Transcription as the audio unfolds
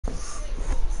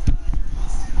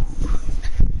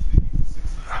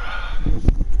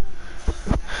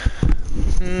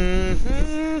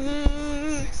What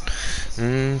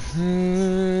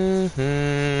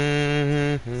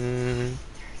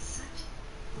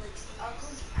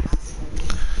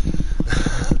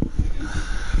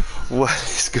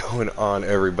is going on,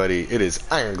 everybody? It is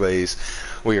Iron Glaze.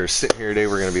 We are sitting here today.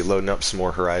 We're going to be loading up some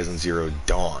more Horizon Zero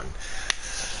Dawn.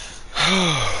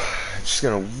 Just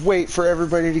going to wait for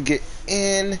everybody to get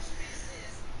in.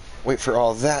 Wait for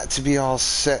all that to be all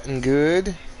set and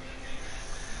good.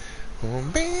 Oh,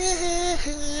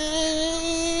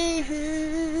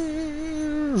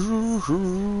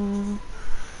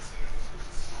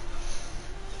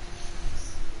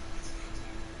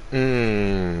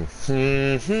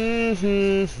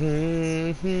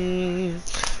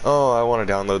 I want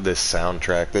to download this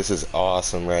soundtrack. This is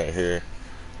awesome right here.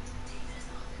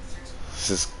 This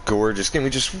is gorgeous. Give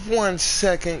me just 1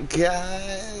 second,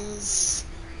 guys.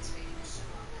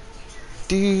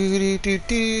 Alright,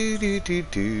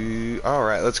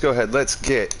 let's go ahead. Let's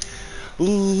get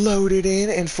loaded in.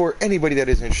 And for anybody that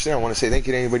is interested, I want to say thank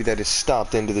you to anybody that has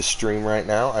stopped into the stream right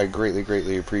now. I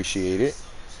greatly appreciate it.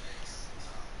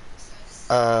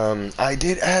 I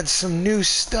did add some new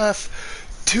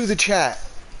stuff to the chat.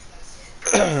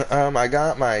 I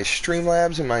got my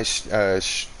Streamlabs and my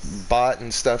bot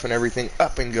and stuff and everything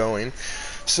up and going.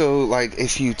 So, like,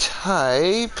 if you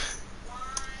type...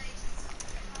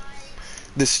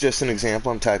 This is just an example.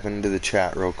 I'm typing into the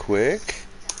chat real quick.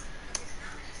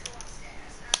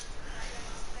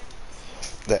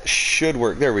 That should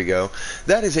work. There we go.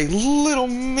 That is a little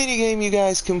mini game you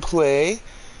guys can play.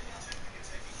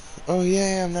 Oh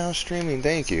yeah, I'm now streaming.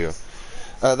 Thank you.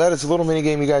 That is a little mini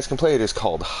game you guys can play. It is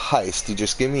called Heist. You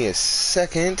just give me a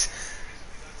second.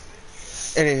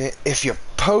 And if you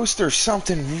post or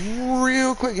something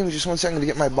real quick, give me just 1 second to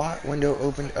get my bot window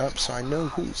opened up so I know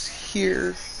who's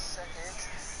here.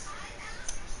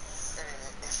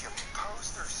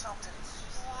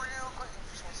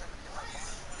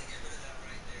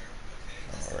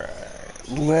 Alright,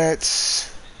 let's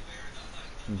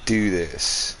do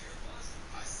this.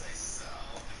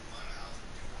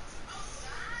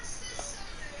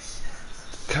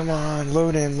 Come on,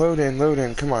 load in,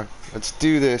 come on. Let's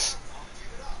do this.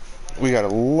 We got a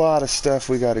lot of stuff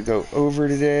we got to go over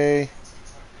today.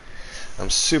 I'm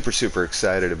super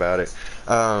excited about it.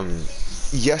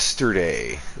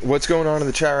 Yesterday, what's going on in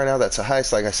the chat right now, that's a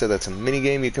heist. Like I said, that's a mini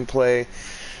game you can play.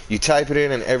 You type it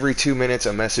in, and every 2 minutes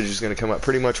a message is going to come up.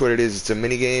 Pretty much what it is, it's a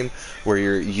mini game where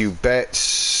you bet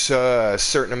a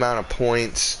certain amount of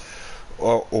points,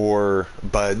 or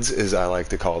buds, as I like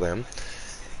to call them.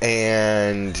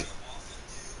 And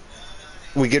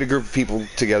we get a group of people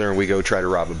together and we go try to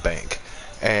rob a bank.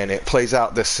 And it plays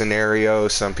out this scenario.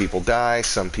 Some people die,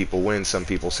 some people win, some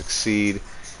people succeed.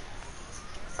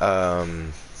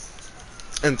 And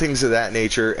things of that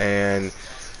nature. And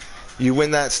you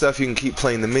win that stuff, you can keep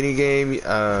playing the mini game.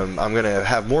 I'm going to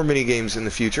have more mini games in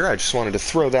the future. I just wanted to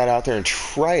throw that out there and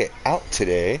try it out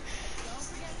today.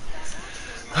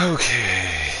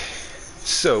 Okay.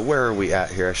 So, where are we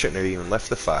at here? I shouldn't have even left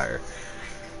the fire.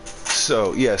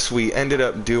 So, yes, we ended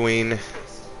up doing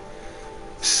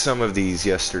some of these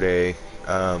yesterday.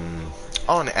 On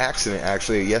accident,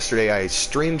 actually. Yesterday I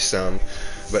streamed some,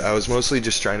 but I was mostly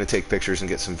just trying to take pictures and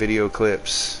get some video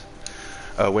clips.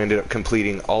 We ended up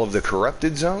completing all of the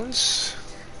corrupted zones.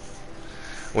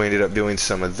 We ended up doing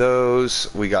some of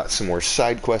those. We got some more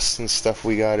side quests and stuff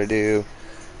we gotta do.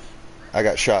 I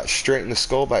got shot straight in the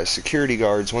skull by security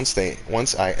guards once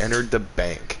I entered the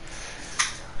bank.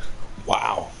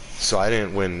 Wow. So I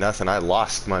didn't win nothing. I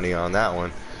lost money on that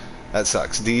one. That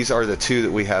sucks. These are the two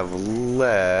that we have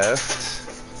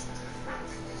left.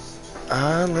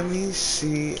 Let me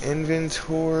see.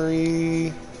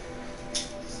 Inventory.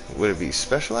 Would it be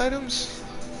special items?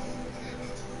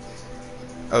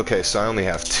 Okay, so I only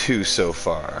have 2 so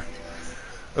far.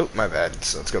 Oh, my bad.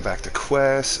 So let's go back to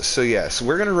quests. So yes,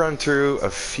 we're going to run through a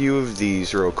few of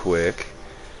these real quick.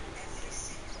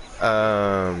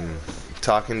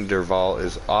 Talking to Derval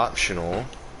is optional.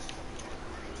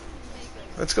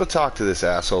 Let's go talk to this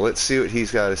asshole. Let's see what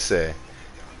he's got to say.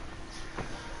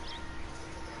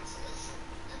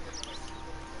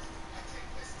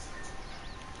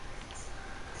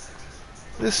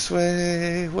 This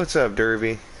way. What's up,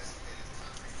 Derby?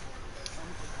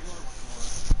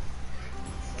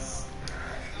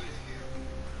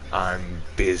 I'm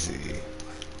busy.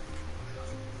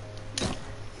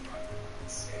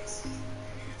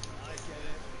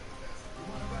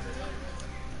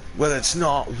 Well, it's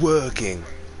not working.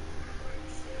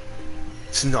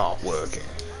 It's not working.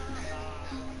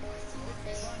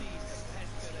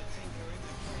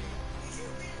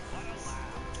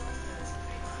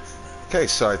 Okay,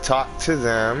 so I talked to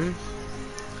them.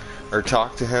 Or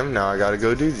talk to him. Now I gotta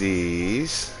go do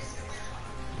these.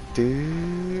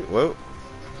 Whoa.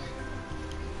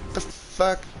 The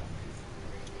fuck?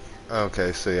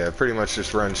 Okay, so yeah, pretty much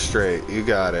just run straight. You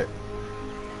got it.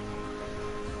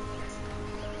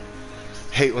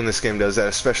 Hate when this game does that,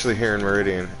 especially here in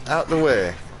Meridian. Out the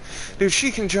way. Dude,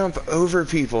 she can jump over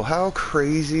people. How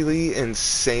crazily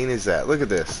insane is that? Look at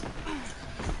this.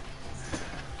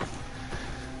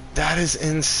 That is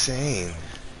insane.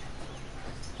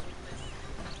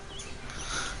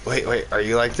 Wait, are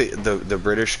you like the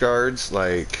British guards?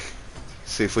 Like,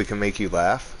 see if we can make you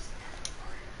laugh?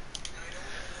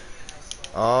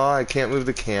 Oh, I can't move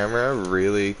the camera?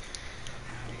 Really?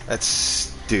 That's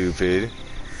stupid.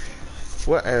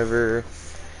 Whatever.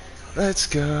 Let's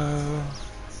go.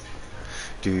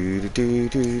 Do do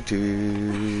do do do.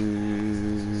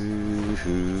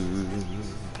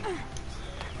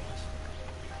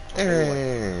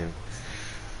 Aaron.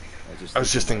 I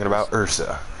was just thinking about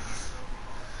Ursa.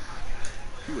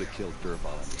 He would have killed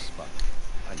Durval on the spot.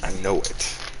 I know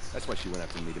it. That's why she went out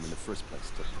to meet him in the first place,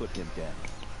 to put him down.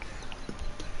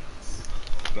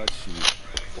 But she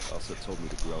also told me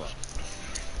to grow up.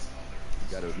 You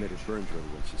gotta admit it burned her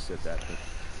when she said that, but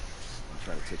I'm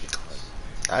trying to take it to heart.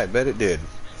 I bet it did.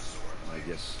 I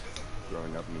guess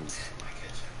growing up means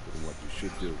doing what you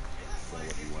should do, doing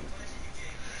what you want to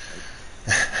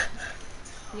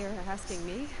do. You're asking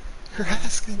me? You're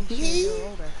asking me? You're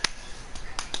older.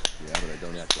 Yeah, but I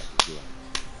don't act like you do.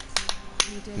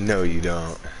 You did. No, you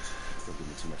don't. Don't give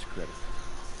me too much credit.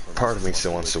 Part of me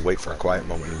still wants to wait for a quiet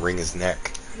moment and wring his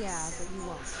neck. Yeah, but you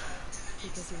won't.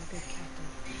 Because you're a good captain.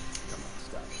 Come on,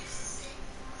 stop.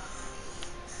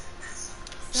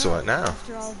 So what now?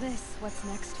 After all this, what's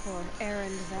next for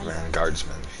Aaron Van Man,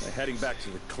 guardsman. I'm heading back to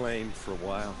the claim for a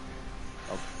while.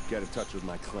 I'll get in touch with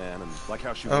my clan and like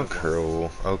how she Oh, would want.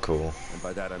 cool. Oh, cool. And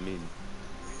by that I mean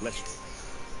let's.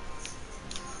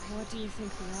 What do you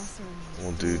think the Rosser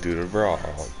We'll do Durval.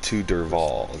 To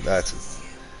Durval. That's.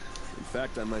 In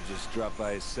fact, I might just drop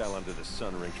by his cell under the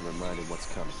sun ring to remind him what's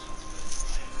coming.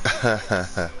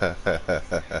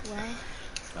 Well,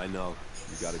 I know.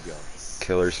 You gotta go.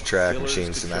 Killers to track, Killers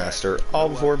machines to to track. master, You know all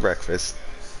what? before breakfast.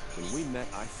 When we met,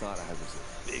 I thought I was a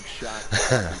big shot,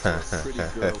 into a pretty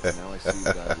girl, and now I see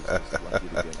that I was just lucky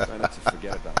to get. Try not to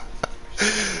forget about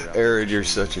it. Aaron, you're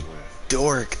such a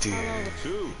dork, dude.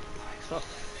 Two. Huh.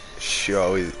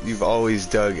 You've always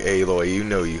dug Aloy. You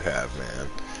know you have, man.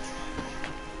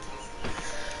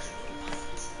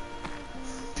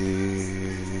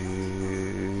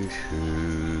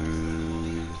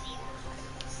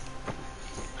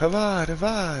 Havad,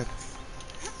 Havad.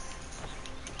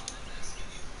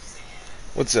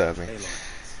 What's up, man?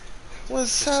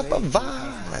 What's up,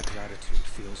 Havad? Gratitude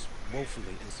feels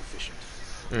woefully insufficient.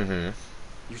 Mm-hmm.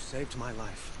 You saved my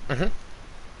life.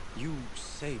 Mm-hmm. You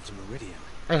saved Meridian.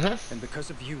 Mm-hmm. And because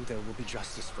of you, there will be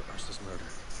justice for Ursa's murder.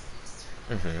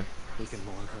 Mm-hmm. We can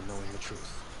mourn her knowing the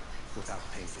truth, without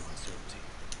painful uncertainty.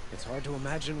 It's hard to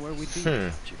imagine where we'd be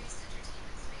without you.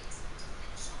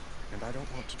 And I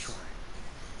don't want to try.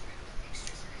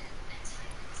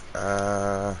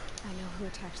 I know who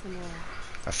attacked the Mora.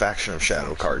 A faction of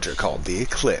shadow cards are called the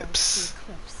Eclipse. The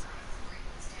Eclipse.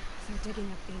 They're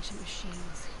digging up ancient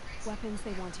machines. Weapons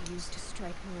they want to use to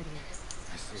strike Meridian.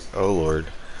 I see. Oh, Lord.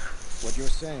 What you're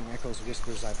saying echoes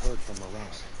whispers I've heard from Morale.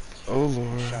 Oh, The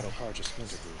Lord. Shadow Carja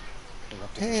splinter group.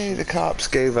 Erupted Hey, the machines cops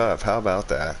across gave up. How about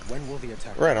that? When will the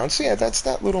attack? Right on. So yeah, that's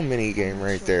that little mini game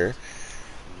right there.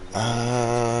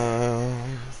 Yeah,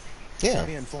 Keep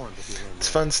me informed if you learn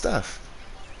it's more. fun stuff.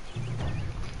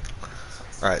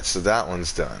 Alright, so that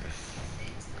one's done.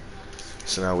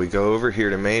 So now we go over here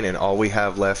to main, and all we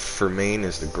have left for main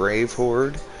is the Grave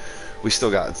Horde. We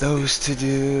still got those to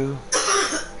do.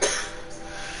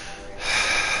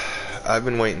 I've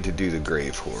been waiting to do the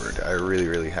Grave Horde. I really,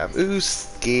 really have. Ooh,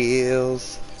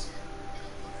 skills.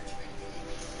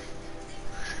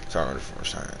 Sorry for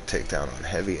trying to take down on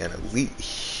heavy and elite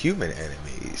human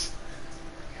enemies.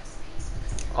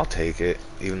 I'll take it,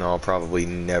 even though I'll probably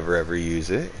never ever use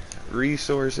it.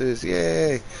 Resources,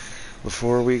 yay!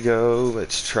 Before we go,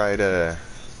 let's try to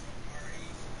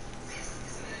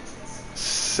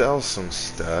sell some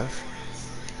stuff.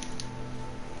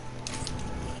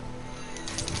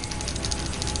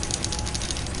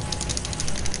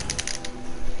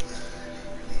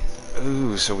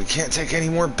 Ooh, so we can't take any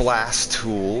more blast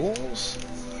tools.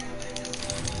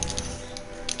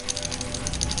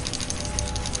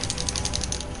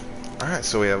 Alright,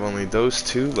 so we have only those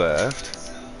two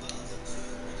left.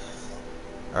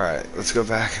 Alright, let's go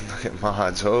back and look at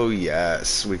mods. Oh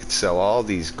yes, we could sell all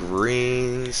these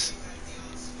greens.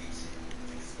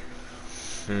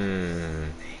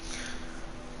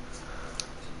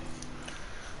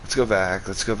 let's go back.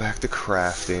 Let's go back to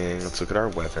crafting. Let's look at our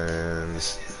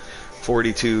weapons.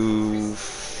 42,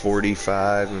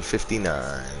 45, and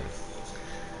 59.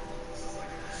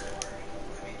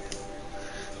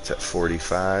 It's at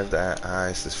 45. That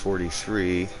ice is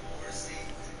 43.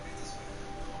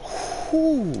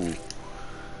 Whoo.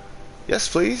 Yes,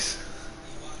 please.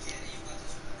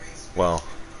 Well,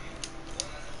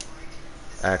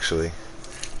 actually,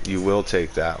 you will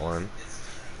take that one.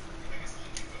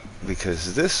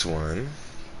 Because this one...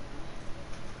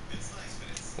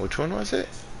 Which one was it?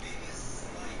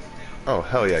 Oh,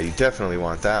 hell yeah, you definitely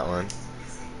want that one.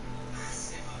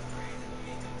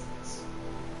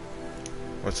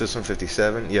 What's this one,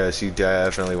 57? Yes, you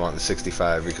definitely want the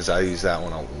 65 because I use that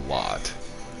one a lot.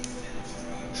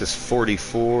 This is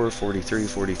 44, 43,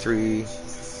 43.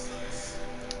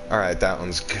 Alright, that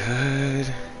one's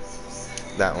good.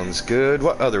 That one's good.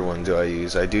 What other one do I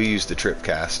use? I do use the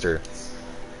Tripcaster.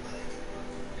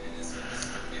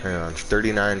 Hang on,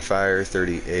 39 fire,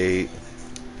 38,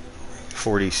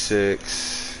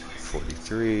 46,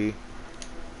 43.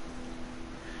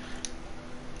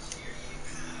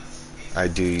 I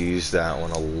do use that one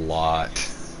a lot.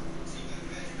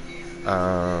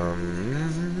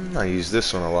 I use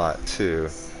this one a lot too.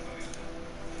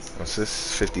 What's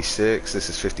this? 56. This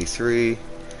is 53.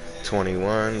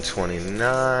 21,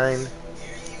 29.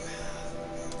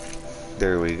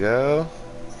 There we go.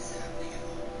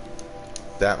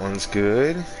 That one's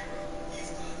good.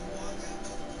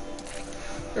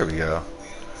 There we go.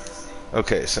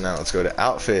 Okay, so now let's go to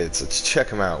outfits. Let's check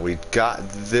them out. We got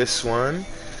this one.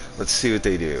 Let's see what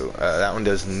they do. That one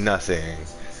does nothing.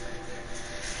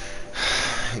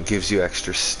 It gives you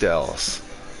extra stealth.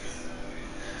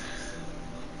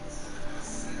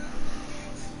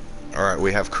 Alright,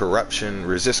 we have corruption.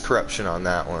 Resist corruption on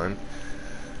that one.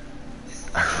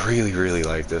 I really, really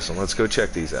like this one. Let's go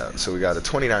check these out. So we got a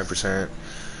 29%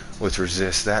 with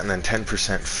resist, that, and then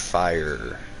 10%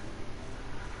 fire.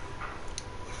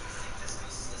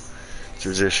 It's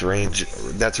resist range.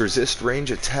 That's resist range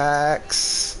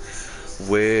attacks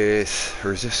with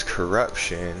resist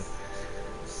corruption.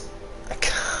 I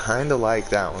kind of like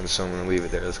that one, so I'm gonna leave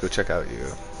it there. Let's go check out you.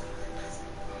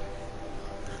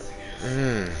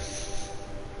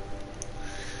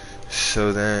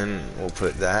 So then we'll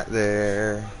put that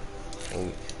there.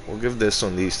 We'll give this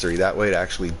one these three. That way it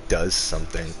actually does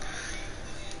something.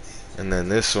 And then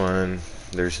this one,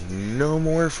 there's no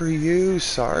more for you.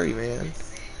 Sorry, man.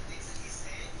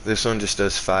 This one just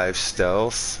does 5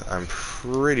 stealth. I'm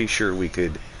pretty sure we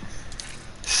could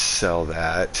sell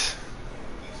that.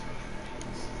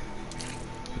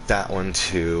 That one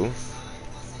too.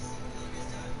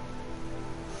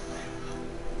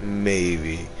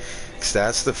 Maybe. Because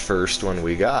that's the first one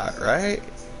we got, right?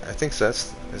 I think so.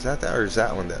 Is that or is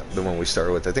that one the one we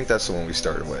started with? I think that's the one we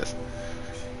started with.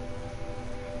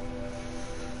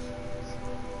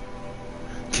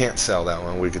 Can't sell that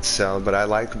one. We could sell, but I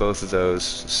like both of those.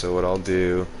 So what I'll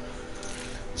do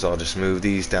is I'll just move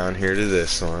these down here to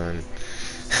this one.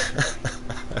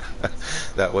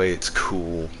 That way it's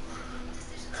cool.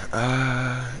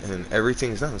 And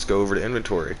everything's done. Let's go over to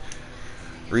inventory.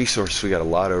 Resource, we got a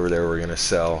lot over there we're gonna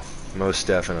sell. Most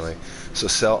definitely. So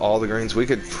sell all the grains. We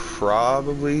could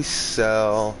probably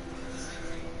sell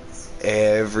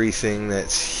everything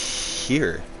that's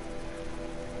here.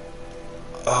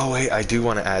 Oh wait, I do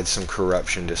want to add some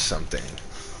corruption to something.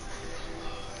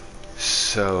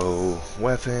 So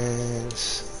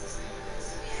weapons.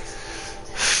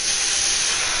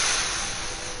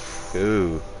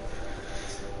 Ooh.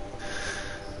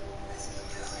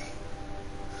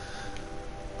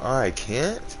 I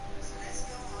can't.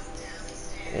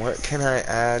 What can I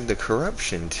add the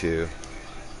corruption to?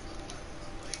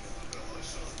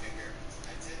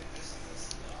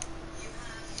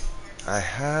 I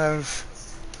have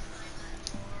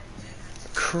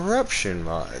corruption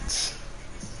mods.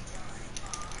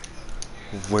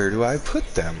 Where do I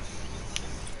put them?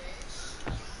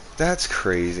 That's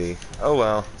crazy. Oh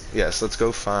well. Yes, let's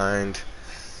go find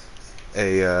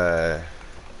a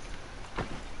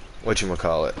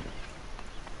whatchamacallit.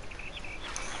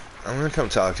 I'm gonna come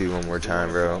talk to you one more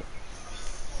time, bro.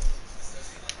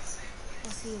 I'll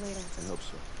see you later. I hope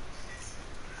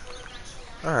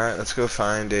so. Alright, let's go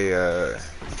find a, what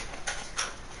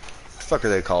the fuck are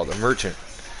they called? A merchant.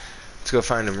 Let's go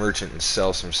find a merchant and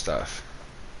sell some stuff.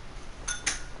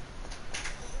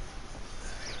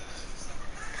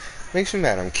 Makes me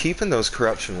mad. I'm keeping those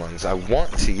corruption ones. I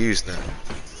want to use them.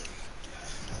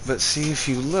 But see, if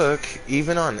you look,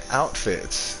 even on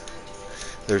outfits,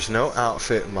 there's no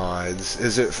outfit mods.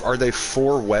 Are they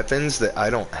 4 weapons that I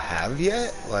don't have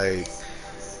yet? Like,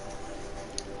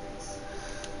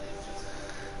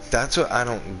 That's what I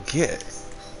don't get.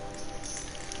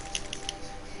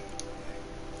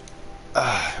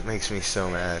 Ah, it makes me so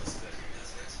mad.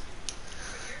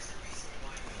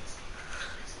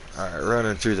 Alright,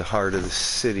 running through the heart of the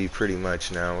city pretty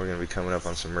much now. We're going to be coming up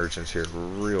on some merchants here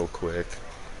real quick.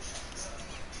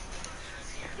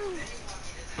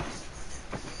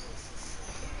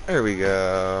 There we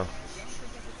go.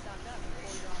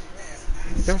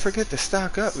 Don't forget to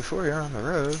stock up before you're on the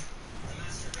road.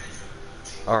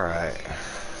 Alright.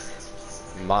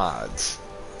 Mods.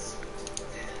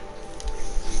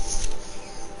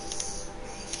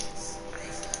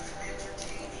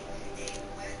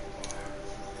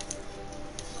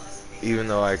 Even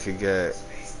though I could get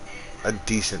a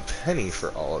decent penny for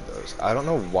all of those. I don't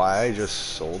know why I just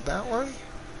sold that one.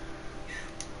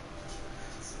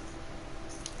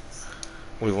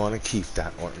 We want to keep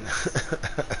that one.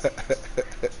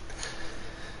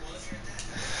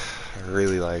 I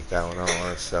really like that one. I don't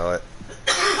want to sell it.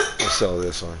 I'll sell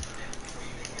this one.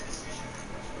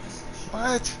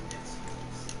 What?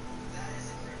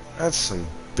 That's some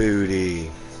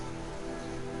booty.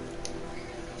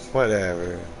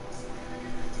 Whatever.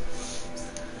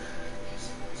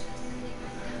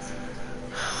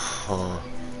 Huh.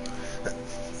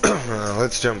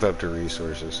 Let's jump up to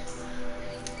resources.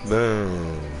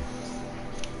 Boom.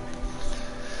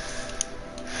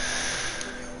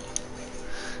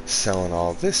 Selling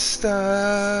all this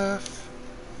stuff.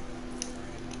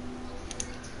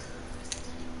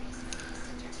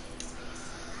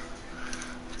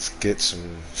 Let's get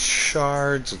some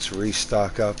shards. Let's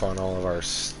restock up on all of our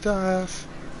stuff.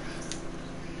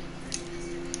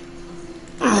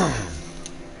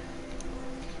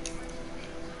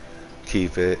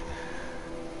 Keep it.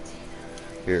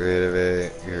 Get rid of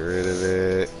it. Get rid of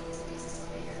it.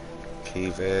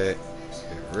 Keep it.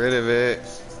 Get rid of it.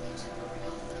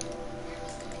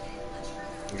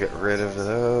 Get rid of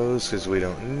those because we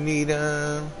don't need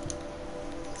them.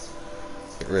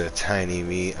 Get rid of tiny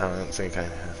meat. I don't think I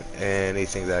have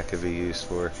anything that could be used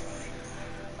for.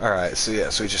 Alright, so yeah,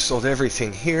 so we just sold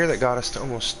everything here. That got us to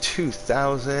almost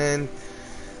 2,000.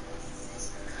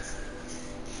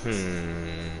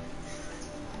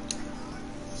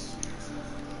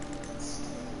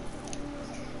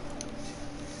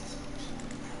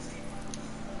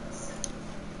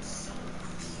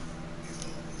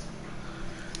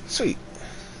 Sweet.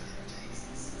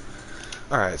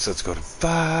 Alright, so let's go to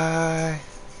buy.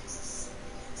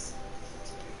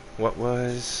 What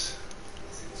was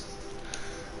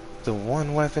the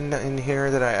one weapon in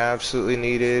here that I absolutely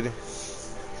needed? I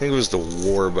think it was the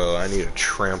warbow. I need a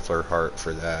trampler heart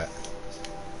for that.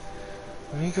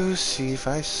 Let me go see if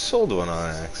I sold one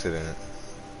on accident.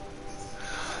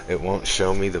 It won't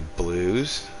show me the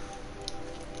blues.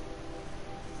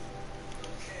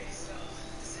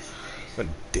 What a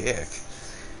dick.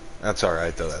 That's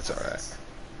alright though, that's alright.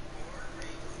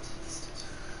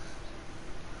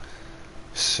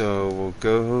 So we'll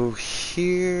go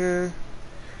here.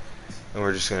 And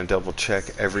we're just going to double check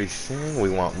everything. We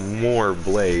want more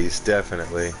blaze,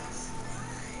 definitely.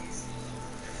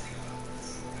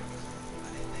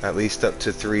 At least up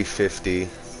to 350.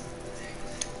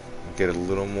 Get a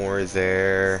little more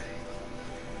there.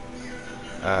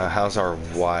 How's our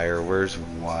wire? Where's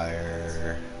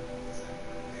wire?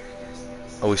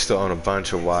 Oh, we still own a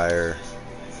bunch of wire.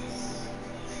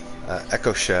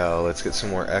 Echo shell. Let's get some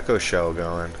more echo shell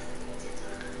going.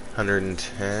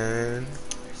 110.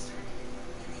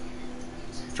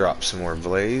 Drop some more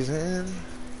blaze in.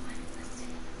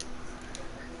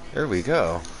 There we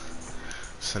go.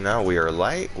 So now we are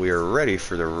light. We are ready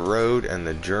for the road and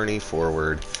the journey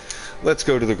forward. Let's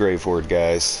go to the Grave Horde,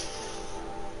 guys.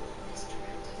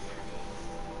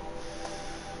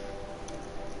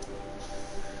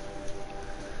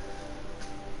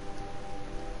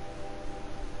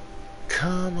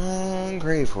 Come on,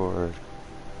 Grave Horde.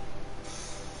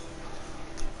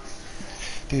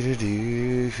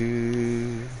 Do-do-do.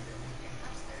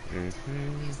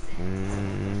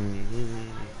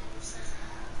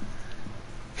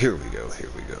 Here we go, here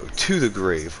we go. To the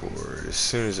Grave Horde. As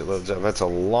soon as it loads up. That's a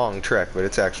long trek, but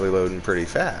it's actually loading pretty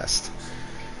fast.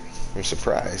 I'm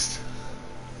surprised.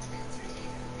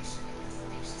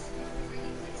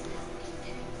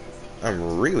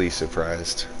 I'm really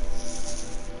surprised.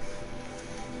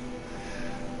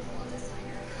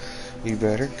 You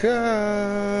better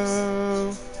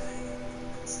go.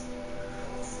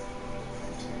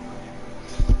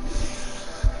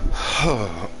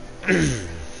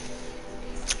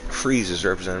 Freeze is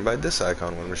represented by this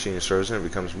icon. When the machine is frozen, it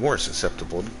becomes more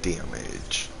susceptible to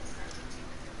damage.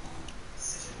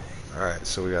 Alright,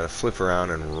 so we gotta flip around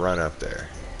and run up there.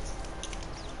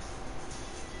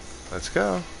 Let's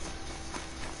go.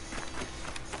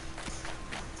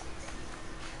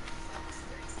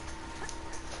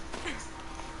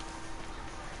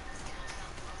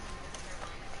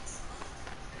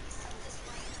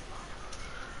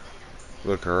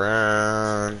 Look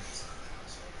around.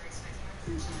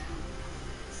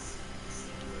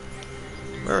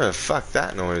 Whatever the fuck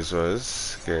that noise was.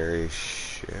 Scary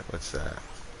shit. What's that?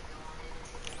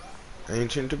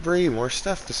 Ancient debris. More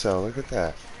stuff to sell. Look at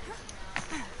that.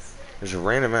 There's a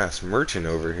random ass merchant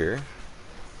over here.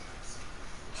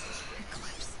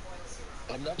 Eclipse.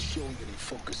 I'm not showing any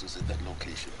focuses at that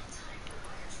location.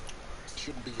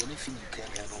 Shouldn't be anything you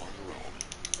can't handle on your own.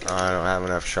 I don't have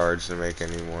enough shards to make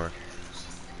any more.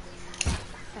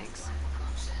 Thanks.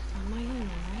 On my own,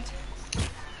 alright?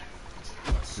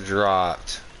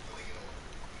 Dropped.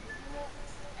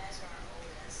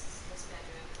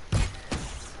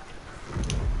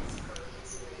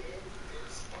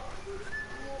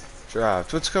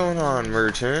 Dropped. What's going on,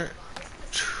 merchant?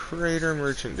 Trader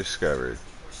merchant discovered.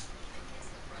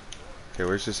 Okay,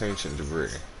 where's this ancient debris?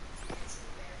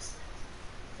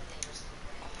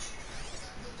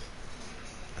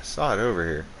 I saw it over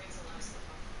here.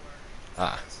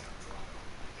 Ah.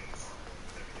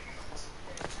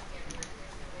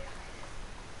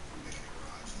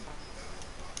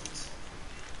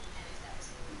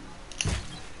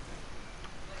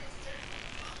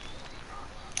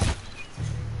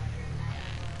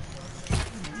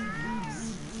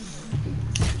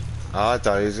 Oh, I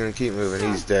thought he was gonna keep moving.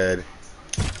 He's dead.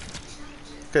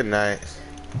 Good night.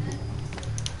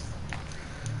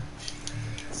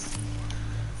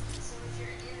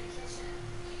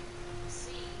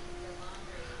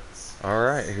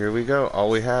 Alright, here we go. All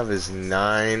we have is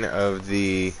 9 of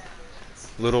the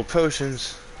little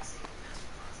potions.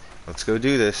 Let's go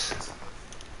do this.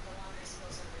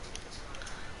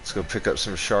 Let's go pick up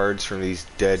some shards from these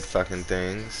dead fucking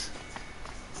things.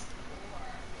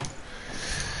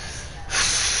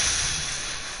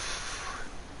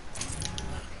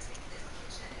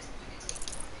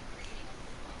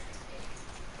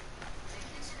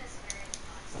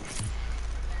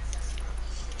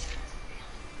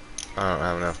 I don't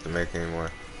have enough to make any more.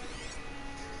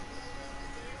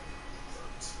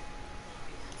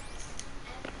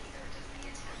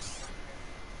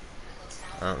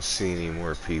 I don't see any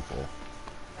more people.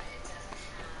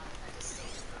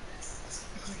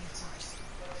 Grave marks.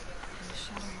 And the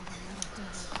shadow of a metal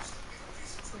devil.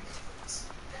 Wait.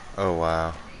 Oh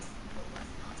wow.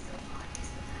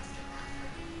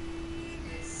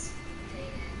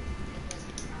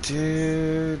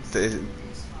 Dude,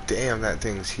 damn, that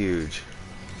thing's huge.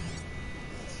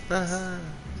 Haha.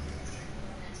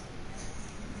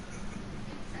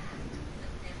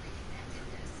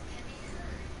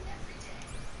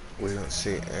 We don't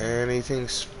see anything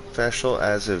special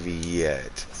as of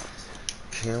yet.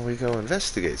 Can we go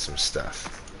investigate some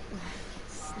stuff?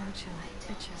 Snow chill.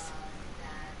 Bitches.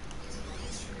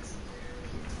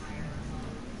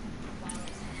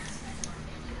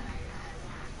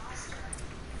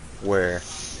 Where?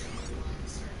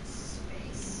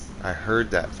 I heard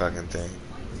that fucking thing.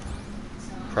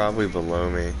 Probably below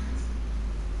me.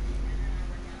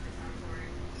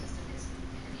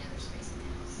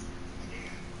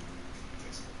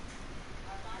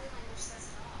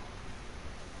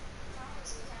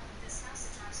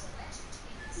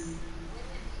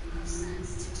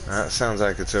 That sounds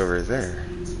like it's over there.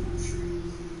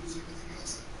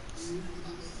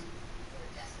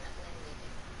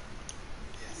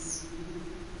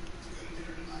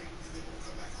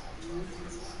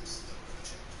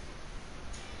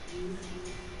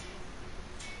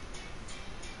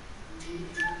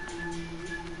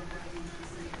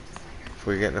 If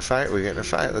we get in a fight, we get in a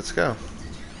fight. Let's go.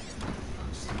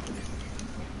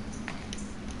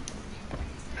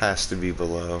 Has to be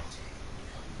below.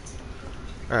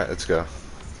 Alright, let's go.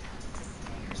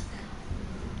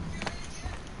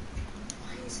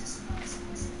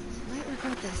 Might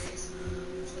regret this.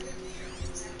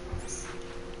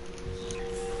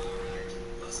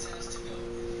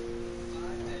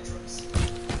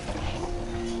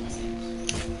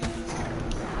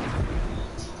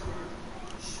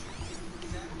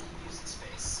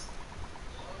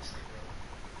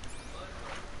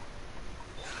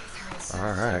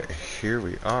 Alright, here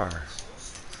we are.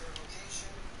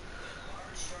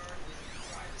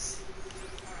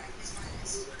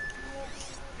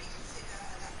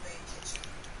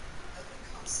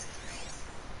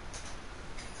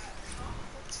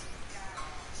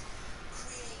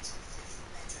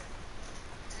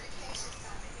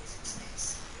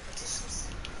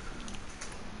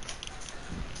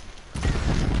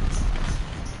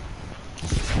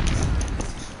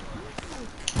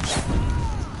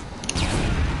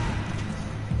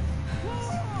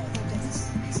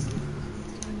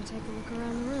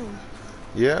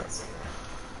 Yep.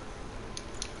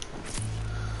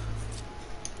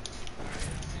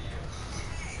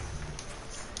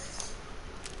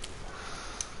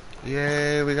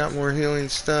 Yay, we got more healing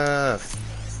stuff.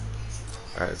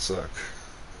 Alright, let's look.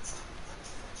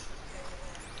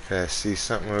 Okay, I see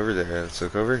something over there. Let's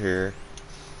look over here.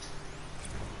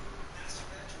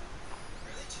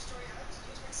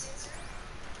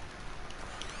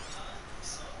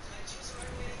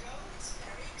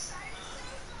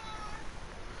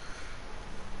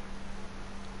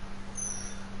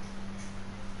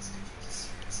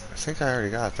 I think I already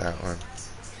got that one.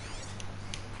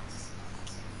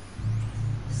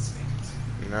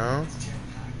 No?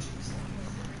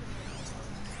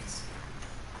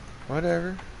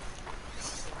 Whatever.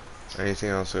 Anything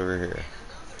else over here?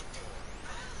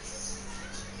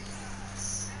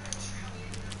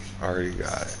 Already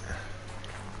got it.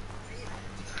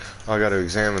 Oh, I got to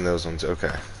examine those ones.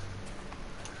 Okay.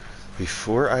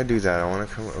 Before I do that, I want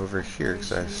to come over here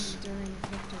because I... Enduring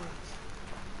victory.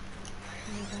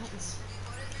 What did that mean?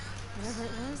 Whatever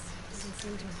it was, doesn't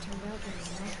seem to have turned out very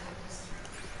well.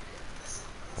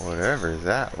 Whatever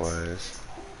that was.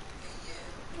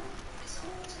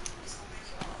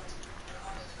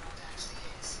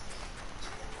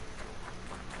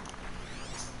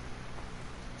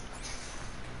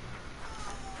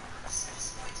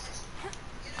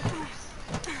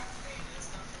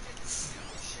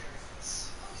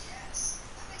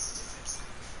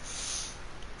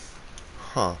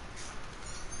 Huh.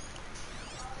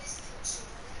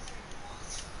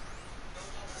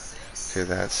 Okay,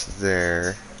 that's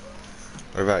there.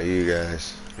 What about you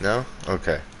guys? No?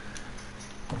 Okay.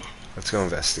 Let's go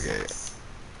investigate.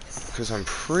 Because I'm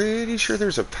pretty sure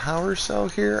there's a power cell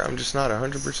here. I'm just not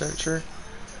 100% sure.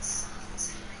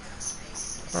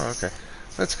 Oh, okay.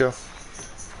 Let's go.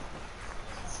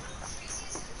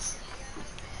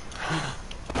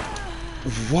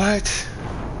 What?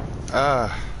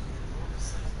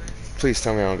 Please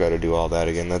tell me I don't gotta do all that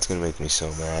again. That's gonna make me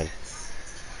so mad.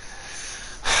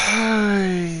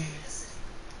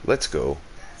 Let's go.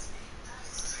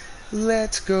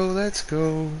 Let's go, let's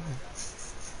go.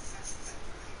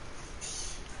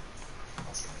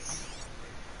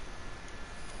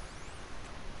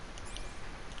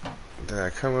 Did I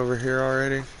come over here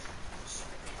already?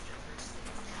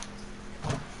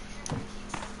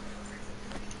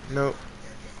 Nope.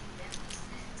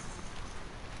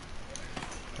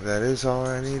 That is all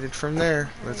I needed from there.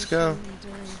 Let's go.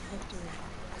 Enduring victory.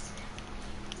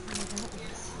 What did that mean?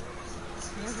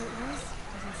 Whatever it was,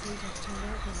 doesn't seem to have turned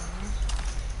out very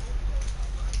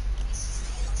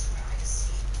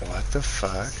well. What the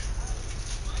fuck?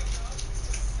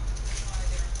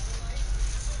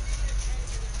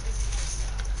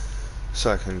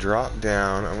 So I can drop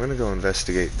down. I'm gonna go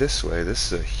investigate this way.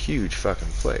 This is a huge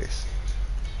fucking place.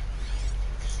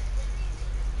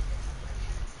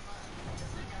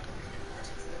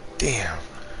 Damn.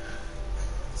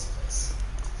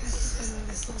 This is the way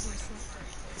the soldiers slept.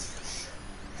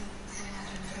 The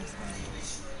Legionnaires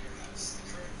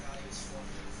home.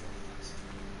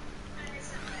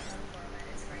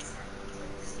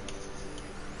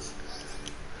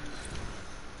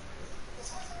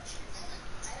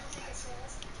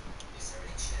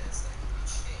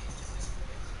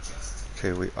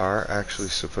 Okay, we are actually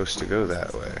supposed to go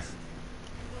that way.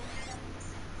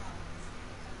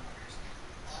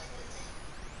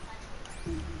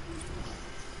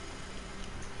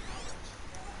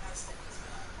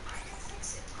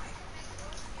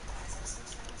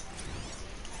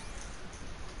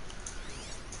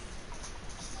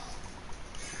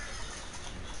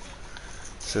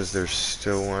 It says there's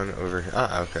still one over here.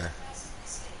 Ah, okay.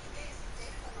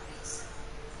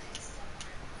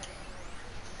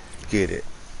 Get it.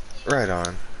 Right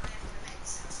on.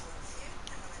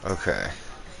 Okay.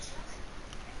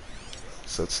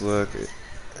 So let's look at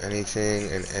anything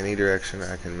in any direction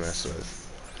I can mess with.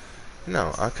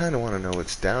 No, I kind of want to know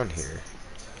what's down here.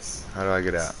 How do I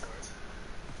get out?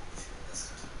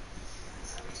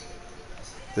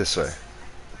 This way,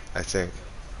 I think.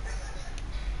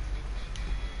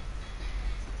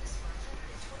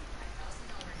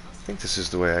 I think this is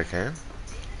the way I came.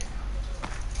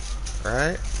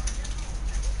 Right?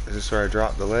 Is this where I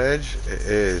dropped the ledge? It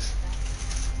is.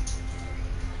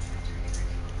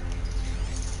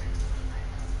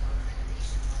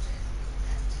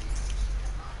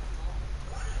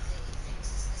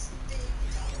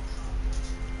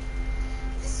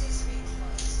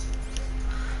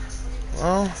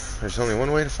 Well, there's only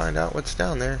one way to find out what's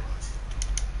down there.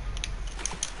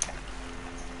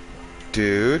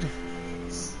 Dude.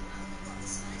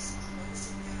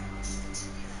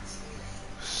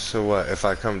 So what, if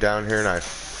I come down here and I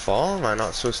fall, am I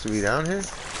not supposed to be down here?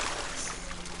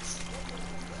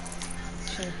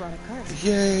 Should have brought a cart.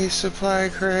 Yay, supply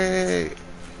crate!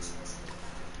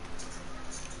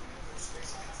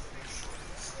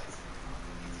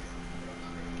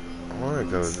 I want to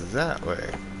go that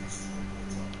way.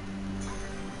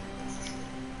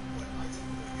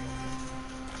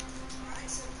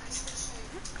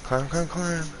 Climb, climb,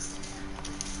 climb.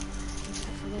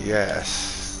 Yes.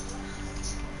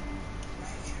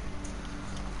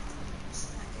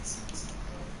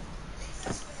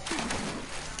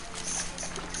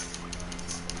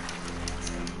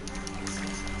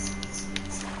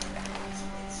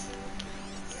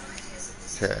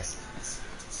 Okay.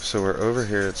 So we're over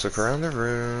here. Let's look around the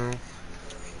room.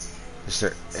 Is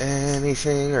there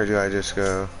anything, or do I just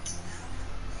go?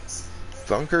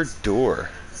 Bunker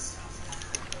door.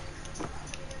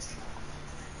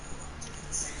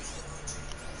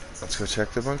 Let's go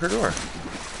check the bunker door.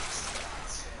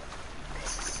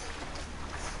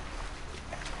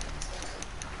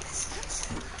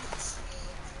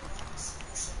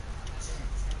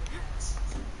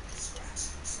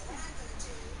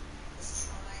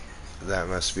 That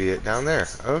must be it down there.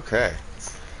 Okay.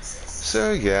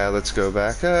 So yeah, let's go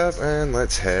back up and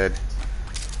let's head.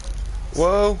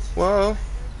 Whoa, whoa.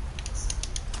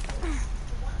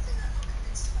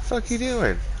 Fuck you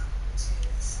doing?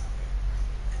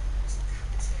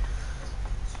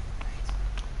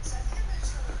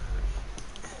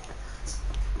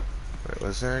 Wait,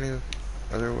 was there any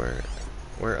other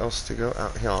where else to go?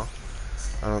 Out here?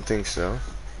 I don't think so.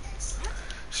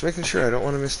 Just making sure I don't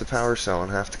want to miss the power cell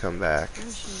and have to come back. It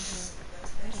was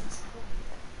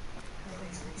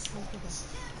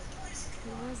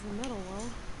the metal wall.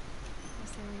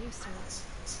 Guess they were used to it.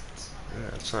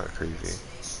 Yeah, it's not creepy.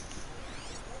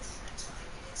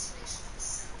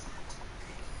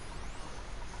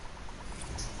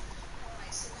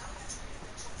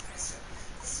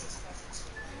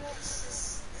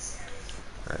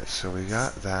 Alright, so we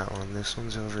got that one. This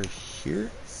one's over here.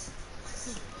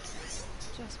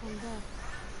 Just one bell.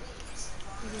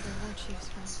 Maybe they weren't used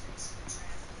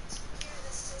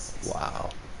well. Wow.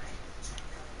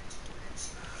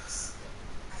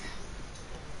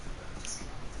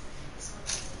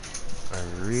 I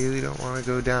really don't want to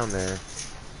go down there.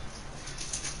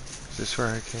 Is this where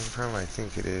I came from? I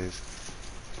think it is.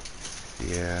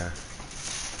 Yeah.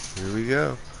 Here we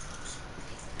go.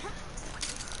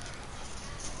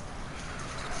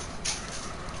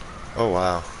 Oh,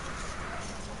 wow.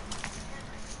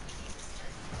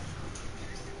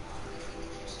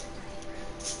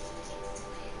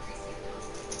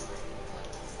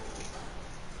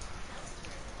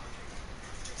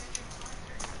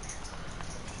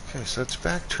 Okay, so let's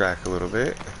backtrack a little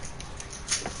bit.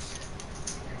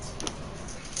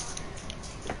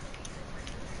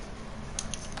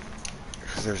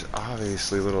 Because there's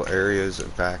obviously little areas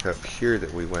back up here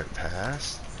that we went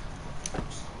past.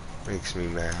 Makes me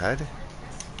mad.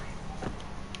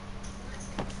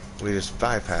 We just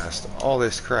bypassed all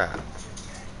this crap.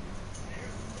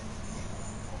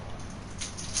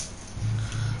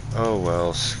 Oh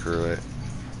well, screw it.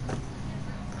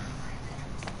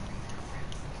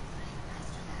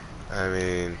 I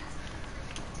mean,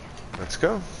 let's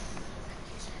go.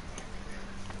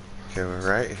 Okay, we're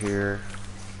right here.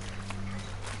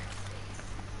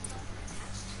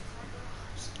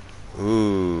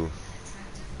 Ooh.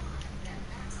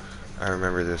 I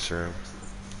remember this room.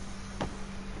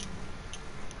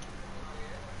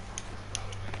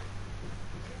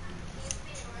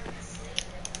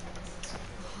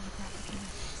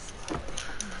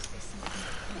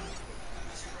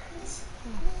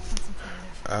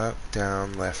 Up,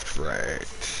 down, left, right.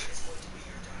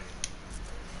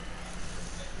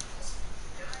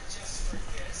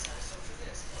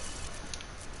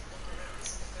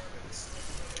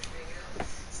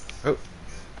 Oh.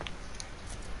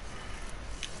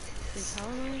 Three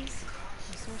power lines,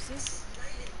 resources.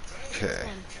 Okay.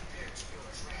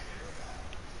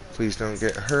 Please don't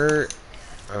get hurt.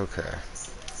 Okay.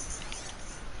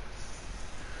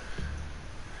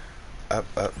 Up,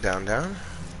 up, down, down.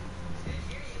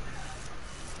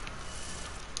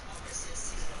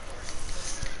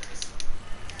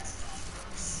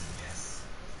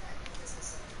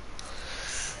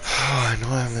 Oh, I know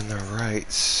I'm in the right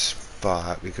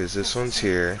spot because this one's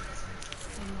here.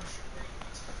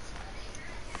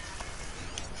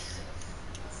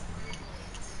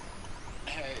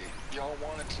 Hey, y'all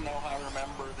wanted to know how I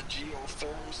remember the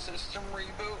geotherm system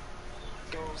reboot?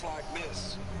 Goes like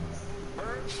this.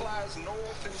 Bird flies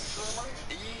north in summer,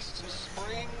 east in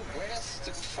spring, west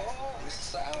in fall, and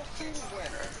south in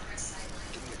winter.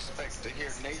 Didn't expect to hear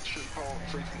nature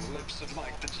poetry from the lips of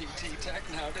Mike the GT Tech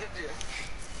now, did you?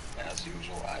 As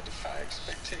usual, I defy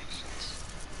expectations.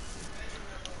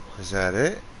 Is that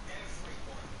it?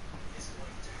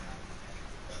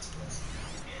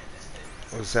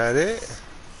 Was that it?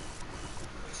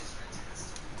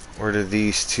 Or did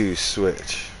these two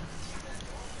switch?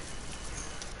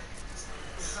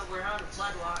 So we're on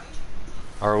flood watch.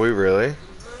 Are we really?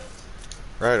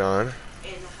 Right on.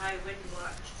 In high wind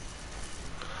watch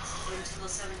until the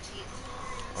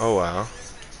 17th. Oh wow.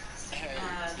 Hey,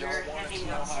 They're y'all wanted to handing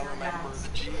know out how I remember sandbags. the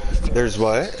geothermal There's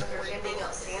what? system They're handing reboot?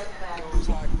 out sandbags. Goes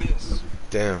like this.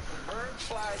 Damn. Bird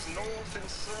flies north in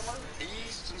summer,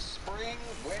 east in spring,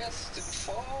 west in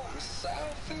fall, and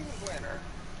south in winter.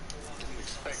 Didn't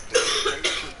expect to hear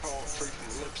nature poetry from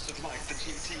the lips of Mike the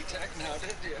GT Tech now,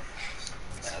 did you?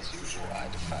 As usual, I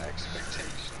defy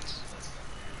expectations.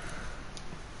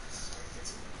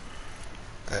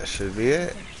 That should be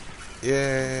it.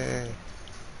 Yay.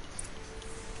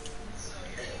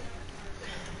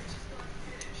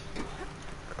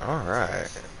 Alright.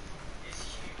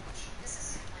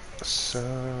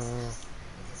 So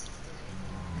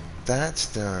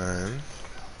that's done.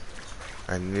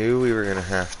 I knew we were gonna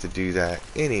have to do that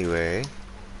anyway.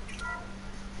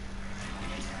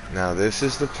 Now this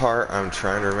is the part I'm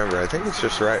trying to remember. I think it's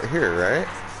just right here, right?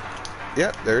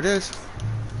 Yep, there it is.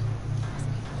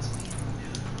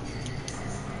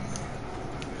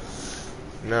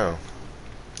 No.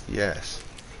 Yes.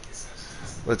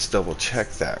 Let's double check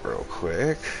that real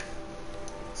quick.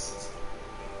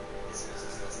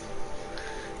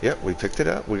 Yep, we picked it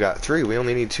up. We got 3. We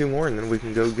only need 2 more and then we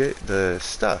can go get the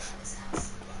stuff.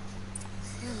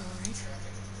 I'm alright.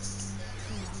 I'm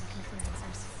not looking for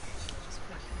answers. Just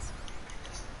practice.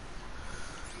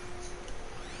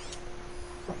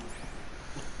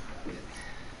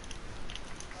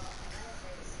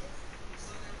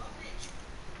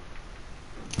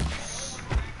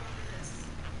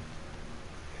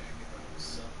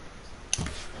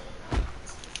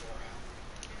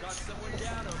 Got someone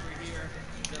down over here.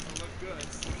 Doesn't look good.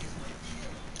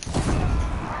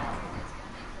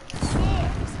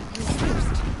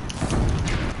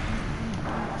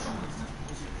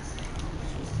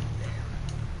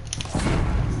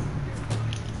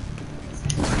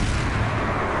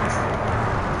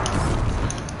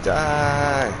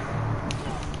 Die!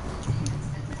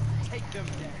 Take them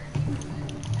down.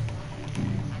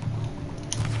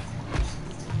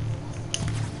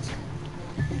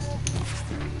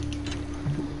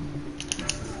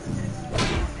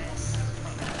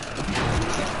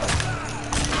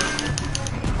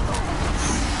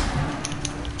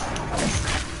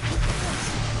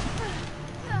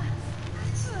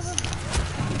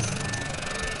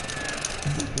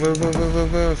 Move, move, move,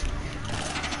 move, move.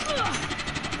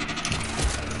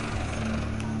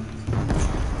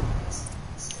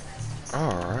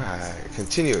 Alright,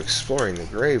 continue exploring the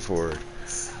grave hoard.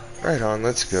 Right on,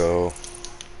 let's go.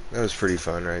 That was pretty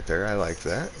fun right there. I liked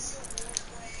that.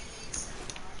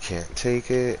 Can't take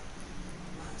it.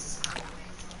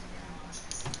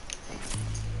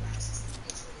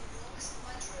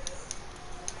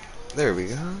 There we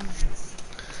go.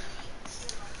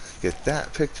 Get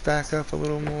that picked back up a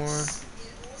little more.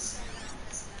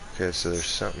 Okay, so there's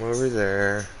something over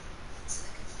there.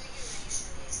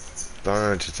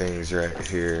 Bunch of things right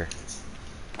here.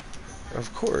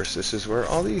 Of course, this is where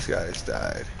all these guys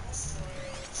died.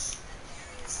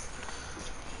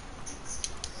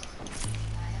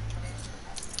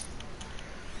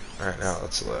 Alright, now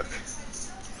let's look.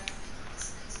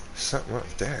 Something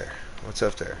up there. What's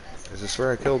up there? Is this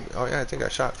where I killed? Oh yeah, I think I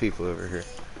shot people over here.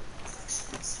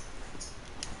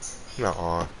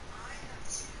 Nuh-uh.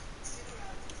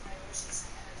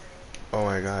 Oh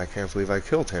my god, I can't believe I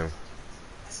killed him.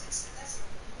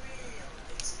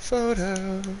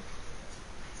 Photo.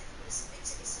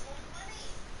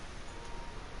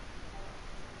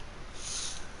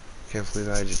 Can't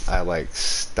believe I like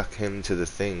stuck him to the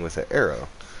thing with an arrow.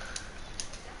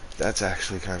 That's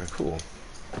actually kind of cool.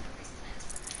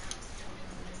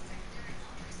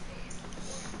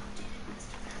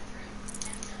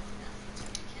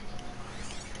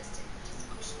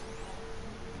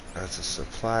 That's a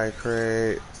supply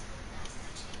crate.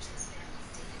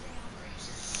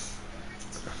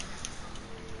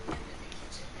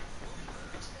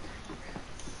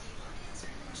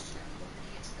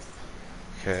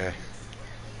 Okay.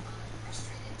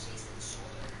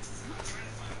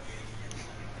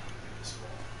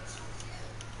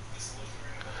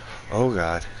 Oh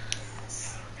god.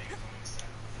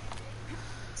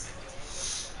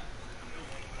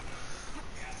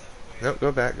 Nope,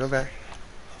 go back, go back.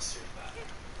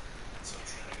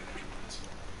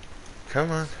 Come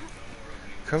on.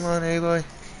 Come on, Aloy.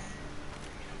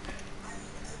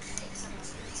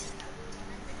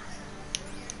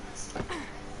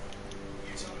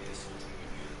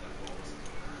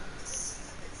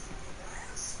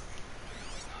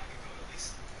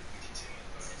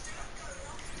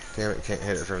 Damn it, can't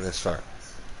hit it from this far.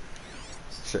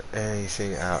 Is there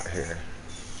anything out here?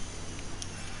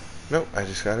 Nope, I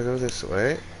just gotta go this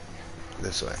way.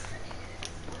 This way.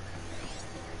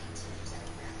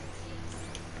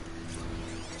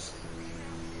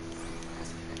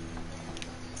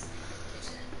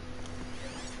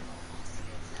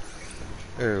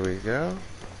 There we go.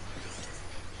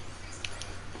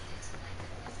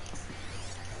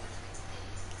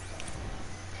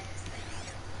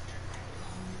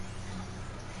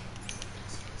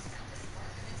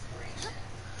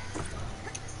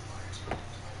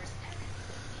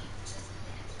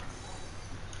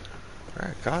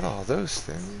 Alright, got all those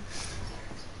things.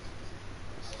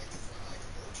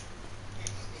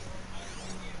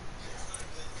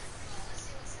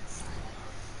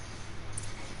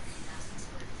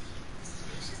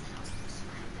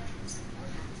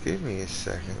 Give me a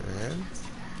second, man.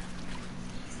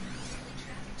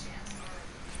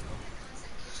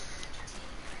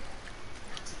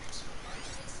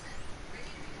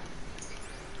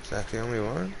 Is that the only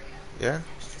one? Yeah?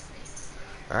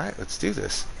 Alright, let's do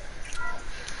this.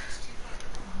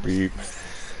 Beep.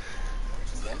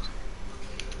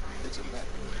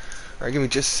 Alright, give me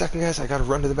just a second, guys. I gotta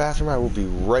run to the bathroom. I will be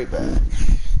right back.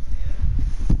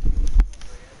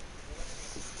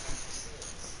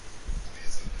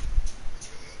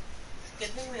 Good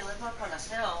thing we live up on a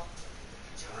hill.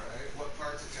 Alright, what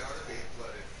parts of town are being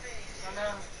flooded? I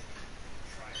know.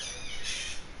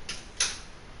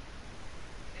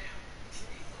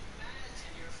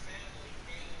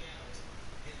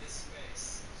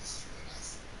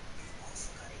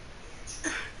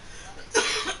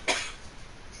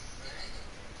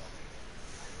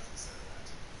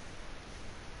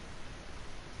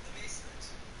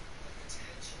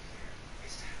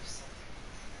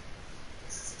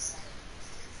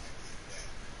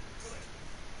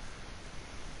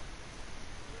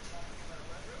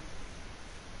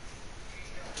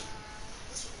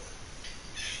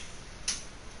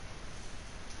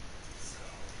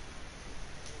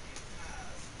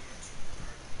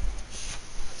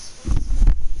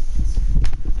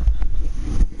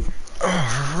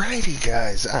 Alrighty,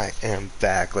 guys, I am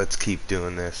back. Let's keep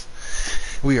doing this.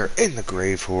 We are in the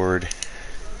Grave Horde. The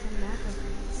map of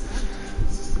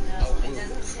No, it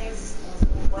doesn't say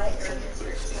what areas are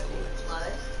expected to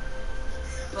flood,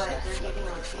 but they're giving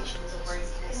locations of where you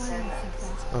can why do send you them. think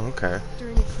that? Oh, okay.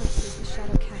 During eclipses, the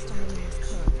shadow cast on the moon is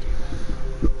curved.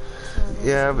 So it will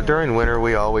Yeah, but spread during winter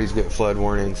we always get flood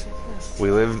warnings. like this.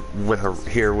 We live with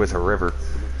here with a river.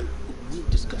 We'll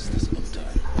discuss this another time.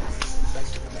 Back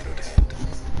to the matter at hand.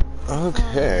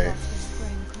 Okay. All thoughts were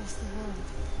spreading across the world,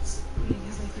 eating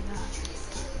everything up.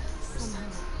 Somehow,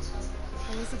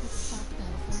 Elizabeth stopped them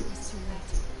before it was too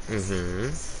late. Mm-hmm.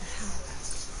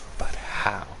 But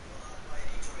how? But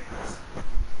how?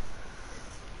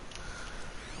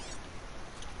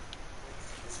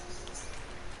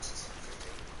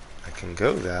 I can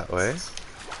go that way.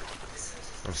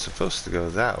 I'm supposed to go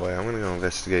that way. I'm gonna go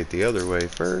investigate the other way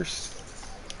first.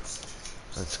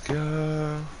 Let's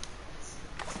go.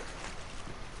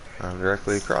 I'm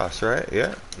directly across, right?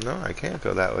 Yeah. No, I can't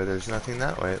go that way. There's nothing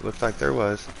that way. It looked like there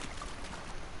was.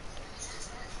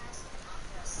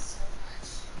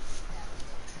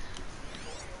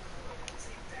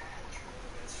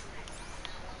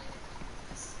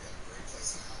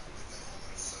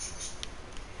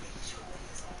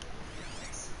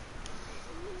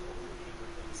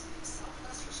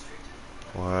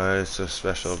 What is so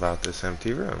special about this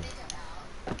empty room?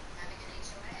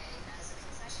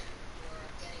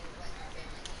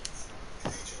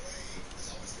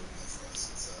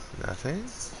 Nothing?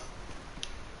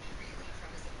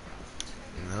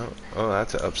 No. Oh,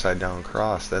 that's an upside down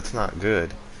cross. That's not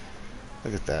good.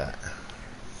 Look at that.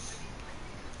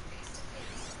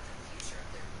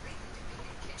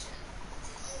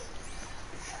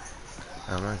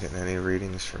 I'm not getting any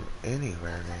readings from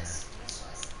anywhere, man.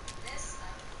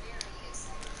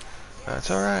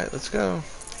 That's alright. Let's go.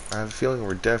 I have a feeling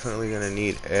we're definitely going to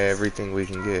need everything we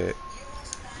can get.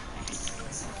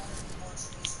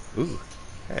 Ooh.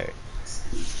 Hey.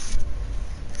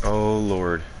 Oh,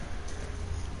 Lord.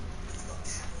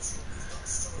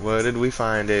 What did we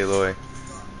find, Aloy?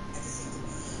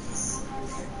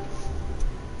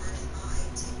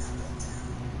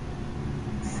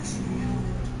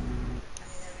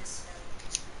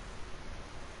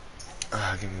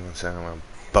 Ah, give me one second. I'm gonna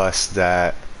bust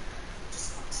that.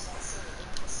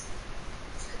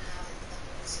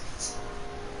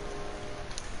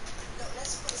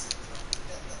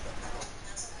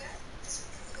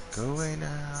 Go away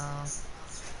now.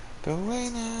 Go away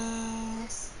now.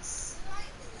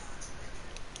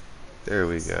 There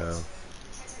we go.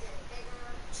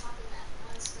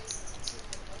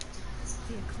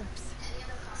 The eclipse.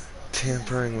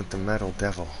 Tampering with the metal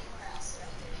devil.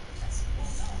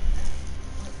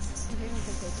 They don't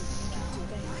think they can break it, do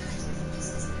they?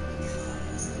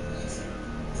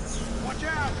 Watch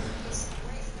out!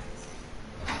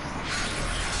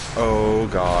 Oh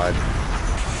God.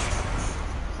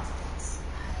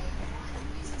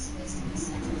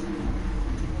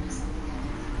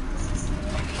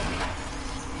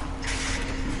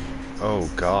 Oh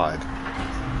God.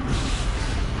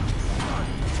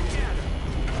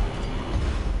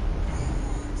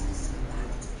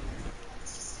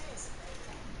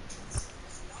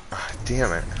 Ah,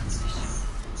 damn it. And this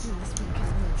one can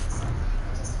move.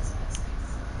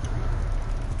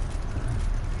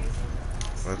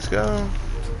 Let's go.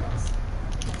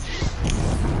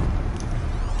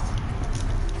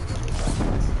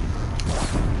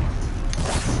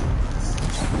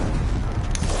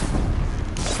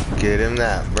 Get him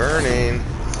that burning.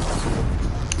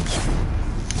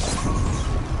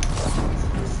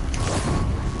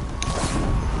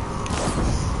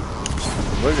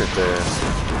 Look at this.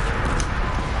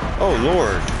 Oh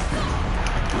Lord.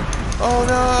 Oh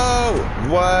no!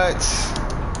 What?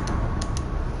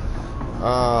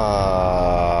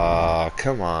 Ah,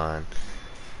 come on.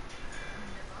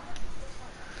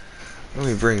 Let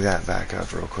me bring that back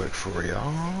up real quick for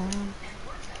y'all.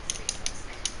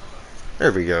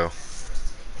 There we go.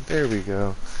 There we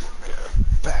go.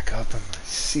 Back up in my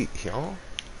seat, y'all.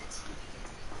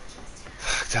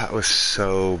 That was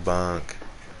so bunk.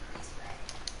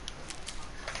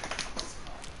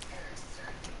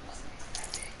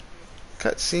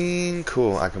 Cutscene,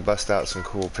 cool. I can bust out some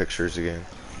cool pictures again.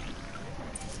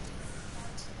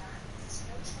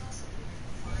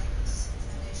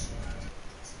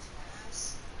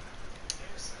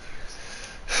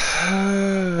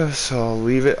 So I'll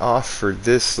leave it off for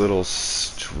this little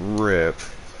strip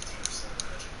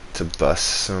to bust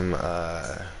some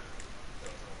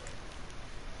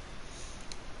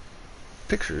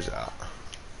pictures out.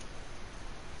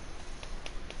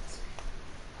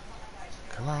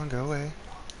 Come on, go away.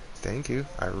 Thank you.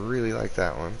 I really like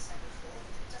that one.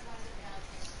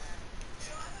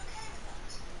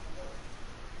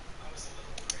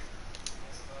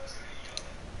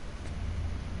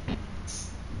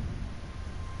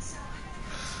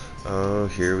 Oh,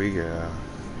 here we go. The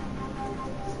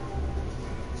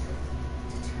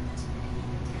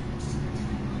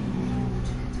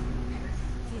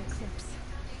eclipse.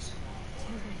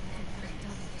 Tampering with the metal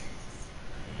devil.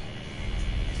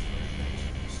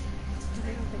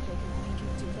 They don't think they can break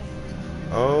it, do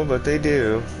they? Oh, but they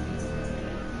do.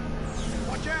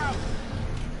 Watch out!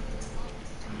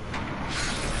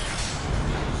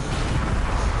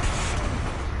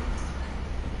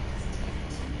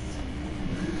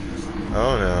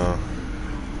 Oh no.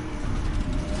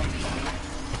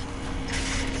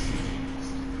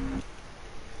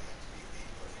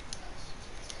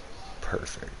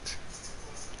 Perfect.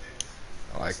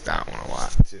 I like that one a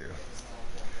lot too.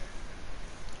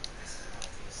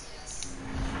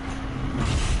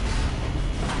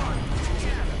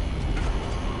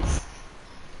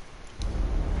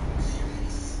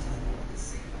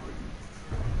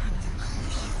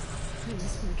 And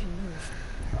this one can move.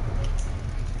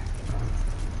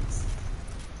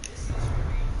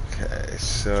 Okay,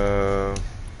 so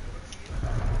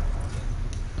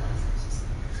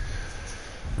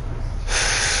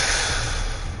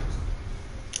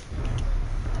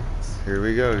here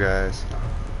we go, guys.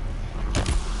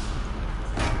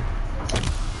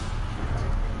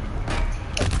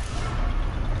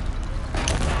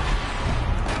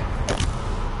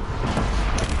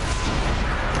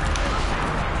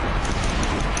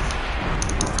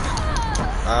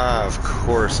 Ah, of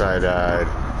course I died.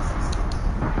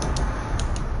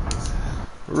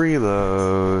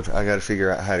 Reload. I gotta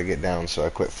figure out how to get down so I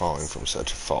quit falling from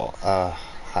such a fall.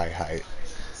 High height.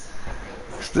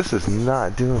 This is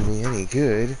not doing me any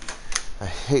good. I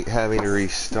hate having to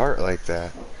restart like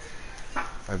that.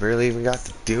 I barely even got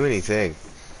to do anything.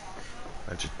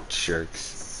 Bunch of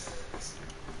jerks.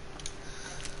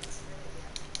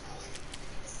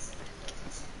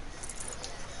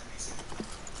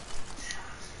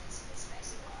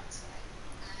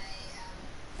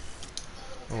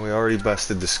 Well, we already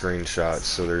busted the screenshots,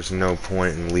 so there's no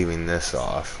point in leaving this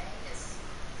off.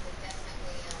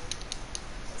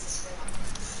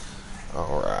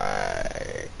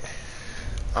 Alright.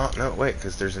 Oh, no, wait,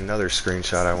 because there's another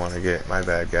screenshot I want to get. My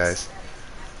bad, guys.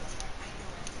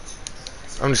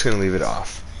 I'm just going to leave it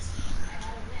off.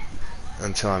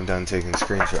 until I'm done taking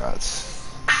screenshots.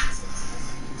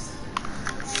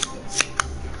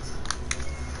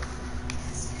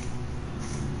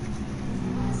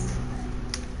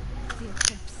 The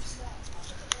eclipse.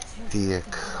 The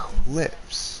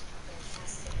eclipse.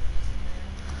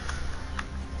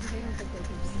 They don't think they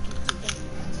can break it, do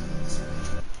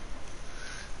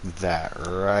they? That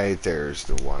right there's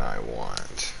the one I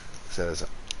want. That is an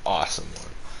awesome one.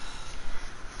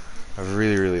 I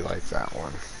really, really like that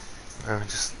one.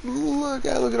 Just look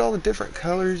at all the different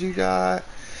colors you got.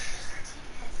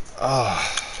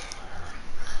 Oh,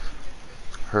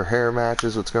 her hair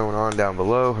matches what's going on down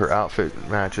below. Her outfit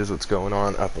matches what's going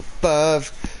on up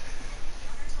above.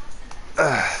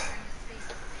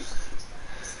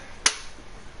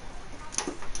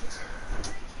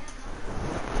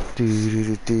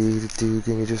 Give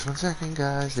me just 1 second,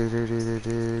 guys. There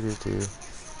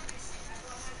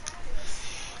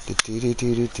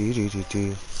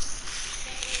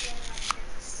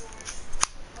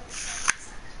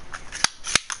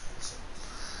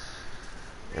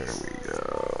we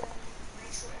go.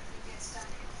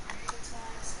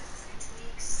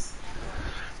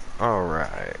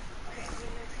 Alright.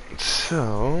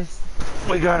 So,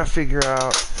 we gotta figure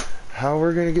out how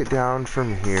we're gonna get down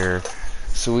from here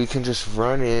so we can just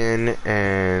run in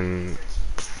and...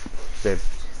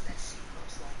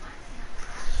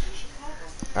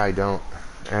 I don't...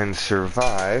 and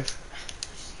survive.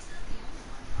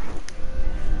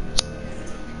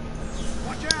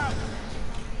 Watch out!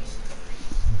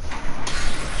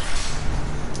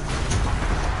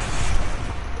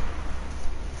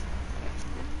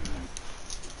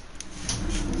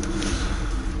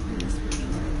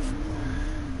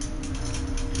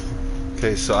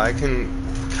 Okay, so I can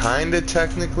kind of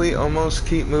technically almost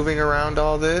keep moving around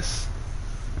all this.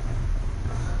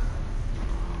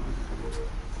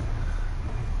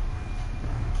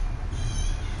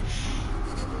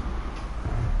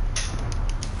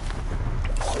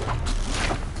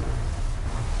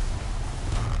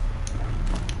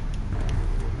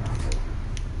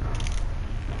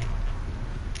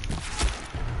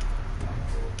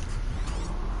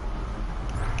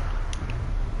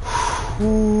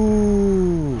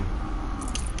 Ooh.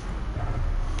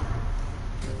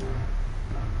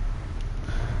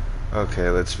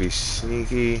 Okay, let's be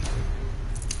sneaky.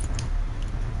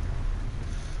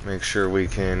 Make sure we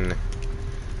can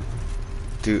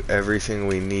do everything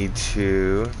we need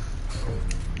to.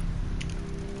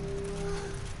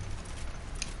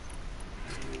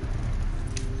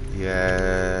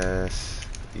 Yes.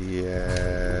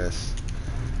 Yes.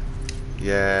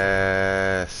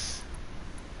 Yes.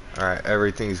 Alright,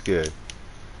 everything's good.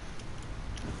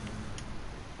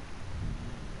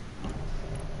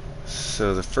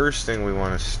 So the first thing we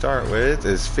want to start with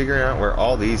is figuring out where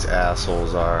all these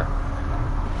assholes are.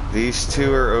 These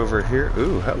two are over here.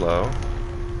 Ooh, hello.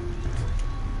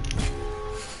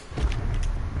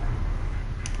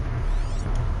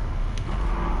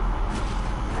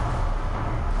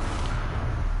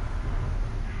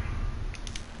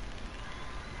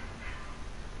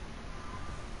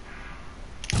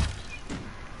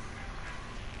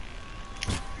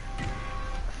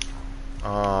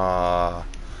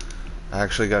 I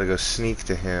actually gotta go sneak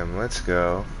to him. Let's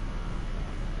go.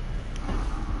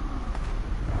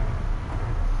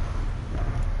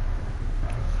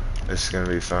 This is gonna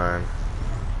be fun.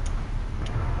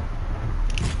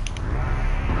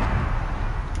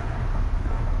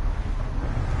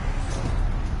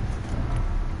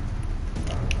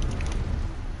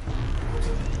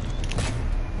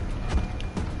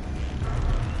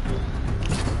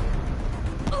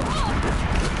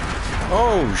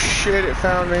 Oh shit, it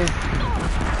found me.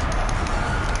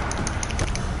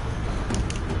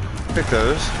 Pick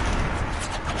those.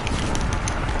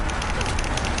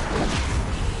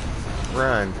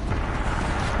 Run.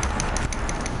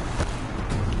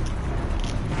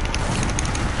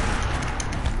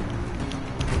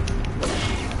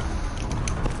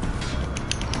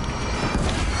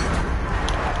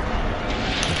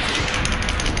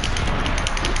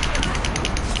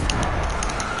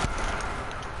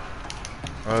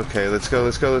 Okay, let's go,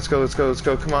 let's go, let's go, let's go, let's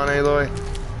go. Come on, Aloy.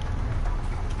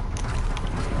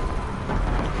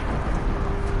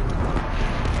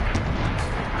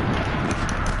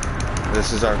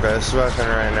 This is our best weapon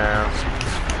right now.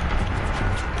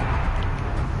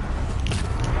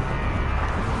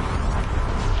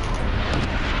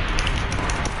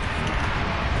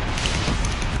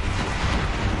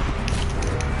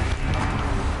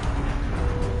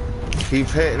 Keep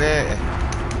hitting it.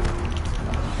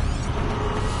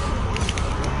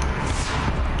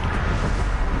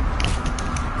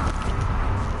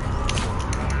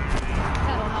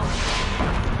 That'll help.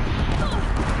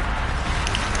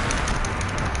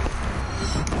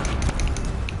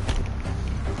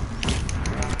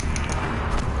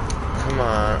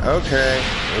 Okay.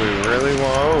 We really want...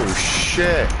 Oh,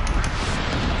 shit.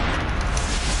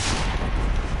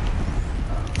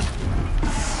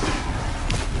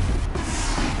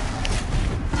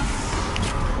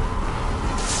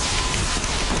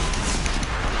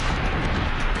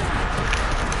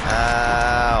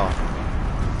 Ow.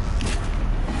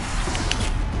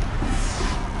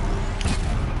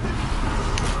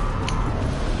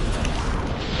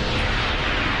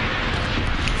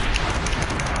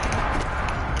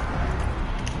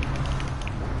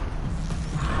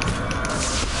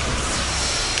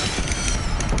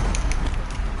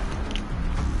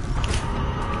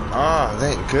 Oh,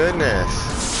 thank goodness.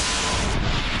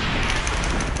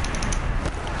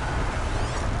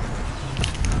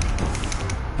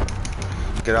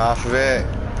 Get off of it.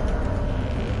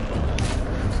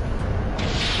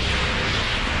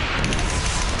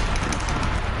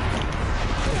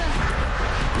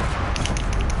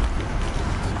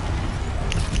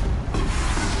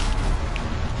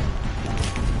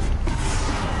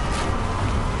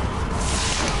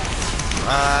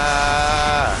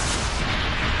 Ah.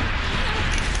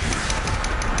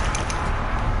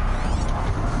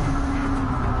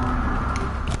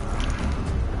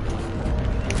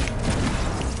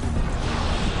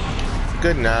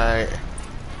 Good night.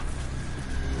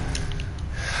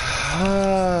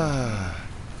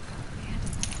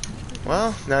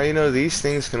 Well, now you know these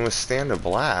things can withstand a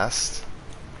blast.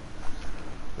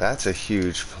 That's a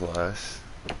huge plus.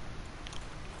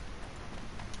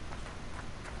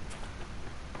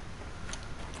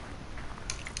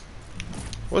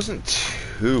 Wasn't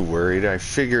too worried. I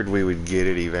figured we would get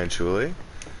it eventually.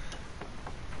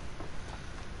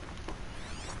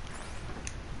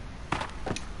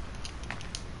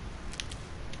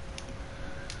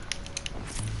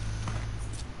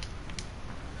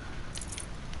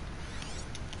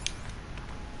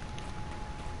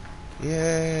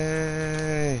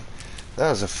 Yay!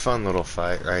 That was a fun little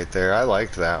fight right there. I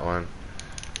liked that one.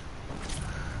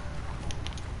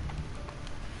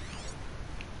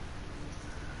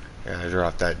 Yeah, I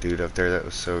dropped that dude up there. That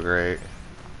was so great.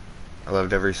 I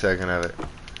loved every second of it.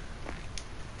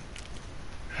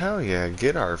 Hell yeah,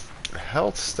 get our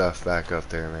health stuff back up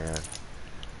there, man.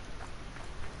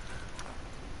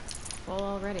 Full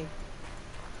already.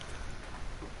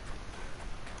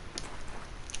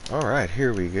 Alright,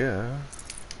 here we go.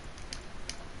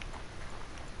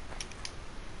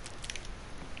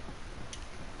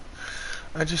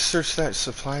 I just searched that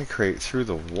supply crate through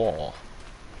the wall.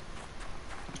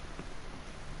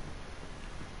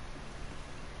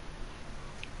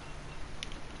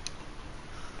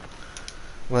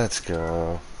 Let's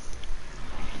go.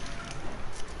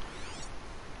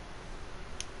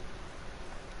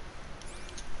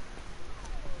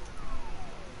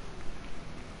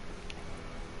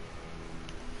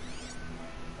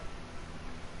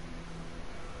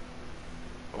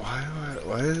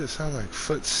 Why does it sound like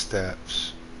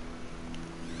footsteps?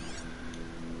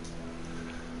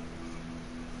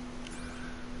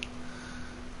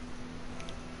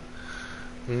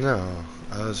 No,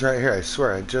 I was right here. I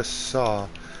swear I just saw.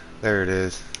 There it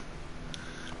is.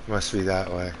 Must be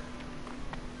that way.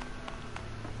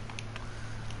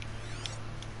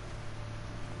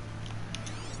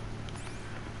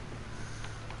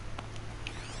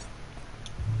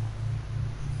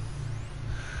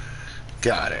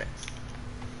 Got it.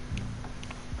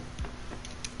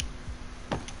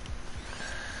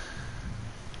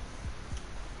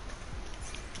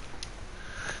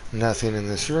 Nothing in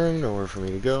this room, nowhere for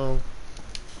me to go.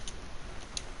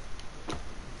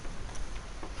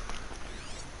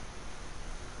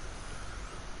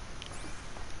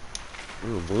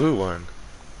 Ooh, blue one.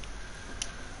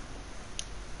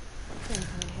 Came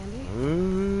kind of handy.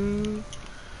 Ooh.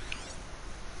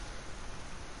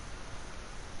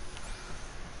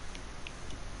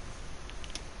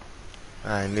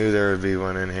 I knew there would be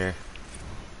one in here.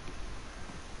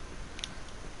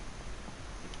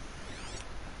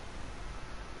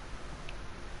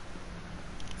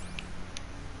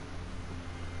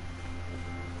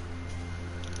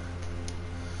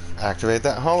 Activate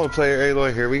that holo player,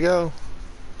 Aloy. Here we go.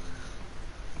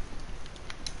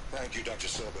 Thank you, Dr.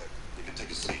 Sobek. You can take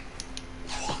a seat.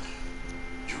 What?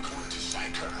 You're going to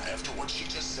thank her after what she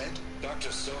just said? Dr.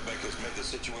 Sobek has made the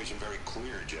situation very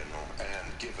clear, General,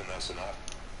 and given us an op.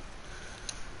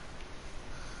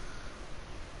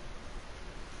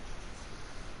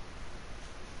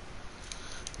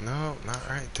 No, not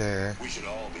right there. We should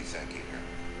all be thanking her.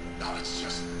 No, it's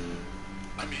just...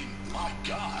 I mean, my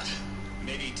God.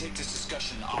 Maybe take this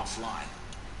discussion offline.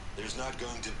 There's not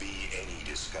going to be any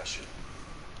discussion.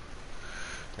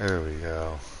 There we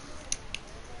go.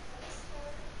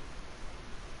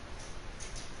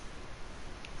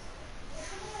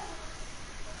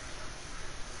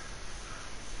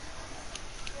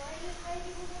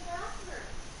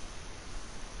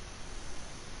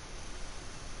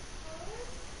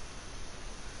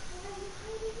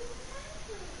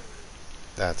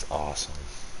 That's awesome.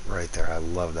 Right there. I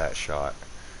love that shot.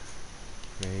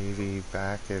 Maybe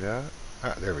back it up.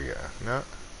 Ah, there we go. No.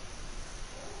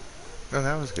 No,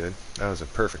 that was good. That was a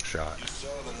perfect shot. You saw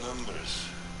the numbers.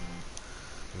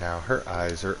 Now her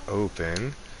eyes are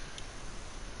open.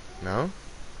 No?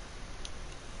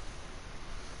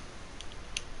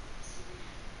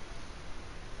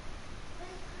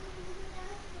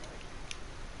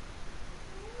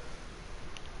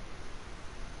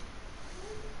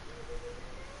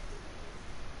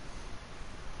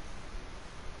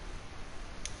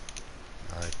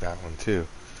 I like that one too.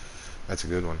 That's a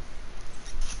good one.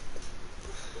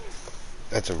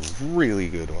 That's a really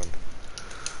good one.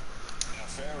 Now,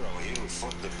 Pharaoh, he'll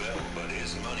foot the bill, but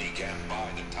his money can't buy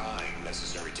the time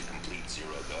necessary to complete Zero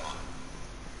Dawn.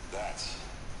 That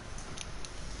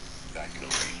can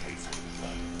only be paid for in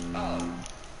blood. Oh.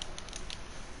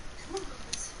 Come on,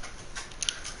 Lewis.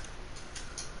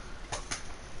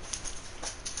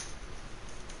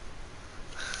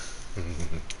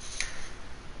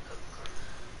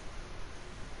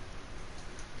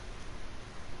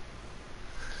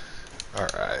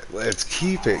 Alright, let's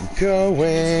keep it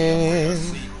going.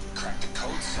 Crack the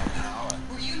code somehow.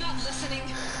 Were you not listening?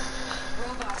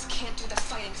 Robots can't do the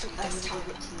fighting for you this time.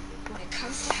 When it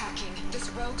comes to hacking, this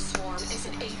rogue swarm is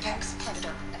an apex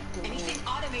predator. Anything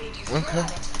automated you throw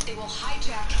at it, they will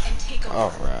hijack and take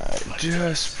over. Alright,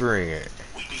 just bring it.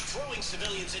 We'd be throwing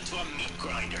civilians into a meat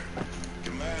grinder.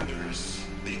 Commanders,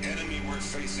 the enemy we're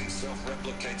facing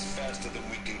self-replicates faster than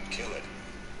we can kill it.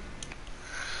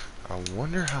 I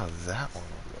wonder how that one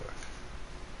will look.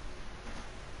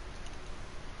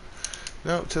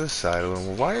 No, to the side of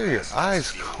them. Why are your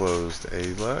eyes closed,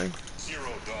 Aloy?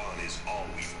 Zero Dawn is all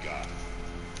we've got.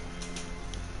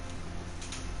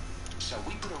 So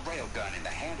we put a railgun in the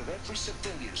hand of every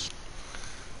civilian.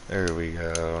 There we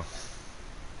go.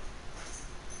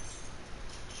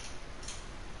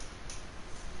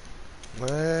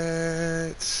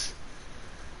 Let's...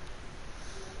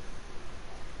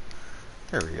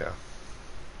 There we go.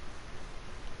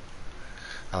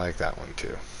 I like that one too.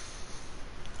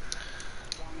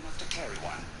 Long enough to carry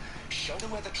one. Show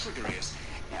them where the trigger is.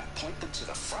 Now point them to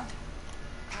the front.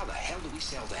 How the hell do we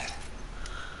sell that?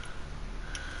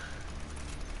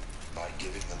 By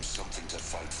giving them something to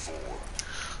fight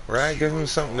for. Right, give them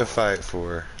something to fight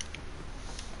for.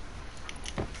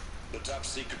 The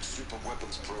top-secret super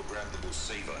weapons program that will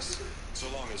save us, so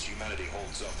long as humanity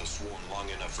holds off the swarm long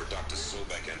enough for Dr.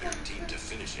 Sobek and her team to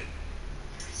finish it.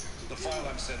 The file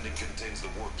I'm sending contains the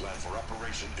war plan for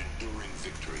Operation Enduring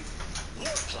Victory.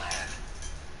 War plan?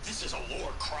 This is a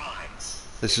war crime.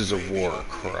 This is a It may be war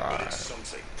ugly, but cry. it's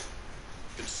something.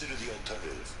 Consider the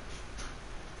alternative.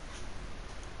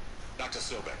 Dr.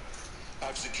 Sobek,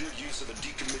 I've secured use of a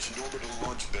decommissioned orbital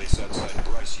launch base outside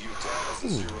Bryce, Utah as the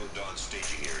Zero Dawn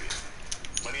staging area.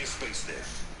 Plenty of space there.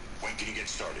 When can you get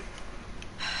started?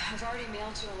 I've already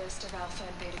mailed you a list of alpha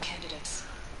and beta candidates.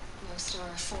 Most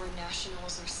are foreign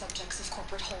nationals or subjects of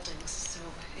corporate holdings, so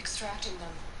extracting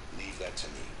them. Leave that to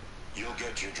me. You'll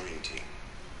get your dream team.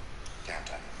 Count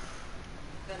on it.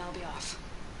 Then I'll be off.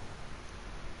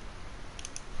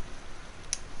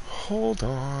 Hold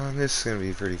on, this is gonna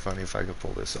be pretty funny if I could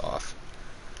pull this off.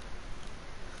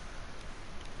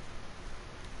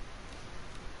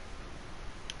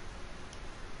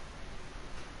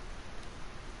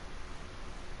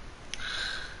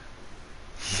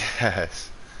 Yes.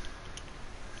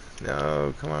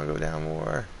 No, come on, go down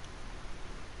more.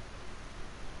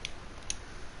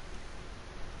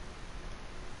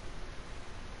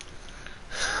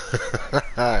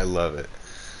 I love it.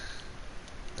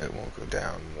 It won't go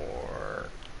down more.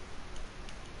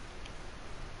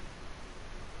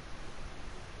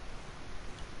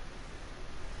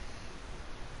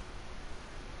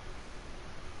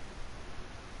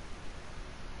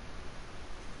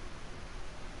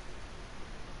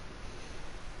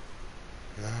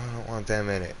 No, I don't want them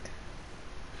in it.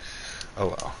 Oh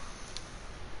well.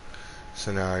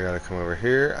 So now I gotta come over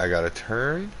here. I gotta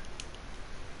turn.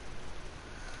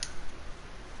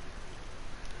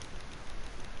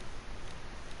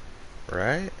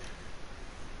 Right?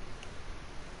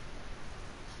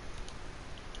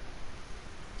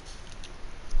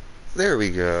 There we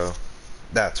go.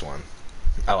 That's one.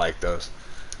 I like those.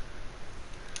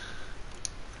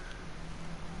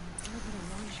 Orbital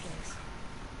launch base.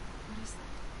 What is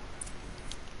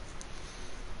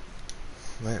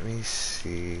that? Let me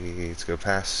see. Let's go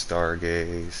past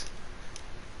Stargaze.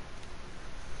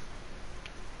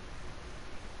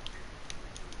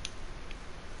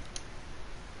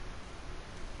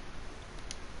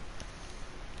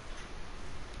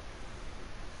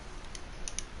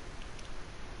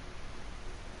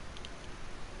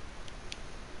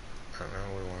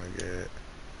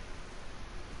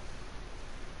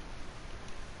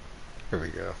 Here we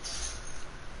go.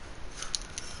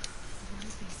 What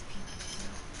did these people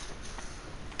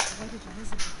do? What did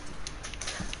Elizabeth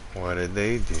do? What did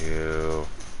they do?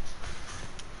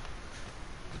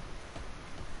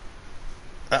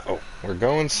 Uh-oh. We're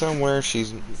going somewhere.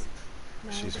 She's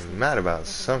mad about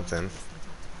something.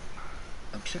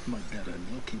 I've checked my data and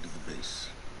located the base.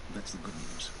 That's the good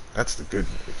news. That's the good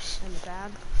news. And the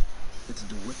bad? It's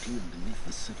directly underneath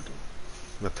the Citadel.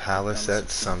 The palace at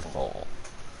Sunfall.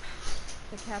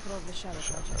 The capital of the Shadow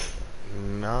Project.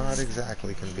 Not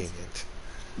exactly convenient.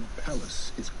 The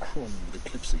palace is crawling with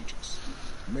Eclipse agents.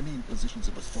 Many in positions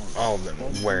of authority. All of them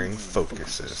wearing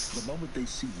focuses. The moment they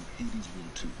see you, Hades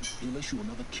will too. He'll issue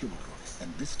another killer,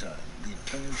 and this time, the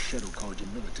entire Shadow Carja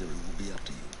military will be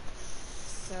after you.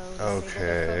 So, disable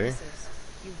their focuses.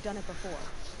 You've done it before.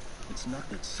 It's not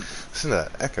that simple. Listen to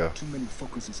that echo. Too many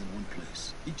focuses in one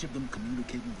place. Each of them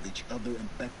communicating with each other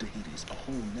and back to Hades. A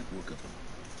whole network of them.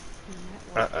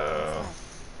 Uh-oh.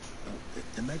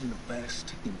 Imagine a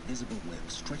vast, invisible web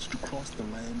stretched across the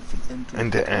land from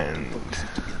end to end. Focuses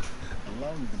together,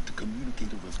 allowing them to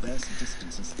communicate over vast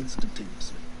distances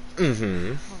instantaneously.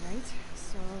 Mm-hmm. All right.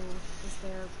 So, is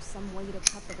there some way to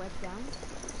cut the web down?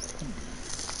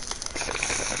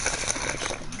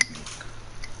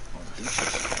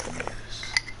 Yes,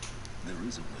 there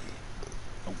is a way.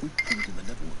 A weak point in the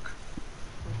network.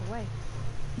 Point the way.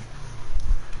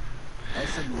 I'll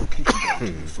send the location down to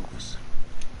your focus.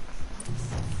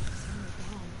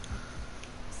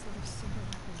 Sort of super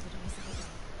weapons at Elizabeth.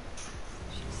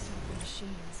 She started the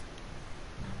machines.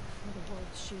 For the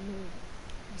world she knew,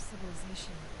 her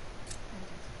civilization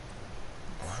ended.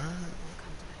 What? We'll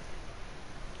come to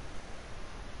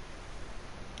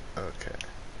that again. Okay.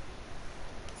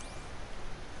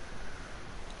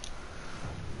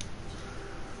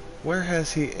 Where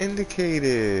has he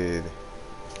indicated?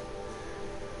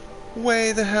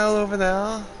 Way the hell over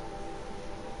there.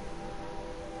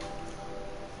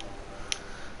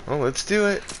 Well, let's do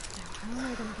it. Now, how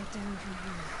am I gonna get down from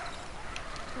here?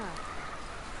 Ah,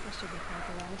 that should be quite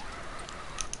the ride.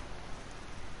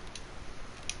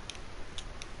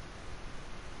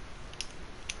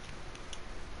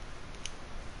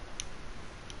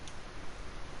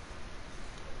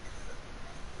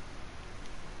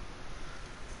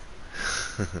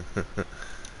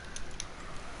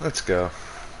 Let's go.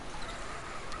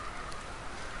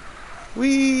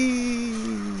 Whee!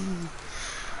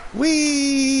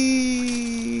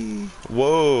 Whee!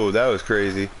 Whoa, that was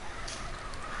crazy.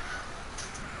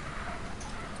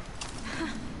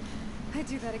 I'd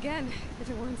do that again if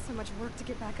it weren't so much work to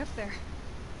get back up there.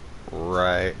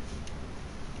 Right.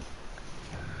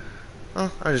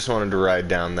 Oh, I just wanted to ride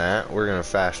down that. We're gonna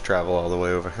fast travel all the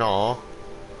way over here.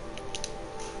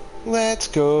 Let's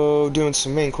go. Doing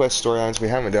some main quest storylines. We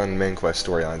haven't done main quest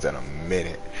storylines in a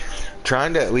minute.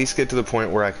 Trying to at least get to the point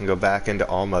where I can go back into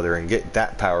Allmother and get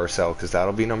that power cell, because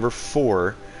that'll be number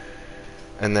 4.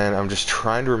 And then I'm just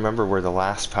trying to remember where the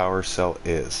last power cell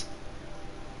is,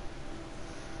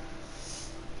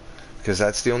 because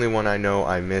that's the only one I know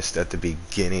I missed at the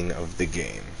beginning of the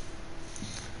game.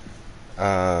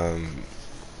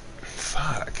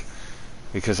 Fuck.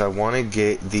 Because I want to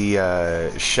get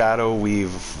the Shadow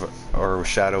Weave, or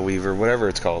Shadow Weaver, whatever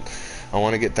it's called. I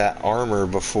want to get that armor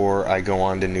before I go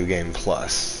on to New Game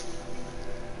Plus.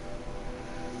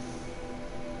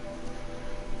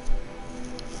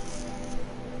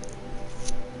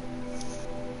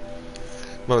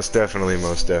 Most definitely,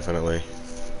 most definitely.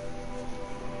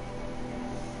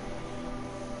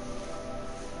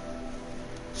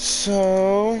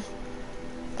 So,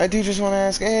 I do just want to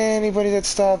ask anybody that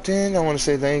stopped in, I want to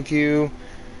say thank you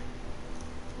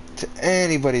to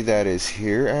anybody that is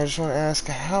here. I just want to ask,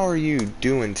 how are you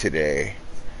doing today?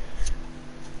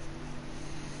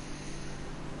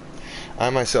 I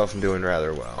myself am doing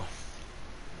rather well.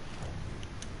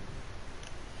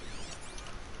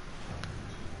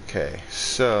 Okay,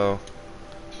 so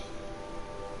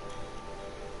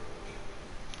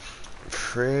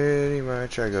pretty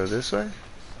much I go this way.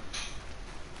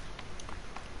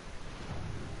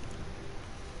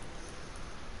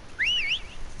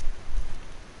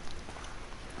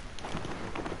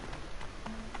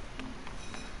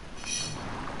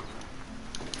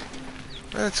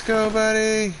 Let's go,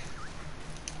 buddy.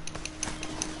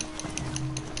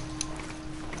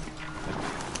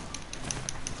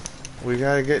 We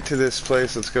gotta get to this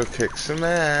place. Let's go kick some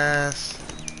ass.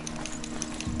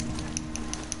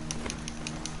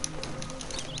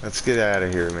 Let's get out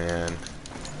of here, man.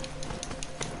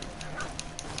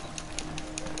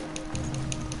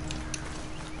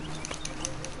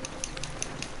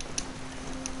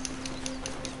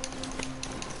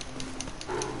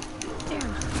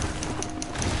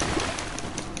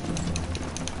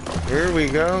 Here we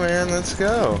go, man. Let's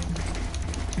go.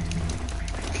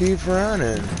 Keep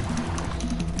running.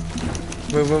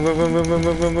 Move, move, move, move, move, move,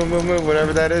 move, move, move, move, move.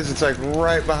 Whatever that is, it's like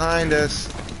right behind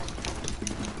us.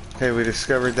 Okay, we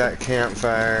discovered that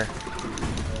campfire.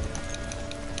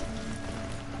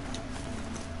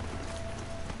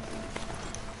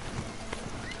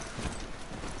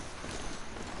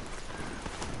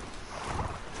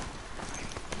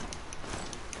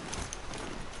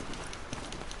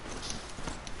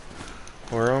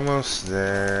 We're almost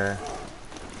there.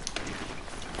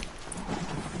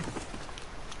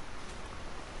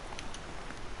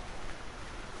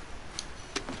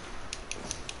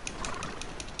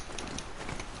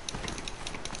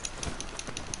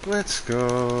 Let's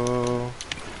go.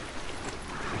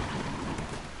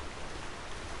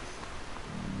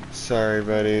 Sorry,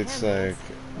 buddy. It's like...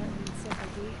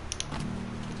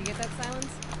 Did you get that silence?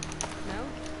 No?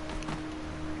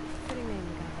 Fitting name you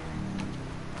got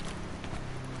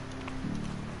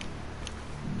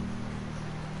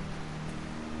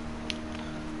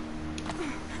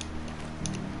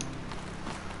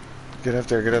there. Get up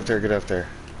there, get up there, get up there.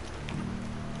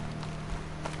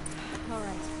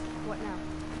 Alright, what now?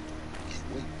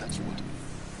 Wait, that's what.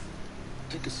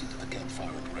 Take a seat at the campfire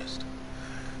and rest.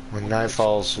 When night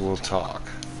falls, we'll talk.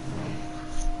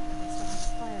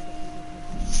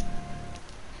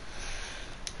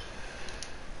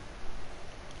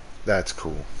 That's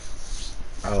cool.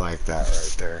 I like that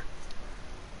right there.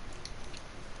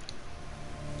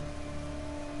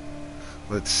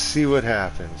 Let's see what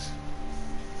happens.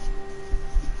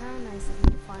 How nice of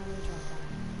you to finally drop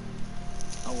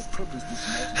that. Our purpose this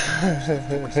night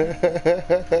Now tell me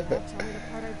the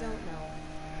part I don't know.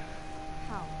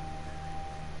 How?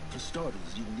 For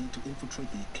starters, you need to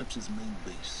infiltrate the Eclipse's main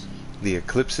base. The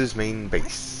Eclipse's main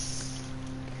base.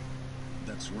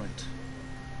 That's right.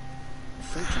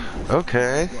 Fortunately,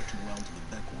 Okay. I brought you around to the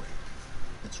back way.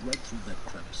 It's right through that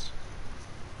crevice.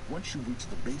 Once you reach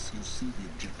the base, you'll see the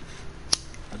objective.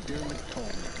 A derelict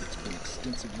target that's been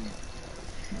extensively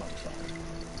modified.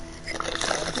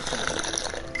 On the target,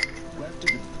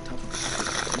 grafted into the top of the ship,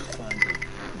 you'll find a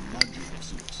module of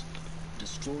sorts.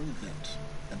 Destroying that,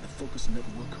 and the focus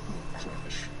network will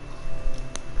crash.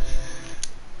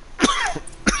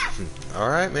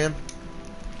 Alright, man.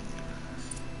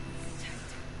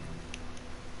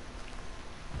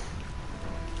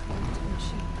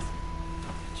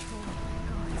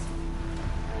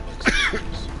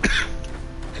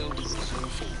 Held in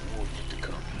reserve for a war yet to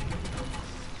come.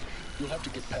 You'll have to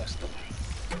get past them.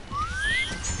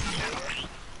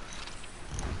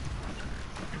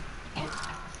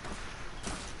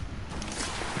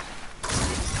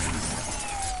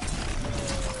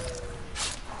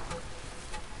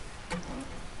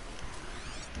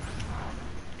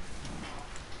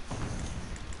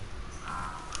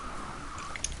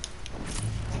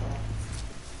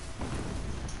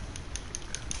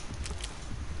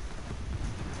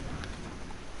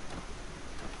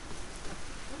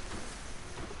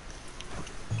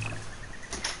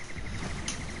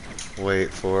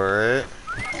 Wait for it.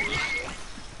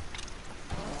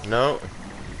 Nope.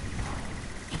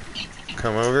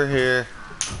 Come over here.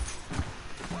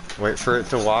 Wait for it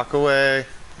to walk away.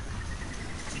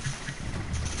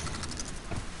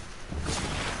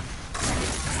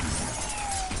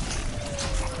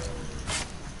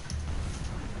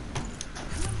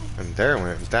 And there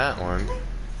went that one.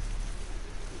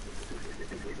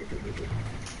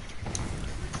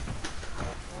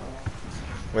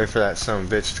 Wait for that son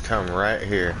of a bitch to come right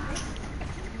here.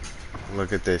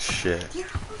 Look at this shit.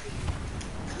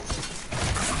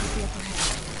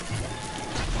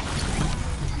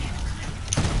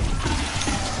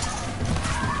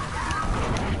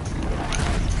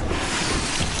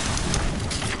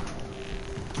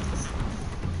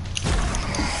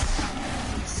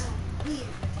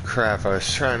 Crap, I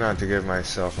was trying not to give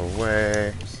myself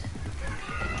away.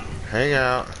 Hang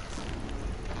out.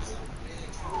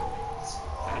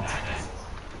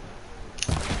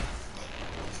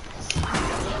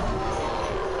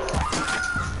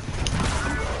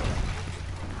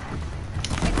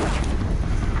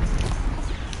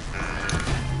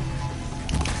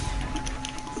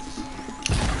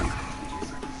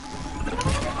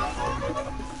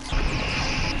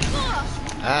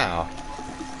 Ow.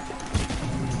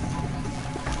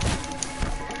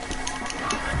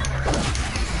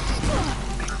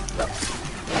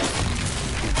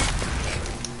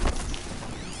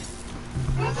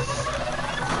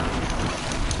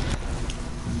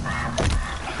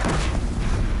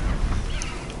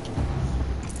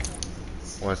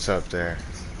 What's up there?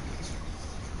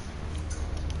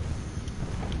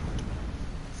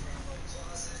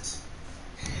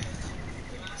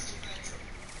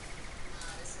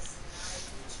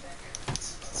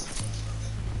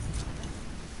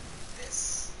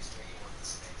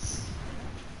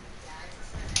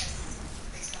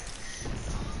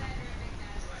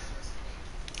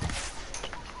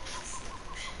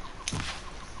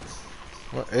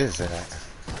 What is that?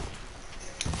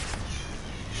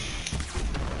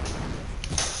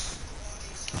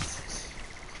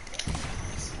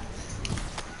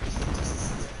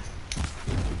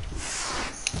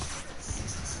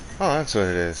 Oh, that's what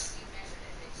it is.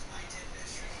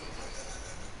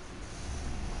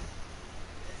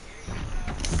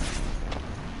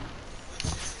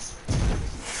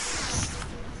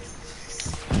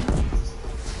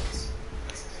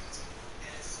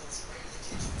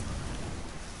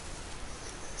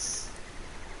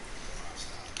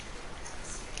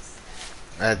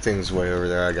 That thing's way over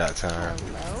there. I got time.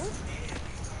 Hello?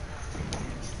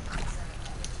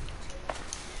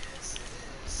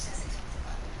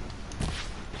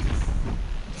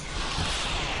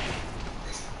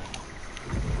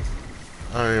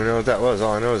 I don't even know what that was.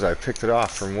 All I know is I picked it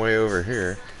off from way over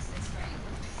here.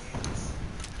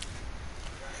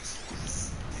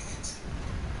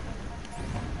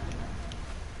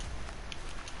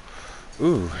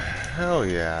 Ooh, hell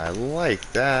yeah. I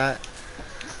like that.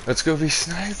 Let's go be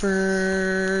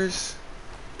snipers.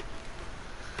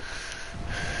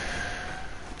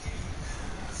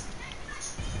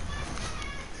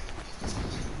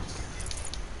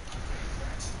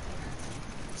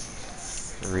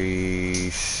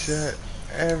 Reset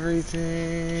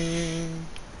everything.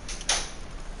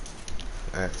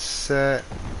 That's set.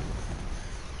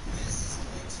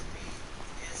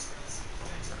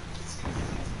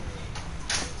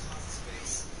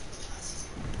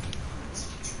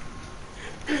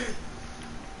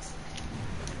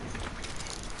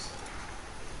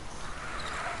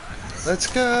 Let's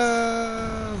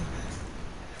go.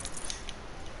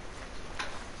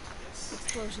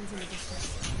 Explosions in the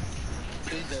distance.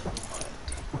 Pay that no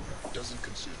mind. Doesn't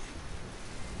concern you.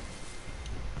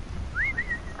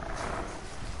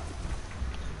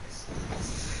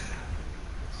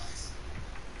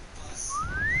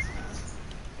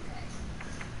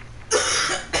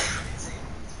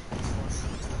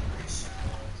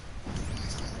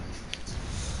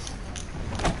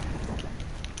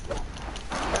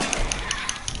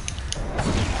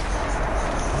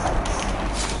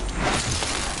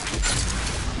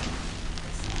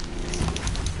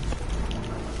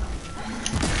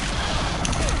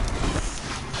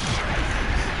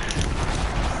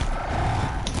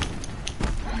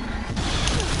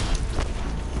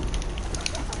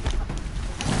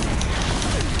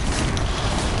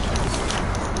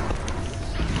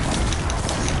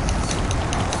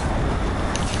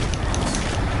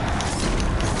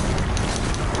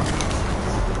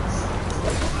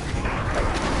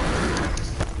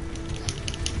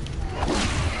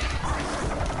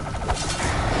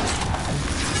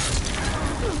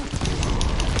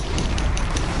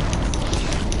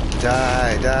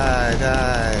 Die, die,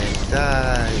 die,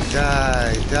 die,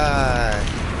 die, die.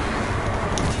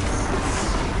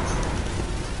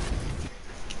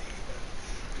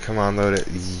 Come on, load it.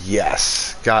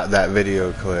 Yes! Got that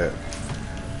video clip.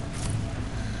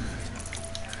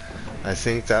 I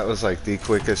think that was like the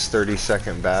quickest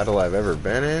 30-second battle I've ever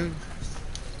been in.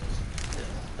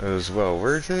 It was well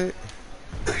worth it.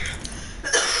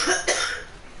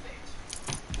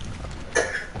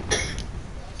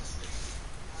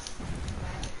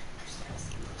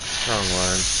 Wrong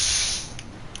one.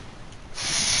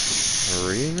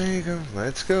 Remake them.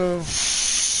 Let's go.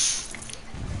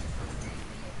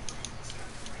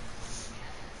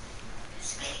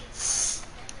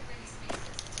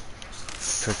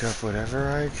 Pick up whatever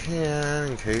I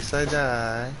can in case I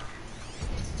die.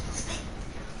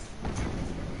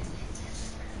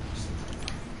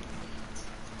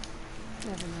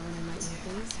 Never know when I might need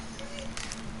these.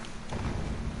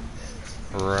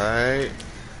 Right?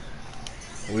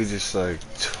 We just like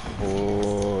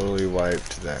totally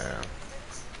wiped them.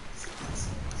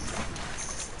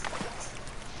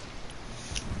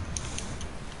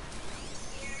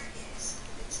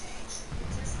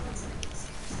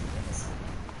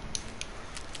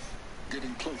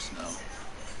 Getting close now.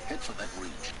 Head for that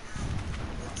ridge.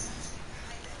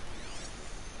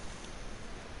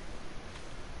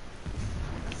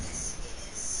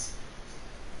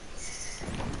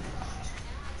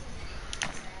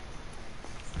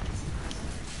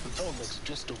 The Tallneck's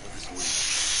just over this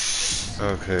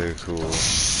ridge. Okay, cool. Now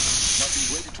be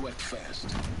ready to act fast.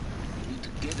 We need to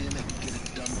get in and get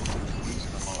it done before they raise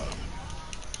an alarm.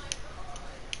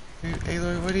 Dude,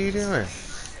 Aloy, what are you doing?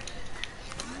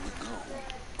 Here we go.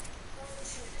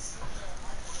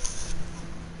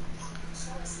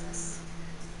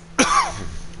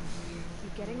 You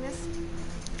getting this?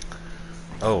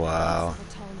 Oh, wow. The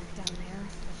Tallneck down there.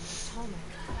 Tallneck.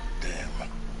 Damn.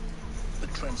 The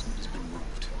transmitter's been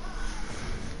moved.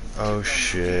 Oh, Keep down the road to the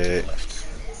shit. left.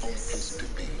 only place it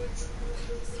could be.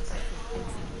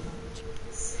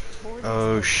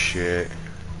 Oh shit.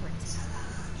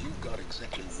 You've got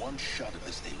exactly one shot at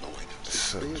this, Aloy.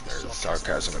 So Spare the there's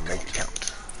sarcasm sarcasm and make it count.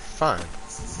 Fine.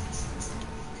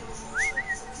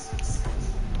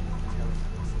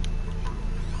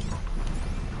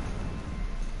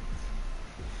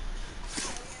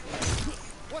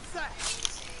 What's that?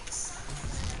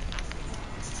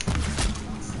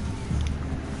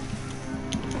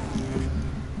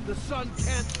 The sun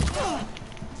can't.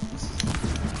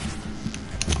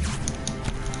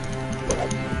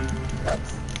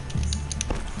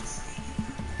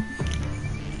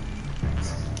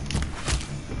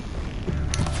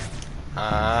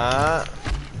 Ah.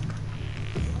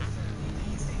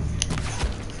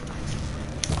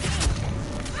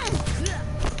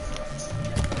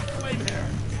 Flame hair.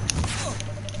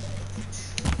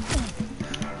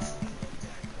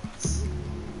 Is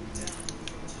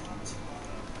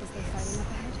there fighting up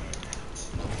ahead?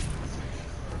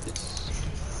 It's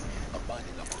a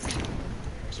mining operation.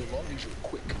 So long as you're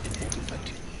quick, it won't affect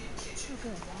you. Oh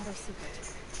good, another secret.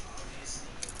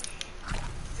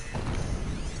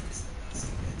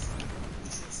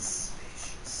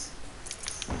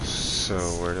 So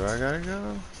where do I gotta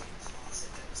go?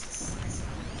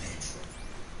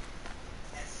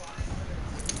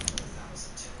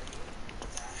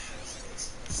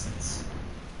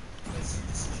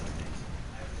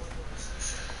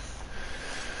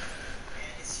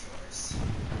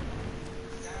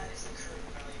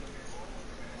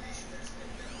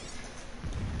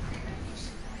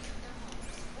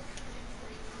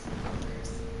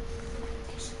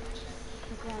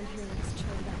 The ground here looks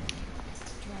churned up.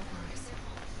 Drag marks.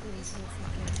 Really feels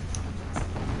like it.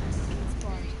 It's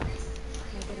barred.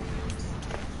 No getting past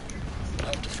that. You'll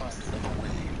have to find another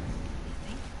way. You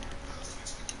think?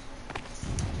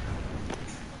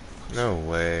 No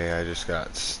way, I just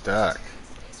got stuck.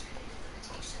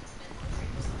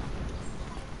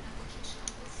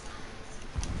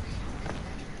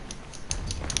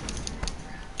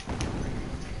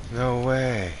 No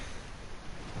way.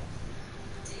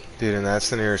 Dude, and that's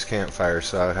the nearest campfire,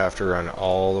 so I would have to run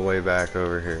all the way back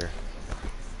over here.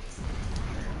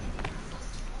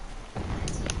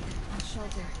 That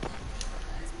shelter.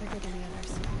 It's bigger than the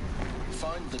others.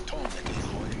 Find the target,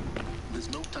 Aloy. There's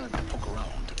no time to poke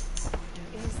around.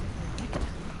 There is if we're picked.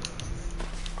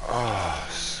 Oh,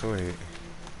 sweet.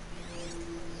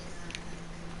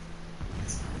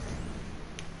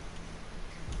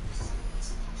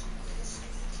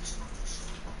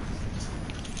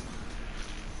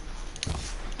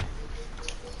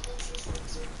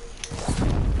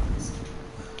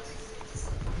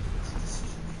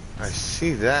 I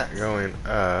see that going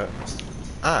up.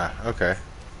 Ah, okay.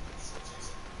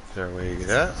 Is there a way to get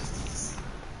up?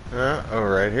 Oh,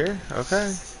 right here?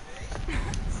 Okay.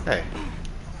 Hey.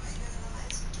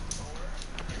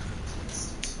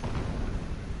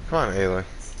 Come on, Aloy.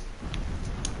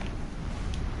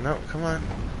 No, come on.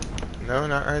 No,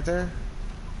 not right there.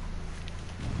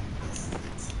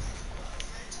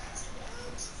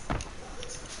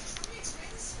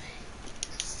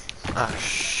 Ah,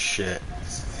 shit.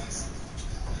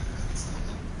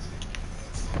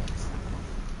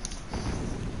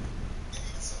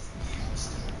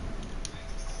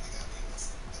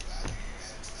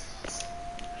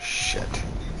 Shit.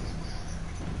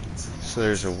 So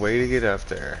there's a way to get up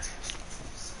there.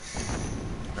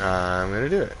 I'm gonna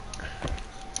do it.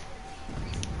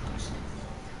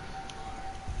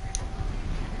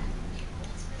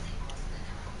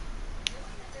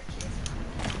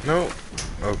 Nope.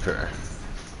 Okay.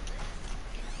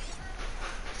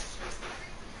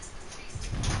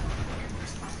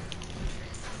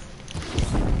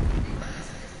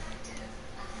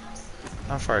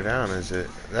 How far down is it?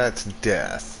 That's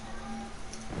death.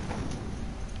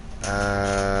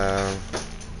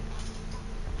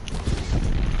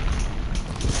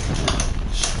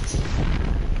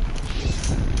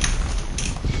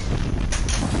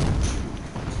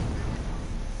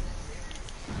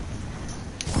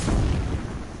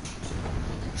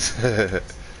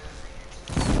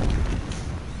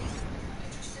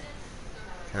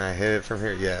 Can I hit it from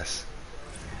here? Yes.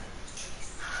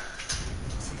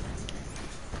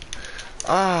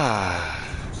 Ah.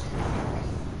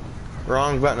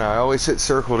 Wrong button. I always hit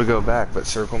circle to go back, but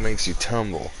circle makes you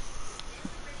tumble.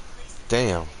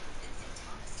 Damn.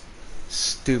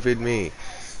 Stupid me.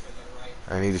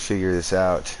 I need to figure this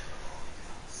out.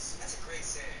 Is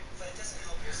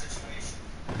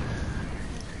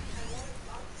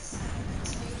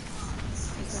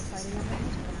there fighting up ahead?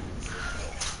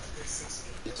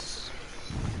 It's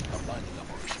a mining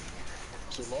operation.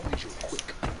 So long as you're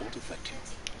quick, it won't affect you.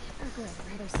 Oh good,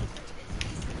 another secret.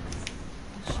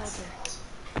 A shelter.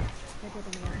 Bigger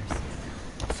than the others.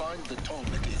 Find the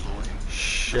Tolmec, Aloy.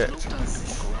 Shit. There's no time to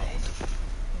fuck around.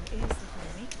 There is if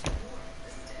I make to.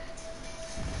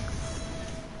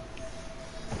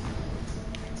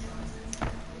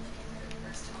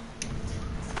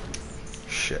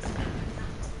 Shit.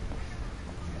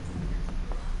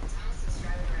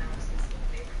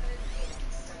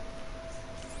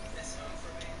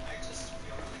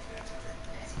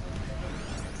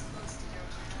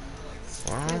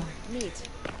 Well, Neat.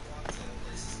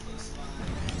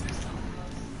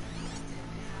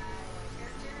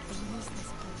 What is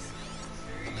this place?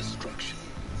 A distraction.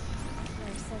 There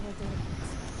are several data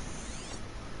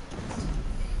points.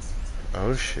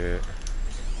 oh shit.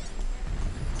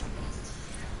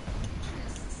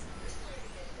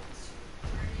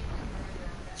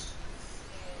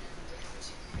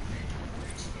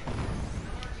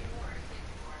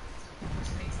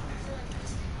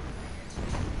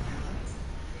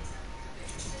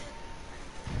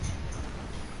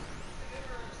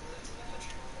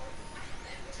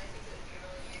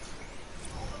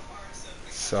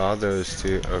 Saw those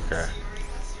two. Okay.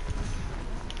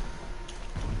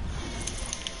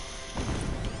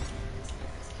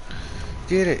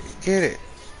 Get it. Get it.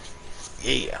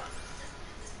 Yeah.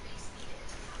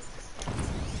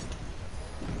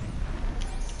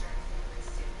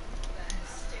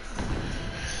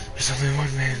 There's only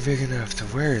one man big enough to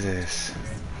wear this.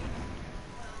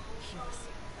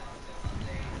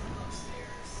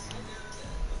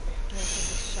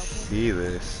 See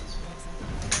this.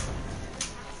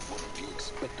 What do you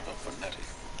expect of a fanatic?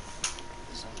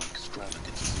 There's no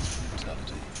extravagance in his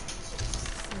mentality.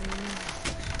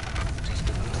 Just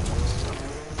enough to want to stop.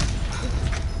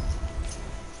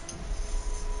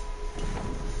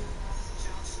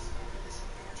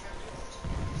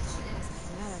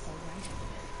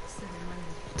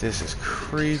 This is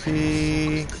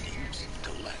creepy.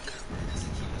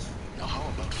 Now how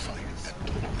about finding that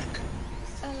Tolmec?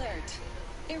 Alert.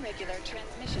 Irregular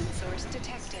transmission source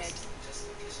detected.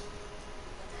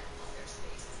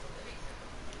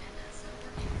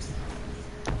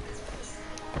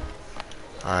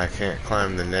 I can't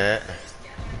climb the net.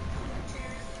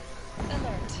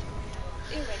 Alert.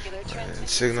 Irregular transmission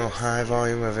Signal source. high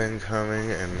volume of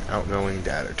incoming and outgoing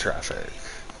data traffic.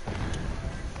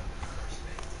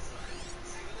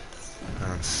 I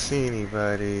don't see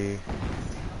anybody.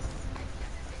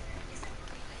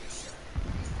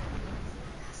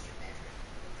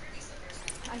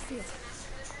 I see it.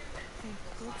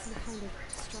 It looks some kind of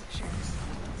structure.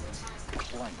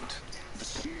 Climb it. The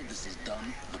sooner this is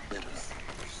done, the better. I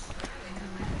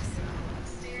don't like this.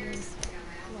 Feels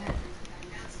wrong.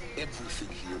 Everything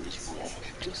here is wrong.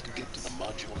 Just get to the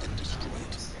module and destroy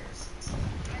it.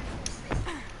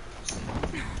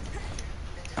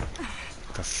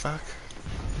 The fuck?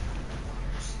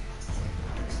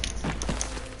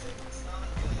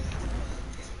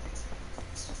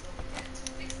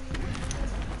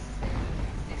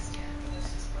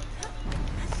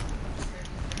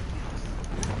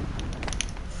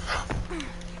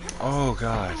 Oh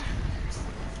god.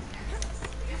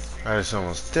 I just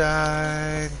almost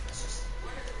died.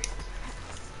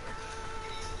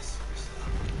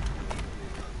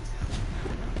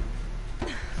 I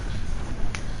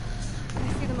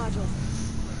see the module.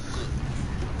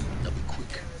 Now be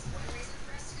quick.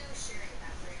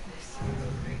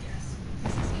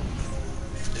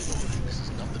 Aloy, this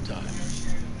is not the time.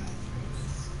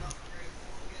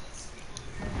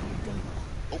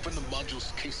 Open the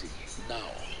module's casing, now.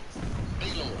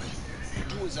 Aloy,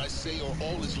 do as I say or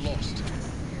all is lost.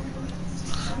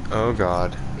 Oh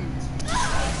god.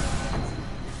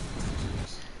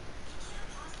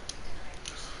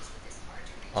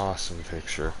 Awesome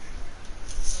picture.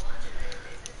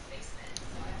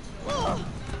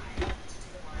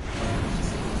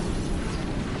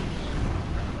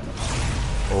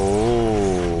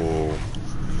 Oh.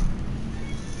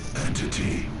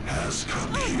 Entity has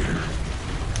come here.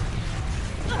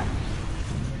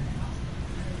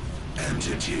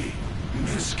 Entity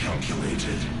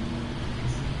miscalculated.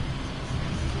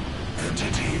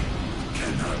 Entity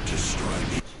cannot destroy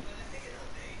me.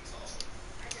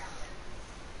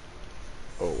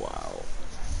 Oh wow.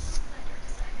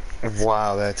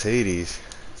 Wow, that's 80s.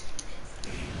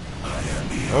 I am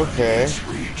beyond Okay. its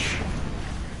reach.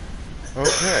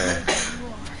 Okay.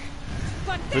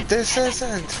 But this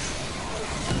isn't.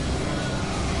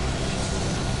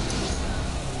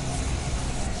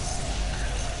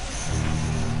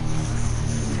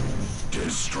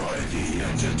 Destroy the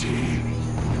entity.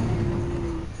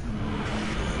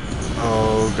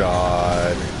 Oh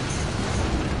god.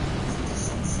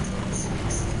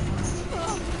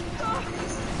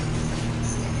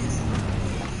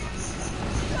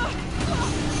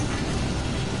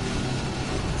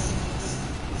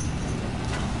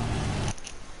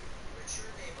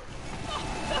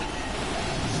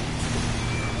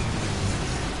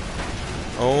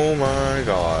 my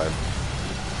god.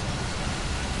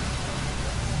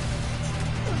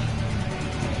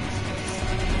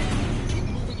 Keep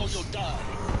moving or you'll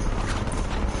die.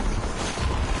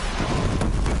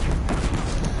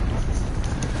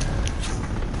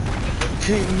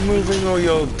 Keep moving or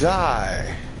you'll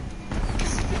die.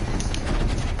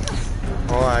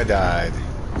 Well, I died.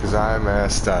 Because I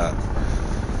messed up.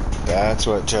 That's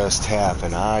what just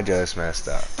happened. I just messed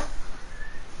up.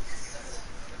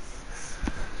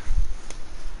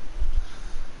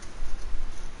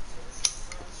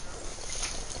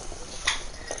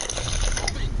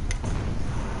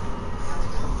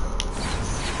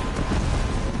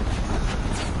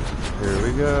 Here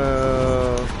we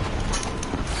go.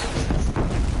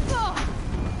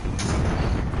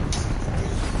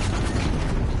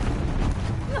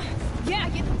 Yeah,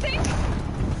 you think?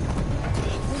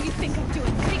 What do you think I'm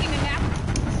doing? Taking a nap?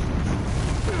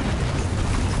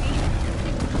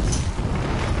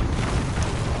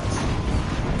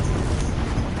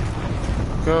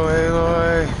 Go,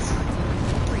 Aloy.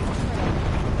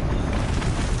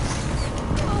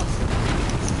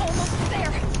 Almost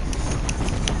there.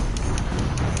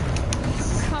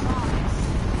 Come on.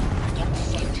 Don't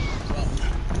fight.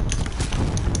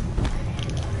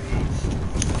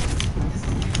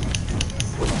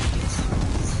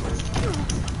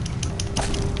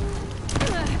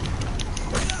 Run.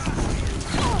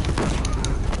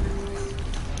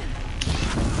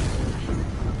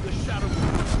 The shadow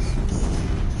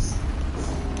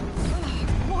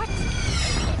What?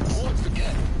 towards the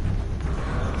gate.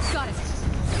 Got it.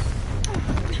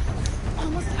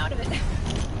 Almost out of it.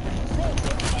 Roll,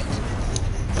 don't fight.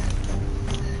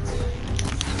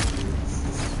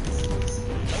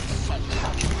 Don't fight.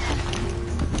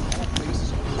 Our base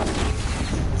is on high.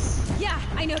 Yeah,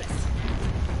 I noticed.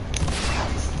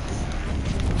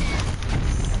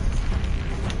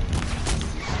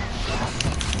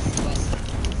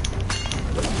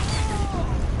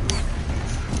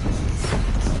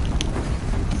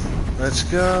 Let's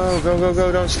go. Go, go,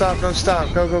 go. Don't stop. Don't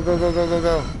stop. Go, go, go, go, go, go,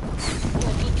 go.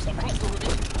 Looks across the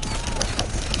ravine.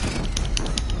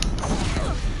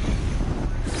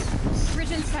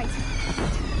 Bridge in sight.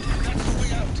 That's the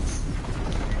way out.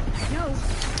 No.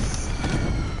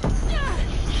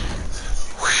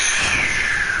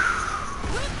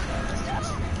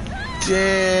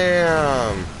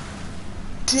 Damn.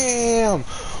 Damn.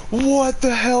 What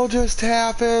the hell just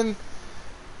happened?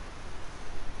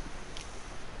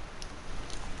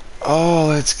 Oh,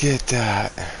 let's get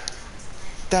that.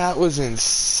 That was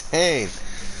insane.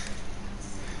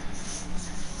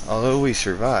 Although we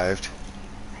survived.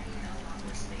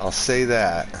 I'll say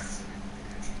that.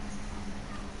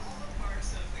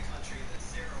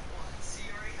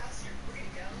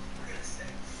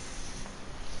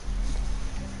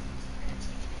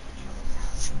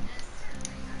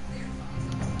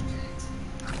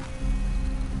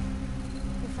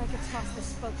 If I could toss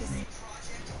this focus.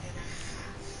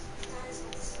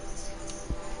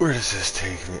 Where does this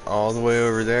take me? All the way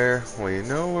over there? Well, you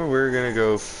know where we're gonna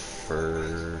go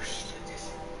first.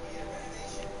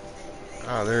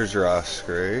 Oh, there's Ross'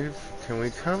 grave. Can we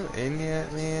come in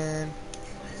yet, man?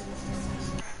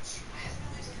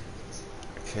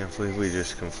 I can't believe we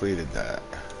just completed that.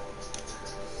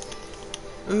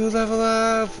 Ooh, level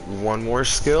up! One more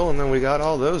skill and then we got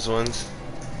all those ones.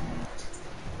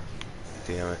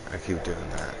 Damn it, I keep doing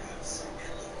that.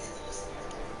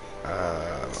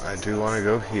 I do want to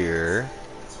go here.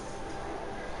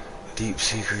 Deep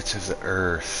Secrets of the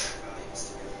Earth.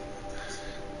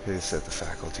 It is at the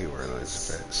faculty where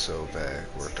Elizabeth Sobek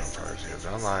worked on Prophecy of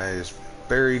Dawn lies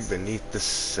buried beneath the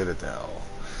citadel.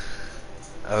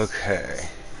 Okay.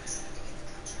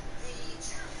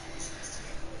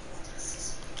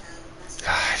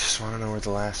 I just want to know where the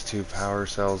last two power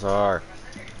cells are.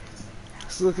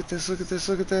 Let's look at this, look at this,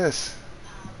 look at this.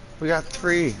 We got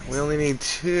 3. We only need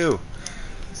 2.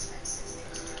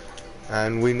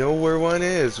 And we know where one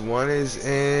is. One is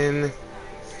in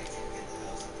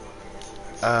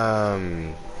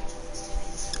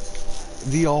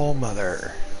the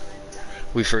All-Mother.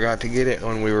 We forgot to get it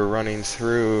when we were running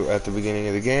through at the beginning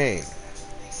of the game.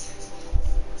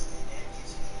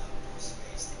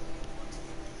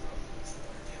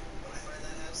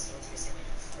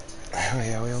 Oh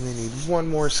yeah, we only need one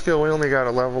more skill. We only got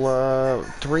to level up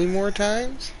 3 more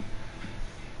times?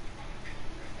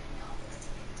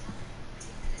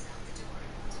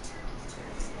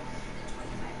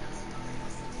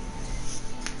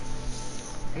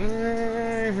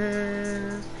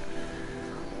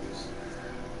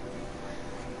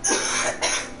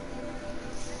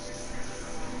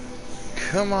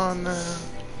 Come on now.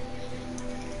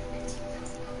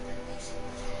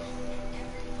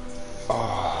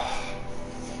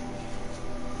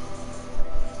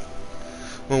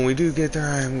 when we do get there,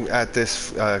 I'm at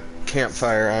this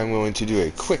campfire. I'm going to do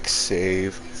a quick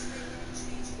save.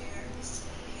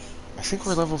 I think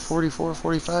we're level 44,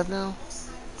 45 now.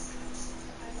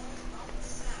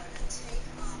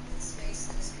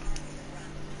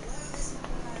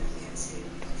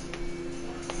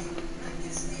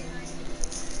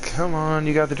 Come on,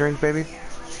 you got the drink, baby?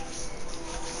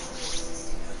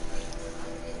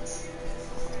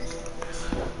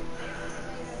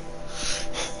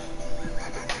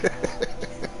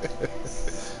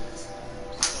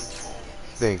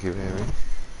 Thank you, baby.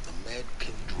 The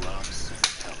Madkin drops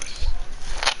tell us.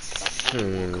 A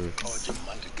bulwark of Argent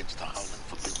might against the howling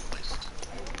forbidden west.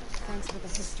 Thanks for the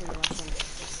history lesson.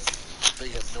 They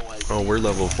have no idea. Oh, we're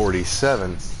level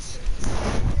 47.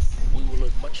 We will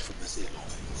learn much from this eagle.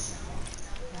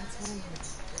 That's what I'm hoping.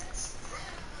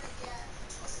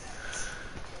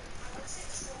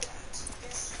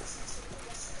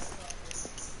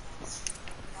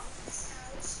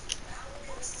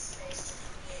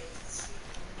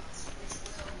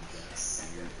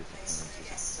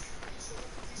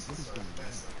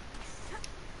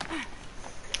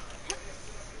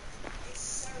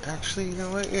 Actually, you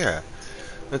know what? Yeah.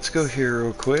 Let's go here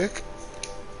real quick.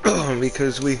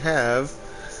 Because we got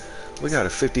a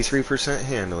 53%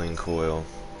 handling coil.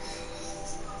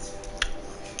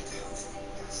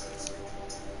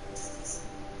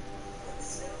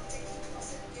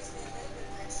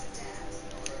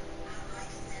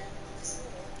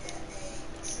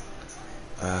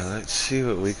 Let's see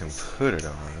what we can put it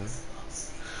on.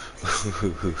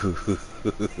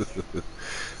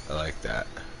 I like that.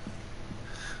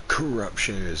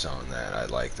 Corruption is on that. I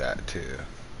like that too.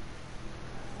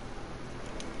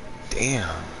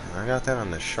 Damn, I got that on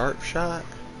the sharp shot.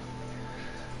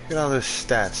 Look at all those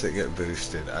stats that get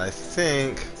boosted. I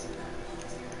think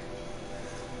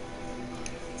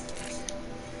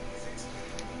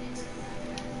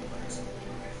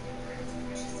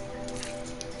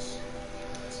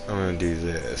I'm gonna do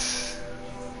this.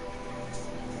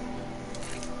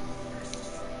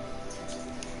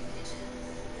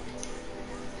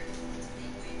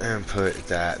 And put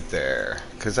that there.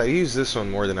 Because I use this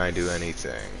one more than I do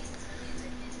anything.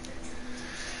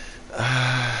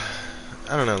 I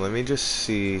don't know, let me just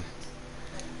see.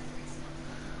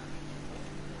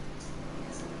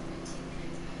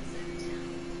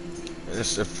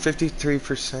 It's a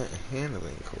 53%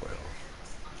 handling coil.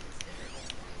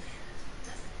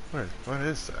 What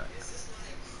is that?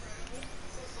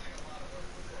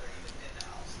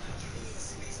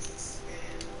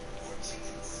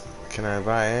 Can I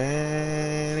buy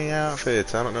any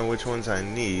outfits? I don't know which ones I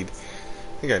need.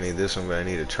 I think I need this one, but I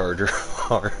need a charger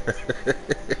bar.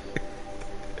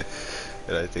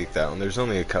 And I think that one. There's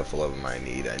only a couple of them I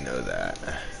need. I know that.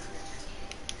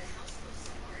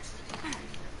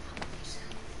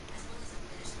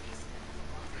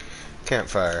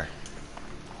 Campfire.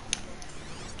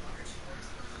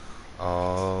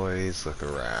 Always look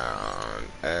around.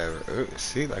 Ooh,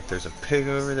 see, like there's a pig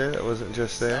over there that wasn't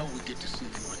just there. Now we get to see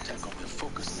if your attack on their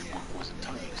focus network was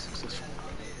entirely successful.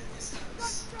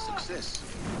 Success.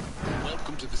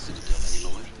 Welcome to the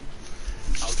Citadel, Aloy.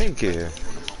 Thank you. In the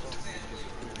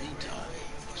meantime,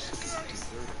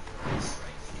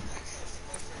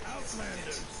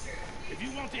 Outlanders, if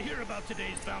you want to hear about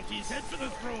today's bounties, head for the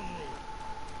throne room.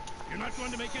 You're not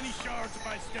going to make any shards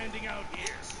by standing out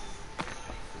here.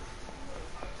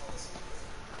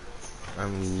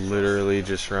 I'm literally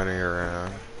just running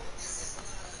around.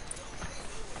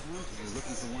 They're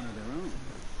looking for one of their own.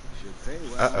 Should pay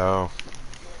well. Uh-oh.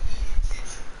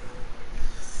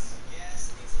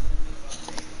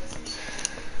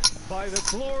 By the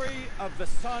glory of the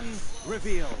sun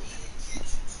revealed.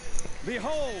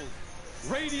 Behold,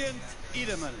 radiant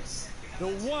Edaman,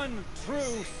 the one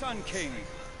true Sun King.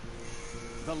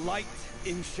 The light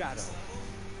in shadow,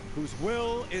 whose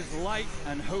will is light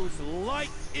and whose light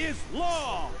is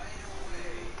law.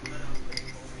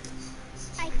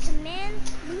 I command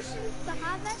Lucian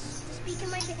Bahavas to speak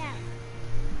in my behalf.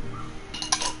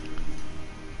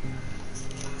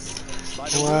 By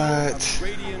the will of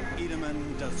radiant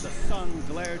Edaman does the sun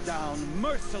glare down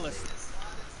mercilessly.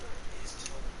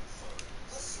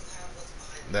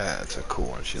 That's a cool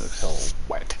one. She looks all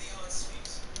wet.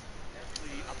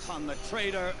 Upon the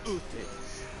traitor Uthid.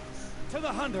 To the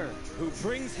hunter who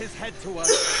brings his head to us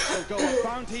will go a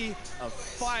bounty of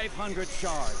 500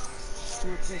 shards.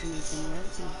 More prisoners than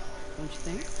royalty, don't you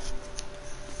think?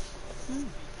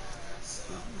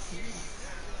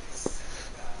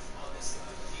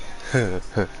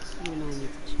 Your mind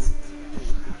needs a chance.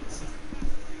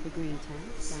 The green tent,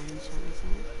 down in Shiny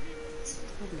Side.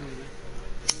 What do you mean?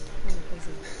 Oh,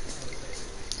 busy.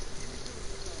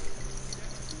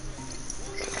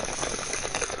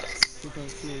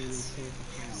 both know my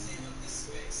favorite home.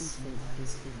 Usid is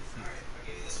innocent.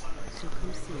 So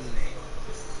come see me,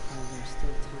 while there's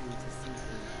still time to see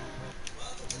him.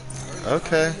 First time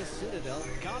Okay. in the Citadel,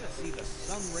 gotta see the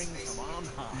sun ring from on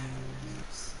high.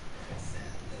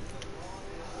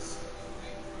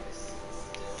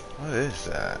 What is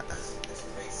that?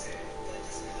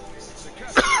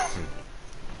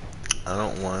 I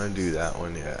don't want to do that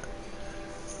one yet.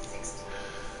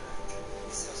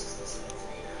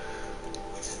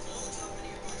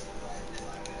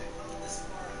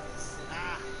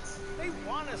 Ah, they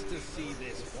want us to see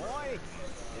this, boy.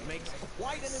 It makes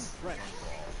quite an impression.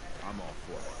 I'm all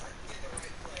for it.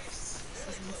 This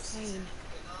is insane.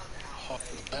 Hawk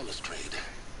the balustrade.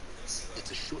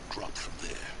 It's a short drop from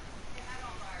there.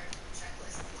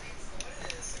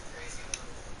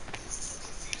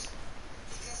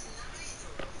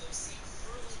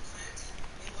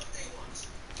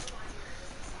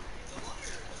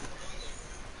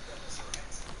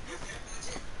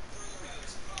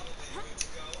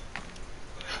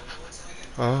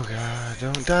 Oh god,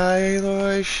 don't die,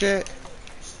 Aloy, shit.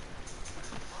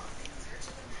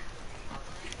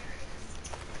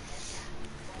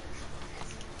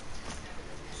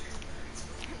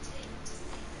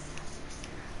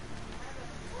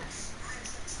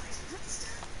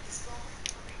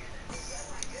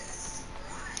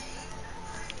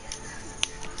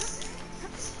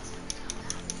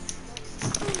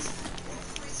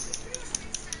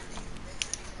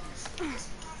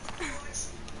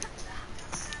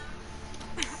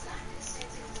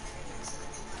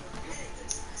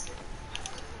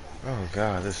 Oh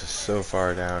god, this is so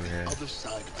far down here. Other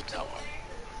side of the tower.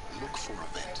 Look for a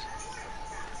vent.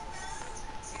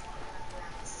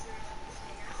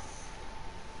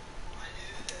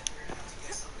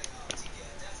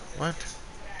 What?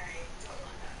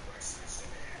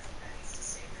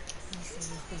 You say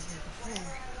you've been here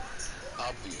before.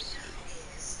 Obviously.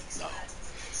 Now,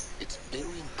 it's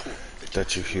very important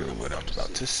That you hear what I'm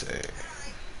about to say.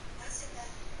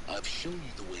 I've shown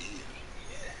you the way in,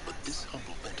 but this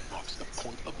humble vent marks the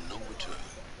point of no return.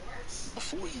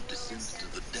 Before you descend to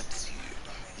the depths here,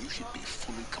 you should be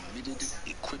fully committed,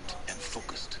 equipped, and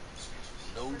focused.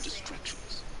 No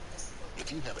distractions.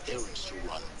 If you have errands to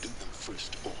run, do them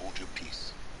first or hold your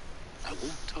peace. I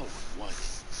won't tolerate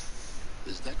whining.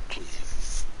 Is that clear?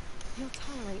 You'll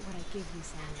tolerate what I give you,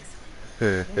 Sans.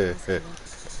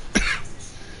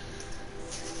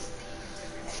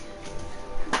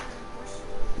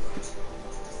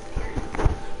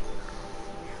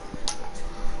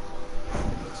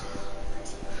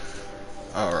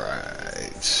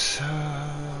 Alright, so...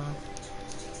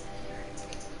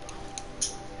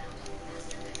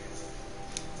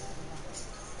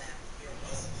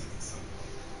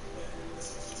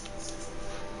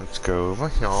 let's go over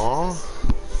here.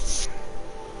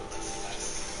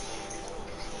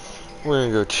 We're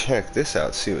gonna go check this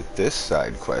out, see what this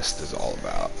side quest is all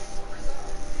about.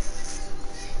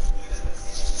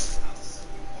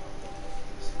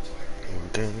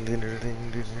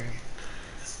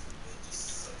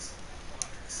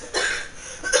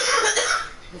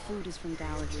 The food is from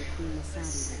Dowager Queen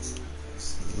Masadi,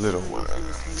 Little one.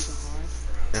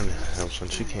 And it helps when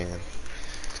she can.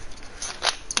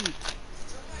 Eat.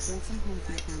 Bring some home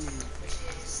for your family,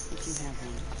 if you have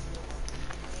one.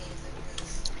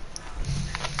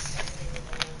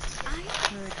 I've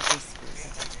heard whispers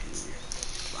about you.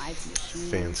 Drives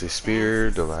machines, Fancy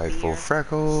spear, delightful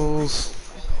freckles.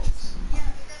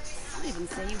 Some even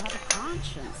say you have a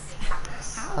conscience.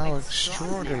 How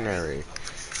extraordinary.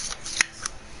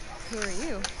 Who are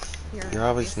you? You're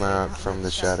obviously not from the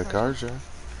Shadakarja.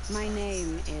 My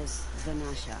name is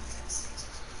Vanasha.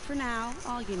 For now,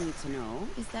 all you need to know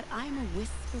is that I'm a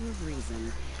whisper of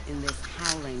reason in this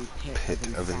howling pit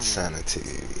of insanity. I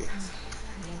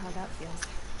know how that feels.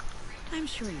 I'm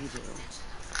sure you do.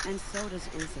 And so does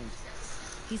Usid.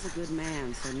 He's a good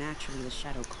man, so naturally the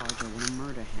Shadow Karja want to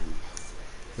murder him.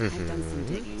 I've done some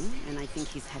digging, and I think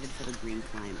he's headed for the Green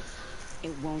Climb.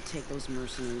 It won't take those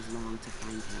mercenaries long to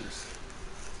find him.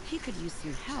 He could use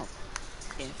some help,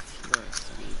 if you're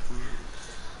so inclined.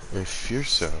 If you're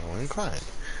so inclined.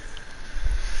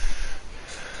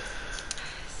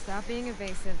 Stop being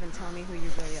evasive and tell me who you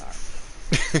really are.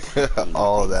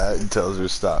 All that tells her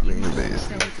stop being evasive.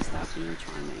 Tell me to stop being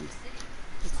charming.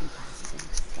 It's impossible,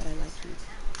 but I like you,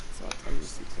 so I'll tell you a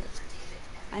secret.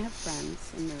 I have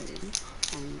friends in Meridian,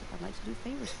 and I'd like to do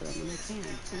favors for them when I can.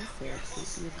 Usid might be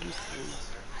of use to them,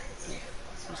 if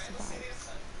he survives.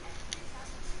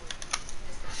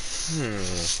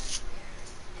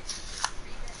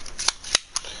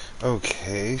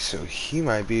 Okay, so he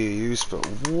might be of use, but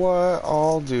what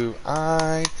all do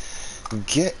I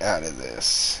get out of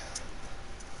this?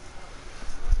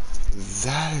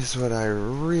 That is what I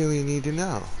really need to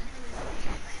know.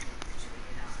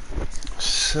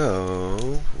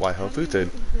 So, why help Uthid?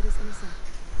 Uthid is innocent.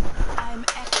 I'm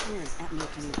excellent at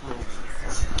making inquiries.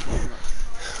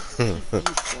 Look,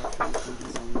 he feeds orphans from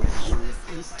his own rations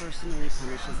and personally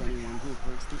punishes anyone who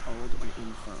hurts the old or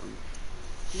infirm.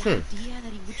 The idea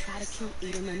that he would try to kill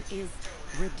Edelman is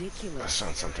ridiculous. That's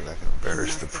not something that can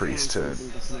embarrass the priesthood.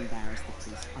 Something that can embarrass the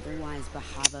priest. Otherwise,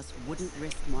 Bahavas wouldn't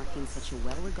risk marking such a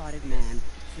well-regarded man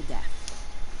for death.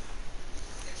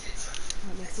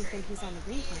 What makes you think he's on the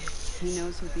green planet? He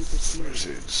knows he'll be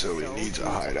pursued. So he needs a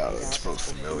hideout that's both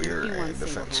familiar and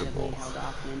defensible. Held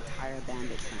off an entire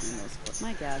bandit clan in those foot.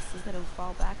 My guess is that he'll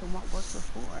fall back on what worked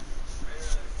before.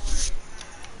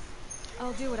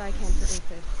 I'll do what I can for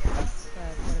Uthid.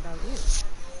 But what about you?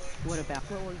 What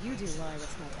will you do while I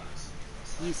risk my life?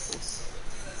 Useful.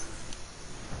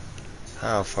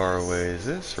 How far away is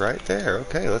this? Right there.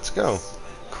 Okay, let's go.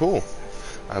 Cool.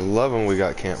 I love when we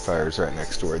got campfires right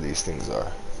next to where these things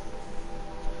are.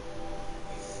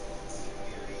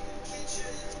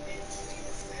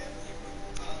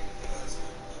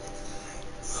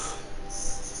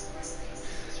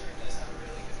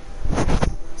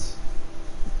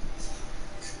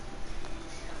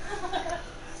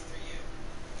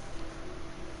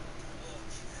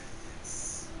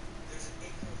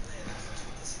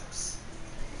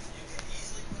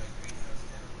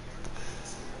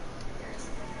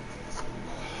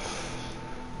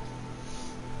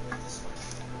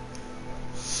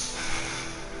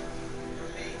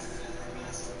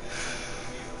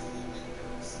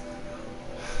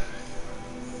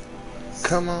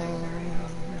 Come on.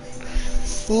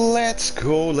 Let's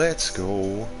go, let's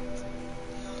go.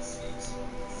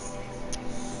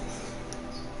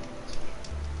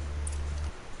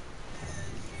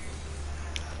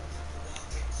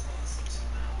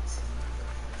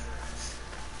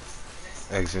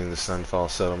 Exiting the Sunfall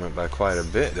settlement by quite a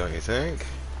bit, don't you think?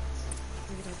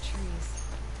 Look at our trees.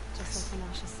 Just like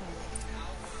Menashe said.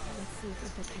 Let's see if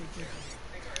Uthid can be here.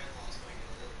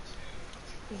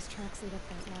 These tracks lead up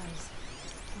that rise.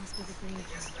 Must be the green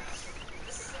planet.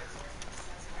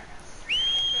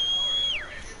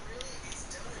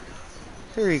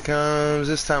 Here he comes.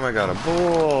 This time I got a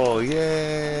bull.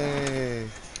 Yay!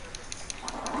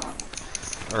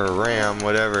 Or a ram,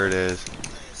 whatever it is.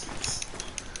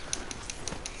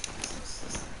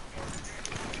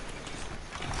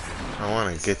 I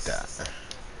want to get that.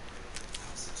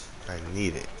 I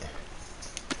need it.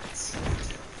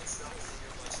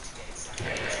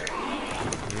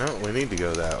 No, we need to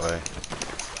go that way.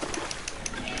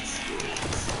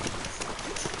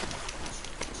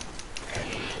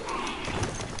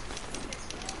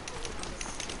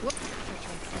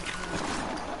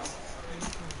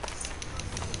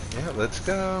 Yeah, let's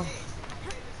go.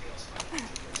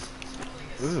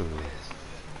 Ooh.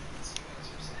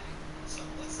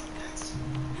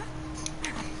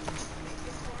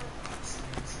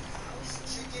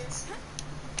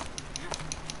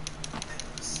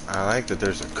 I like that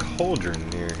there's a cauldron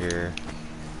near here.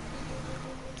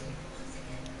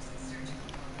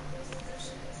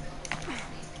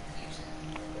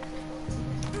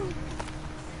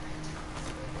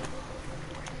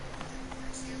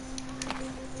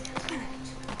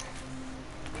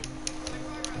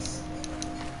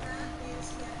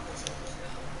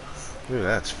 Ooh,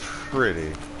 that's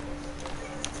pretty.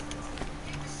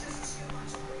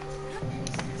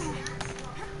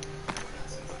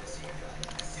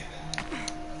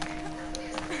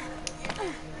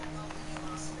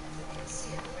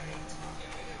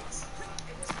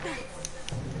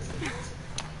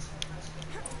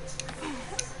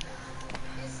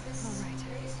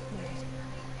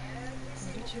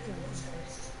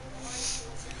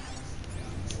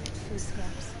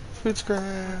 Food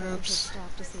scraps.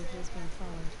 Stopped to see if he was being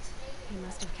followed. He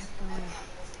must have kept going.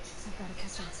 I've got to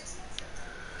catch him.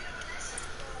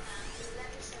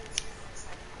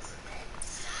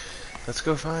 Let's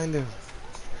go find him.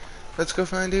 Let's go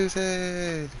find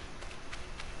Uthid.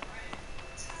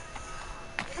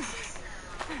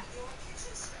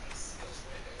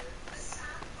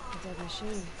 A dead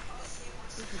machine.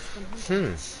 Uthid's been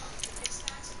hunted.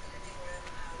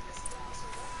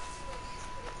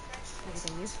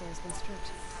 Everything useful has been stripped.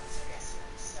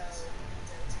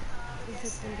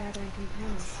 Uthid's been gathering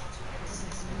components.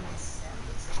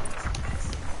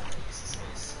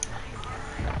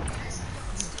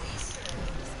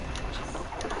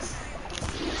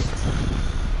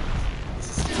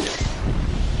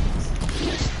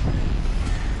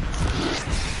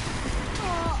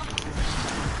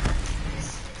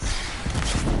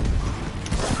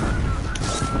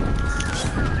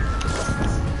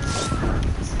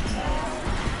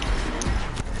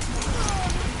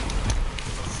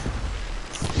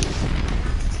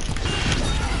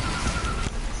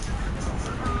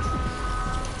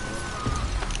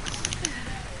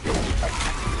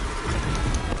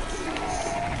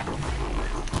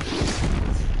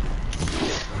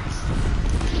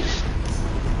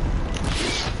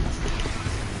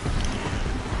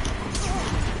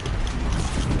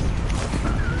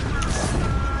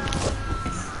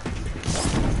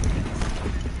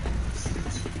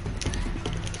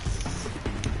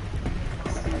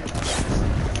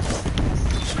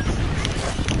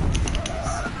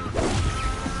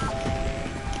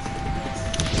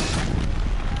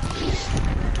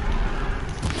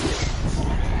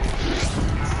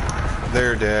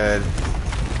 they're dead.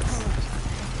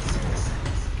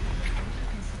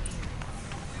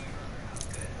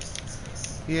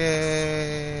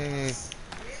 Yay!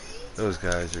 Those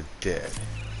guys are dead.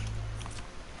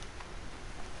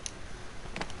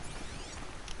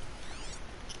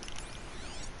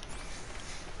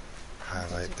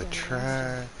 Highlight the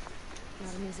track.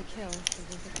 Not an easy kill, but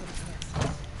worth it for the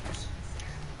test.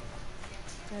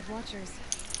 Dead watchers.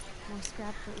 More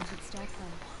scrap that we should stack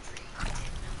them.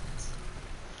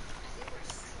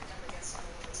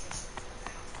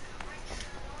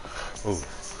 Oh,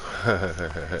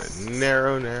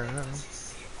 narrow, narrow.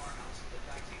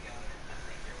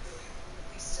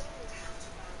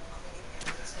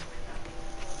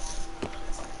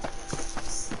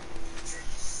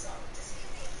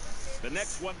 The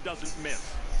next one doesn't miss.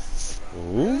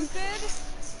 Ooh.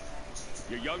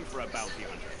 You're young for a bounty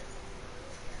hunter.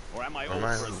 Or am I Am old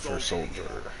I for a old for a soldier?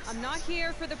 soldier? I'm not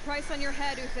here for the price on your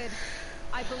head, Uthid.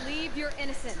 I believe you're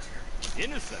innocent.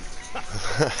 Innocent?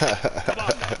 Come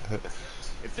on, then.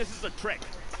 If this is a trick,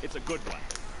 it's a good one.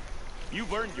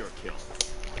 You've earned your kill.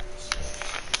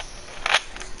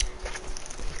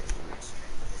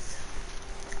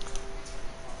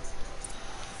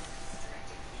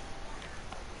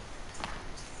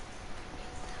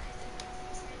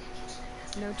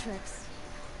 No tricks.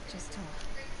 Just talk.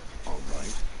 All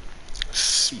right.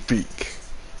 Speak.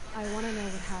 I want to know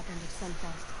what happened at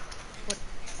Sunfall. What?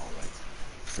 All right.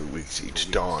 For weeks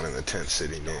each dawn in the tent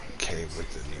city came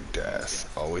with a new death.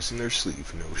 Always in their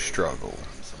sleep, no struggle.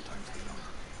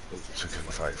 So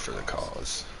couldn't fight for the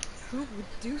cause. Who would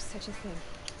do such a thing?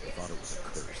 They thought it was a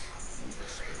curse. We were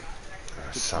spared.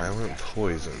 A silent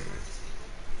poison.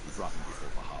 We brought him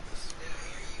before Bahavas.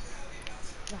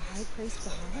 The High Priest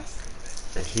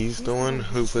Bahavas? And he's the one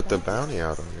who put the bounty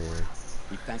out on you.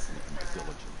 He thanked me for my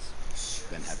diligence,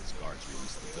 then had his guards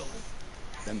release the villain.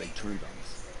 Then they turned on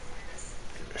us.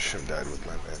 Should have died with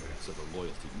my men. So the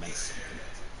loyalty meant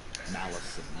something.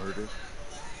 Malice and murder.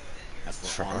 As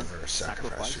For honor,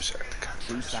 sacrifice yourself.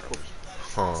 True sacrifice.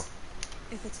 Huh.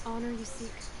 If it's honor you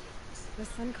seek, the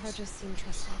Sun Karjas seem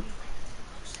trustworthy.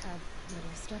 A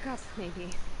little stuck up,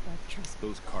 maybe, but trustworthy.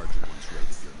 Those Karja once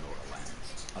raided your Nora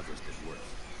lands. Others did worse.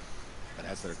 But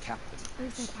as their captain...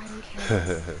 Uthid, I don't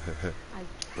care.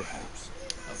 Perhaps.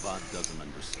 Avad doesn't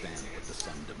understand what the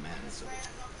sun demands of it.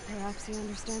 Perhaps he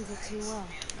understands it too well.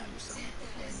 Now you sound like the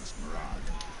brainless mirage.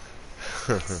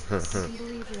 I can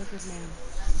believe you're a good man.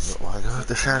 But why go with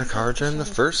the Shadow Karja in the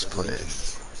first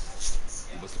place?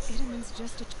 Idaman's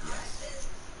just a... Yes.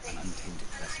 An untainted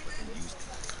despot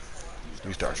and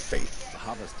Used our faith. The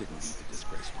Bahavas didn't need to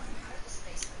disgrace my name.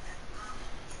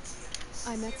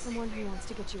 I met someone who wants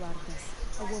to get you out of this.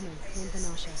 A woman named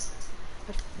Vanasha.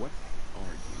 But what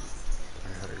are you?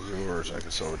 You were like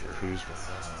a soldier. Who's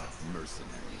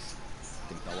mercenaries?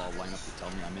 Think they'll all line up to tell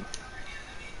me I'm in?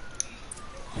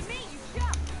 Me, you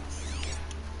shot!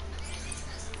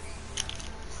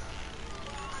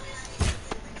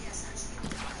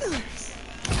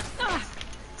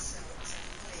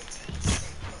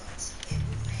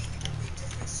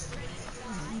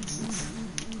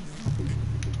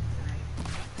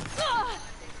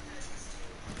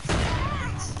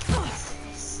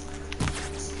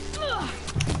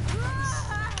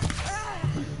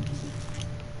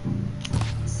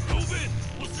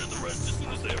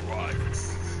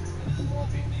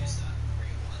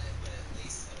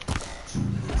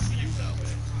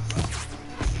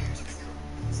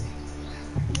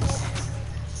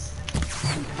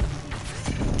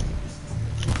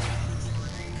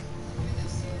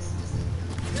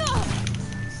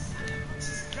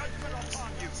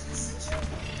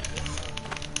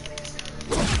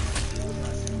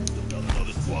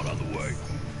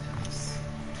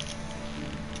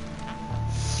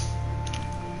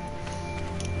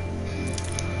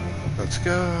 Let's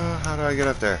go. How do I get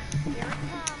up there? Here it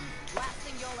comes. Last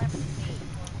thing you'll ever see.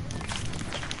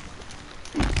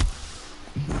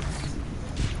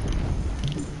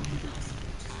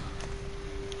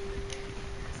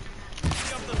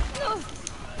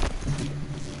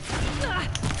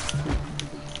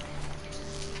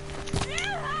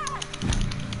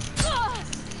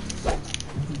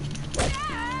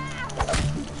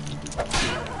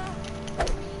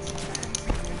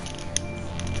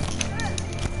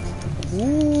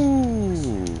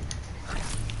 Ooh.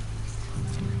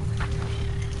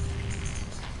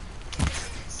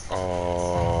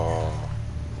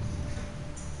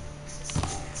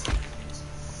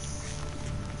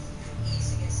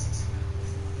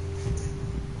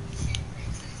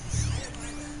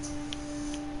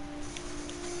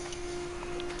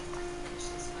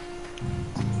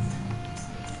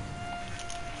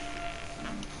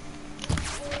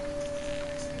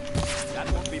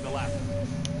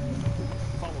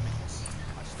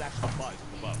 stash supplies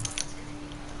up above.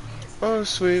 Oh,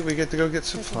 sweet. We get to go get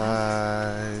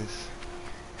supplies.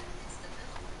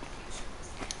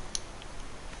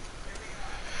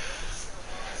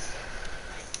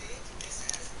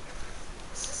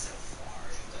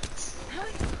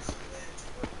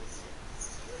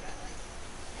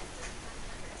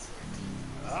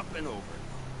 Up and over.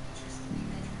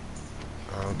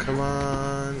 Oh, come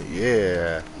on.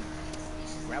 Yeah.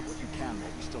 Grab what you can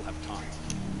while we still have time.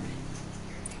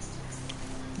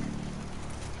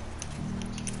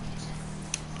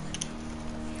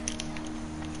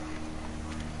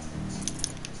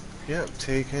 Yep,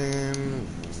 taking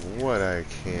what I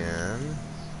can.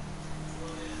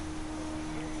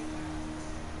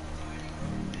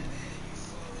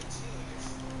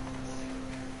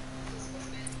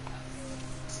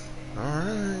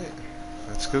 Alright.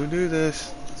 Let's go do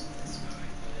this.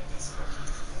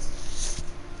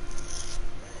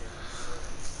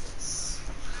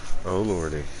 Oh,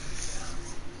 lordy.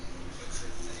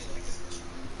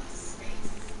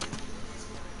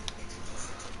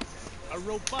 A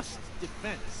robust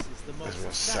defense is the It's most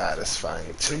most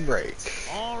satisfying to break.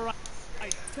 All right.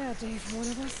 Bad day for one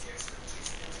of us.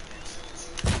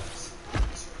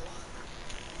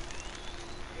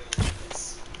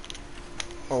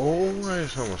 Oh, I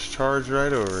just almost charged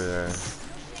right over there.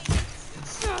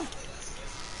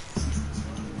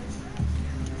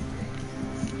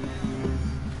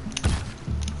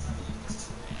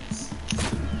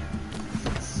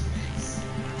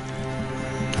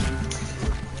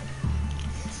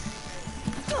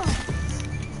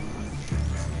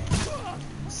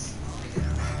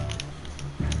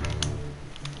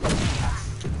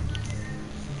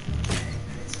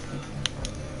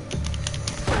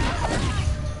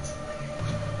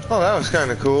 Oh, that was kind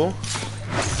of cool.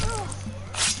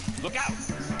 Look out!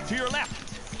 To your left!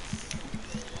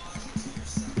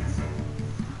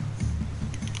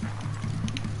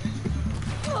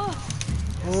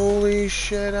 Holy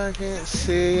shit, I can't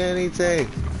see anything.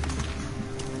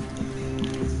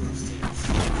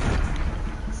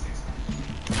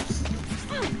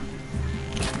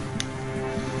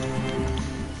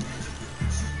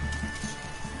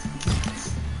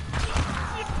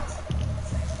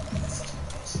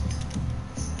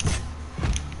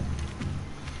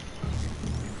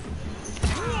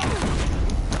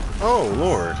 Oh,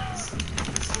 Lord.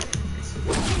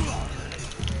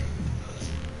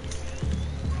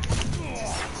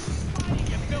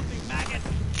 You filthy maggot!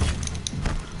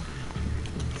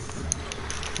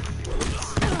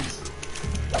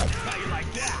 How you like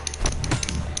that?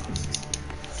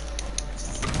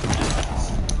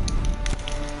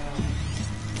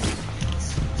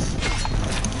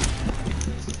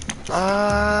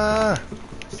 Ah!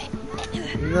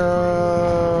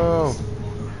 No!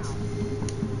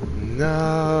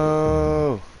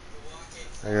 No!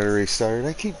 I gotta restart it.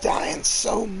 I keep dying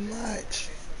so much.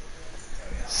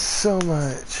 So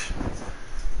much.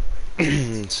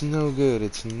 It's no good.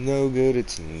 It's no good.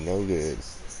 It's no good.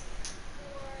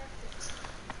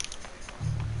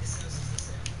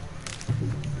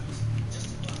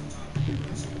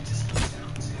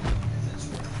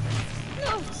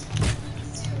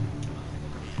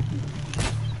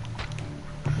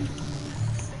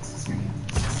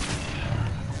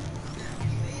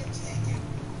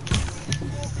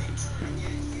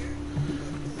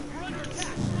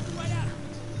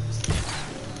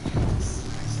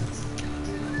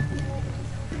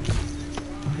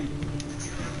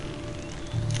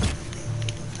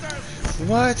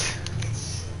 What?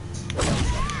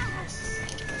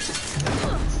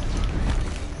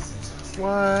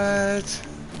 What?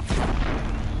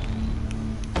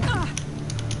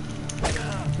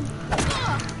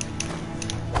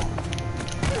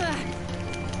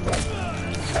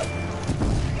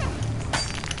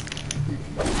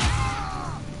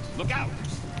 Look out!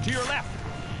 To your left!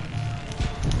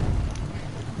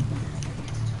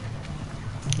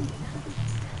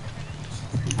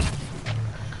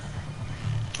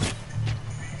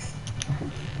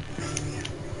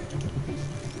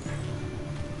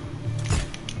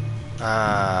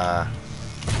 Ah.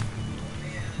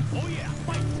 Oh yeah,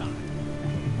 fight time!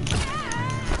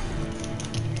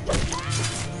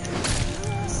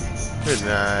 Good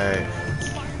night.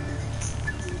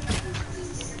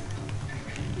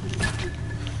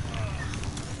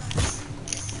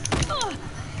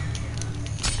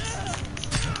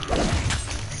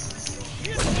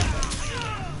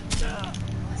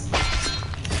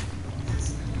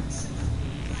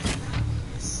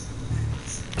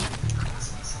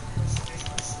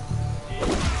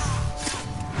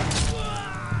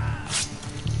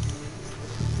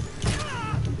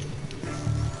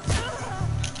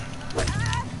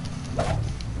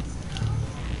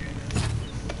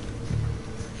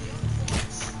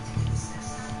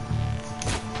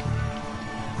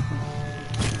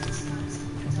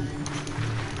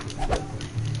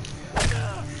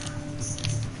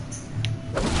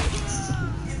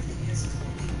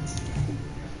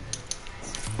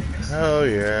 Oh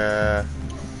yeah.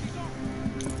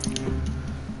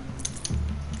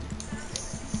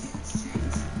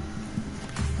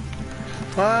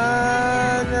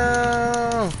 Oh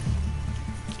no.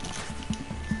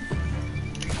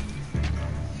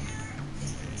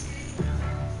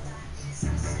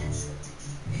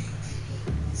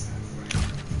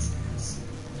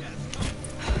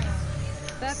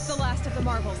 That's the last of the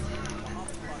marbles.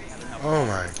 Oh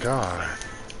my god.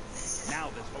 Now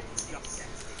there's hope for justice.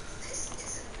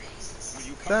 Will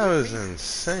you come That with was me?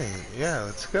 insane. Yeah,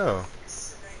 let's go.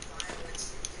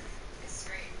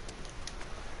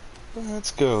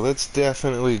 Let's go. Let's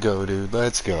definitely go, dude.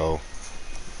 Let's go.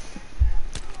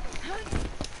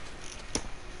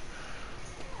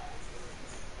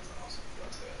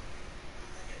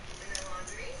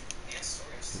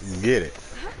 Get it.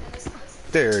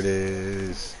 There it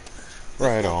is.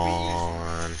 Right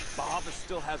on. Bahava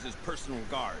still has his personal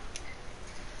guard.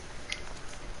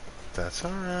 That's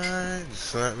alright.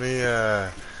 Just let me,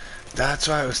 That's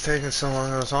why it was taking so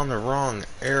long. I was on the wrong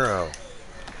arrow.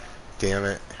 Damn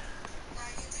it.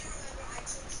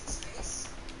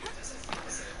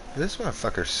 This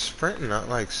motherfucker's sprinting, not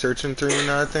like searching through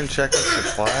nothing, checking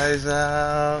supplies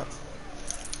out.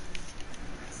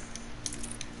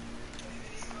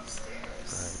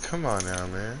 Like, come on now,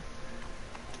 man.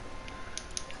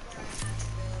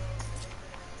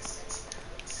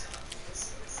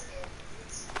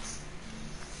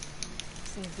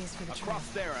 Save these for the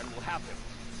Across there and we'll have him.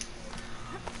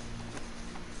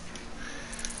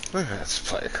 Look at that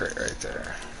supply crate right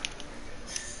there.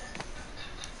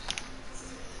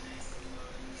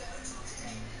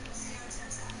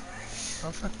 How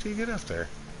the fuck do you get up there?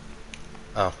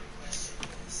 Oh.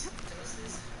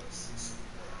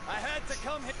 I had to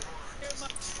come here.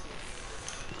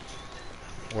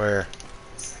 Where?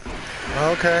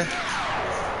 Okay.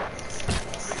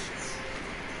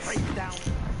 Break down.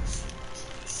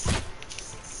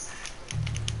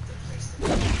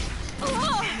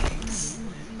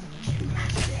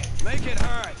 Make it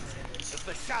hurt if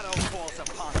the shadow falls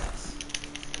upon us.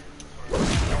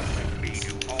 Don't make me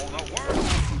do all the work.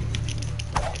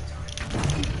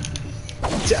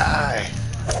 Die!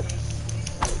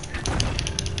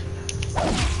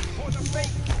 For the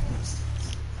faith.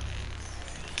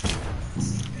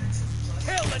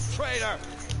 Kill the traitor.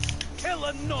 Kill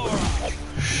Lenora.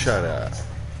 Shut up.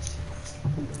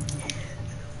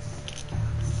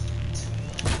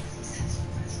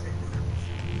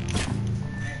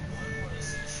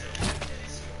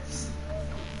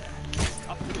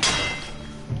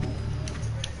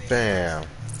 Bam.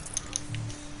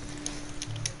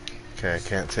 Okay, I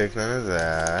can't take none of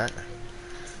that.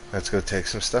 Let's go take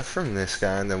some stuff from this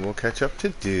guy, and then we'll catch up to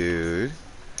dude.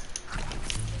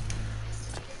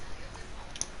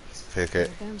 Pick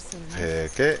it.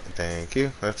 Pick it. Thank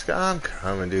you. Let's go. I'm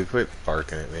coming, dude. Quit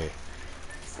barking at me.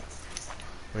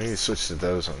 We need to switch to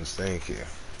those ones. Thank you.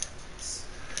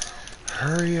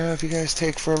 Hurry up. You guys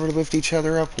take forever to lift each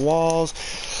other up walls.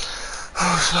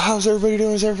 Oh, so how's everybody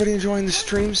doing? Is everybody enjoying the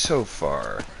stream so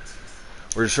far?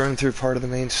 We're just running through part of the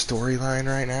main storyline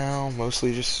right now.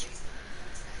 Mostly just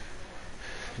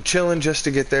chilling just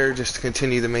to get there, just to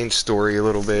continue the main story a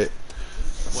little bit.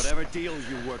 Whatever deal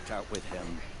you worked out with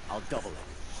him, I'll double it.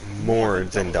 More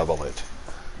than double it.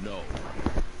 No.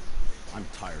 I'm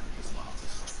tired of this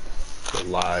lies. The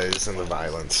lies and the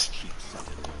violence.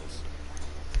 Cheap-scented wills.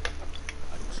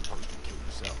 I don't suppose you killed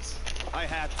yourself. I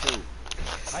had to.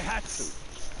 I had to.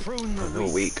 Prune the The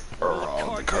weak or are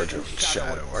all the Carja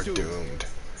Shadow are doomed.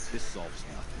 This solves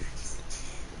nothing.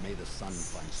 But may the sun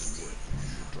find some worth on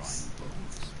your drying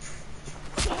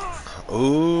bones.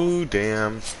 Oh,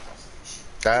 damn.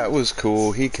 That was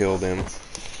cool. He killed him.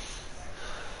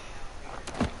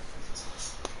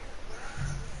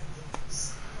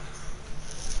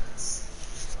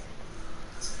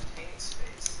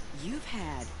 You've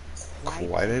had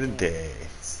Quite a day.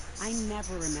 I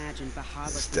never imagined This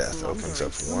Bahava's death opens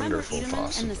up wonderful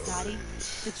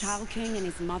possibilities. The Child King and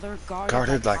his mother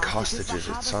Guarded like hostages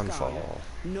at sunfall.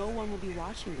 No one will be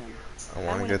watching them. I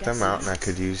want to get them out, and I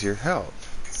could use your help.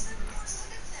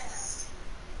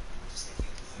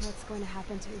 What's going to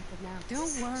happen to Ethan now?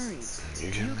 Don't worry.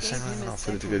 You give him the same amount, I'll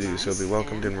put it to good use. He'll be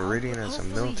welcomed in Meridian as a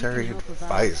military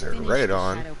advisor. Right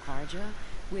on.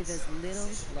 With as little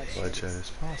Bloodshed as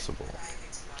possible.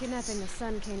 Kidnapping the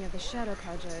Sun King of the Shadow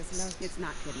Karja is no... It's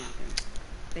not kidnapping.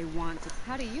 They want to...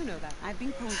 How do you know that? I've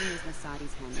been posing as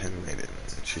Nasadi's hand. Handmaiden.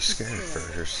 She's scared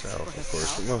for herself, of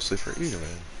course, but mostly for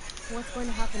Edelman. What's going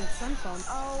to happen at Sunfall?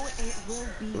 Oh, it will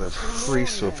be... The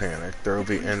priests will panic. There will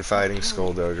be infighting,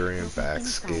 skullduggery, and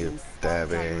backstabbing.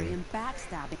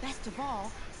 Best of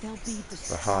all, they'll be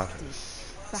The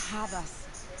Hoffs. Bahavas,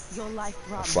 your life A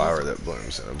brought flower misery. that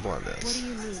blooms in What do abundance.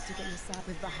 you need to get me sad?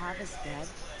 With Bahavas dead,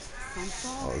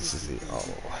 Sunfall Oh, this is is the the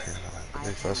easy path. the I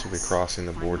big have festival will be it. crossing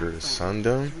the Find my border to friend,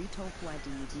 Sundome. Three-Toe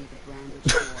Huadib near the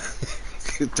Branded Shore.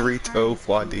 I hired Three-toe his crew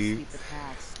to Wadi. sweep the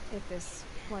paths. If this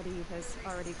Wadi has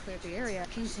already cleared the area.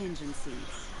 Contingencies,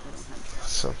 little huntress.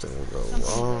 Something will go Something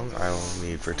will wrong. go I will wrong,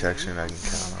 need and protection. I can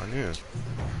count on you.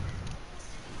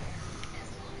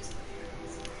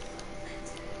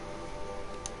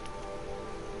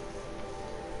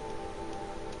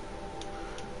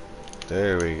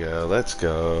 There we go. Let's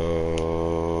go.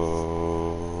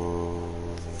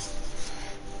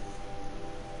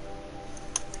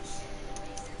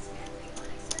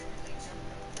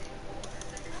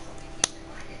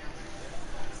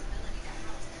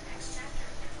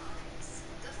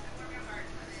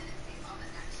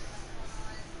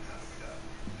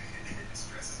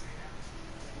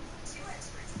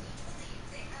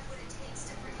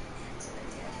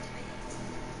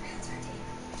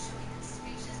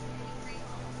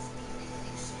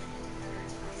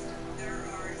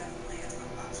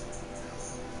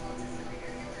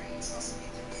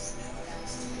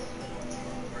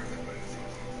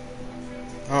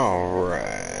 All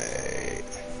right.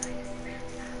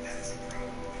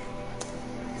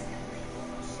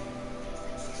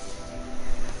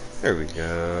 There we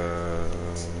go.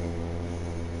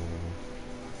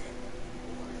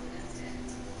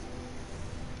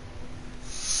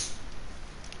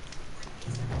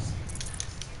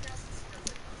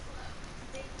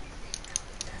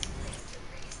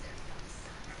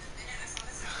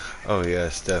 Oh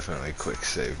yes, definitely quick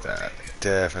save that.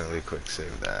 Definitely quick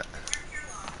save that.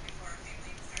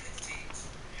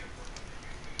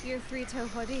 You're Three-Toe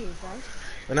Wadi, right?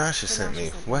 Vanasha sent me.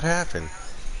 What happened?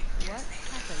 What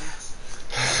happened?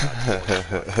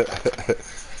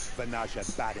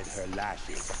 Vanasha batted her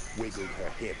lashes, wiggled her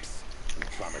hips, and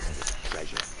promised us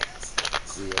treasure.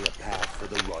 Clear a path for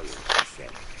the royals, she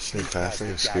said. Sneak past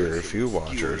and obscure a few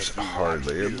watchers,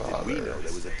 hardly a bother. We know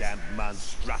there was a damn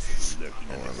monstrosity lurking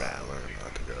underground. Learn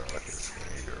not to go like your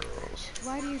skinny girls.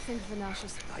 Why do you think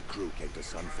Vanasha's... My crew came to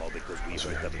Sunfall because we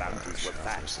heard the bounties were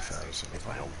fat. It's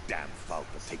my own damn fault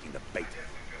for taking the bait.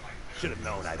 Should have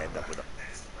known I'd end up with a...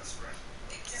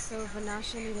 So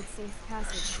Vanasha needed safe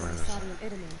passage from Sadi and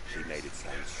Idaman. She made it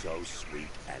sound so sweet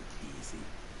and easy.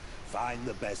 Find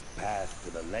the best path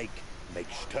to the lake,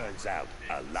 turns out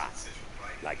a lot.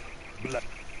 Like blood.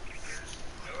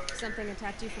 Something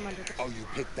attacked you from under the... Oh, you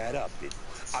picked that up, did you?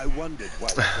 I wondered why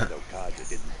the Kaja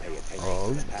didn't pay attention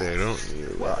to the path. They don't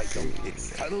need a Well, rock.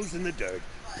 it tunnels in the dirt,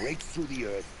 breaks through the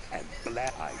earth, and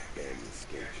I barely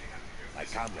escaped. My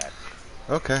comrade.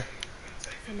 Okay.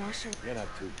 Vanasha... You're not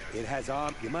too... It has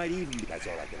arm... You might even... That's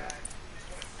all I can offer.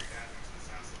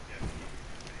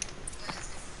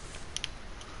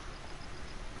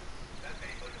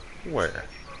 Where?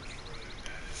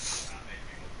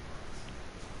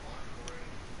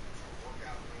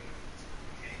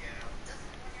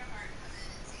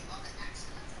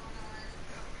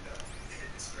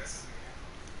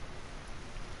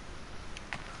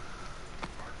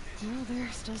 Well,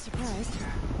 they're still surprised.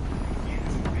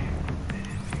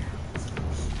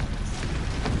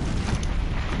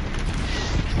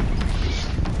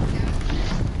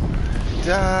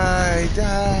 Die,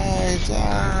 die,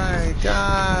 die,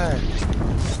 die.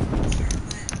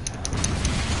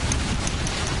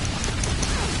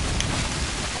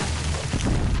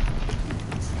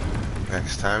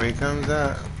 Next time he comes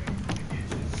out.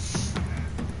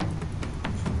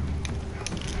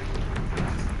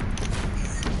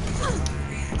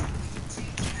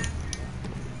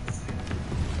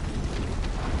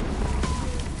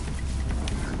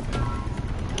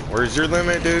 Where's your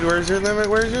limit, dude? Where's your limit?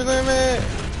 Where's your limit?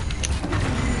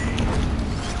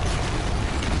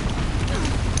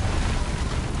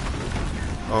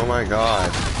 Oh my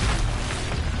god.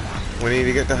 We need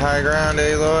to get to high ground,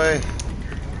 Aloy.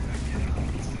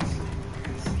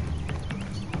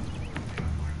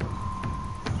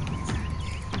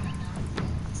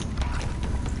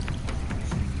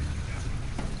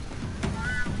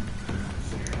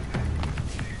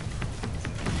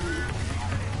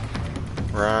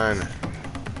 Run.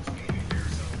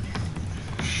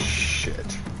 Shit.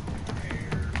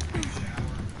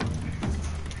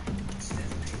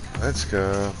 Let's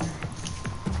go.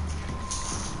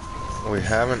 We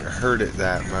haven't heard it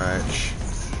that much.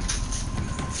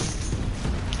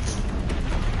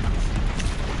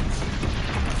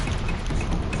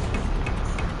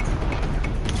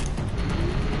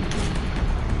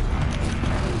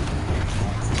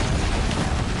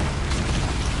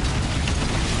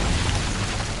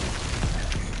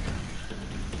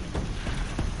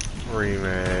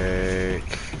 Remake.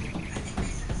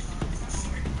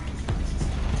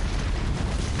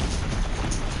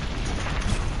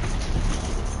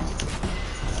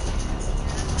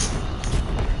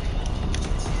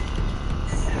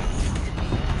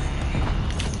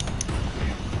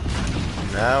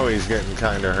 Now he's getting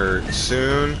kind of hurt.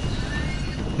 Soon,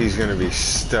 he's going to be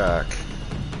stuck.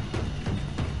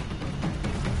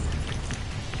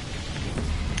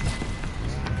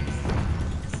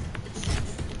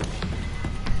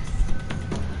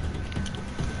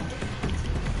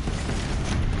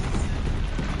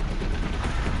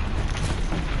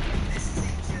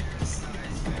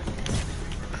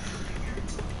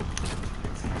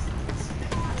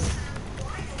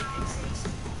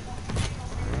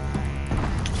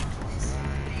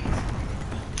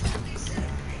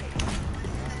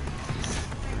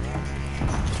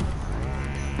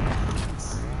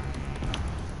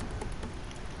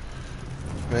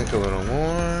 Make a little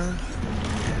more.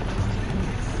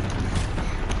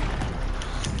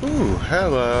 Ooh,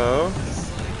 hello.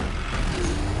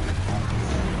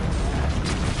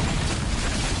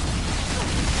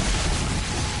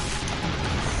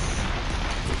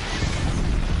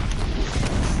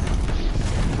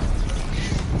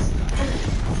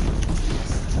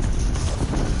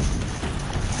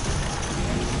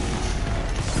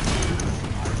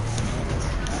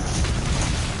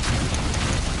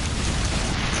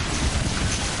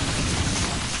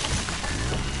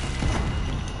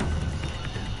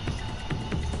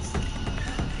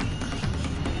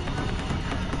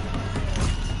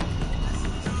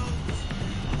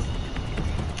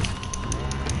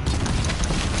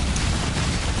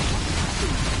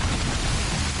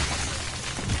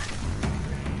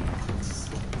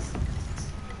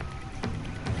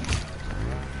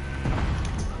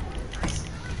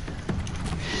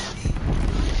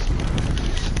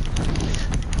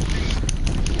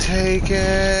 Take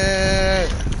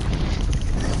it.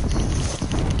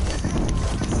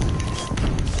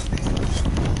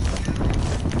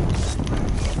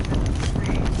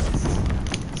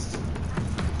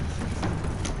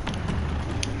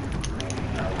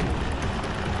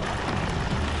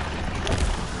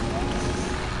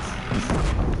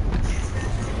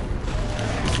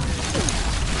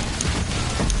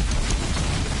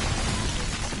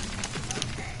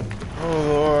 Oh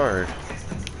Lord.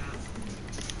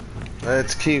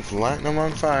 Let's keep lighting them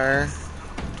on fire.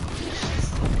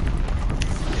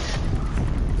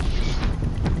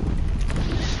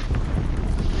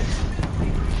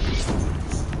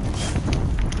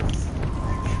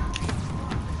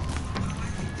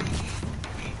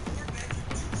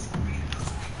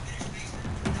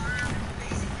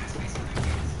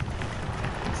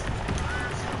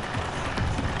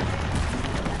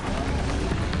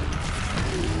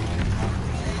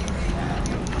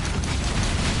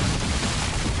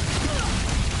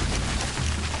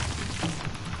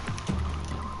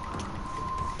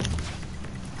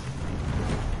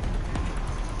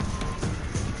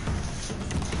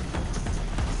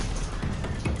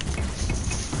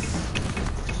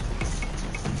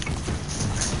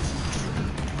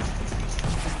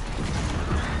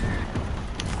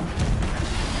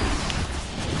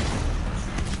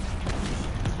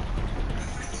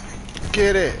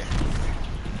 Get it.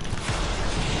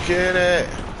 Get it.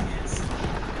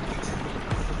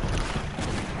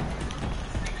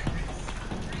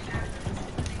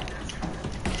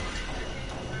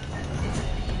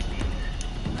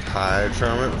 Hide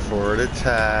from it before it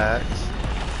attacks.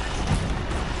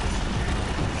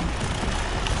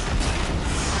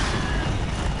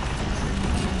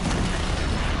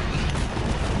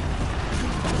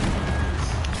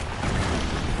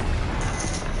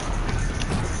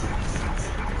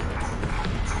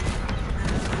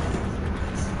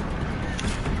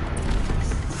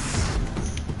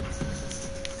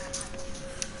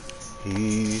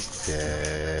 He's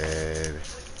dead.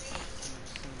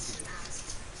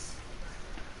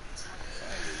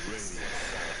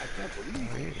 I can't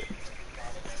believe it.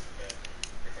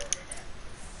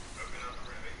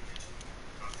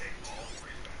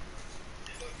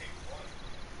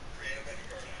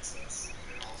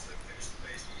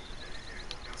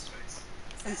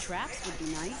 Some traps would be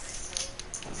nice.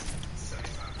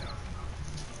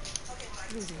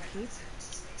 Losing keep.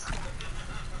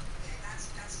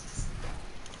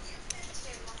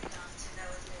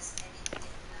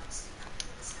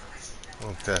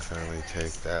 We'll definitely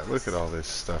take that. Look at all this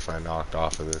stuff I knocked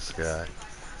off of this guy.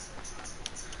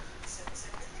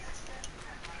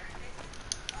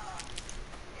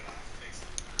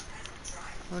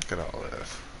 Look at all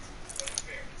this.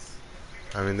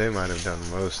 I mean, they might have done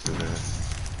most of this.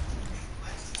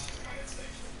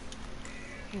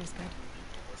 Here's good.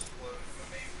 Well,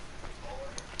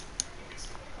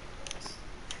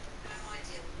 that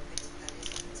was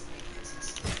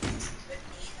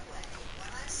entertaining, but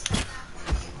I suspect not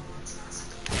for long.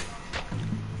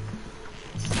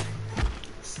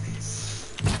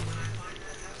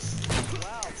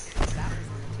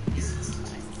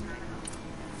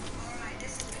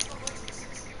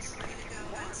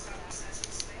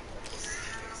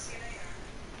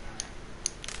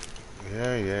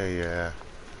 Yeah.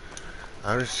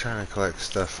 I'm just trying to collect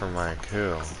stuff for my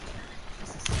kill.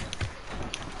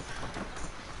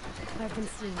 I've been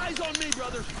seen. Eyes on me,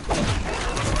 brother.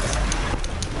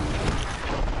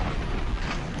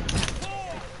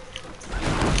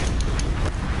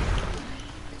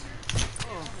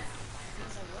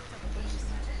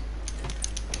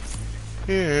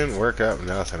 He didn't work up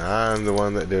nothing. I'm the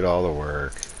one that did all the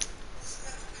work.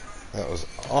 That was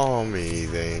all me,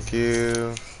 thank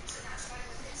you.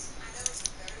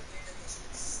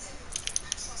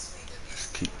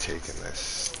 Just keep taking this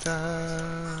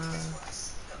stuff.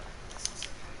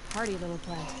 Hardy little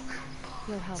plant.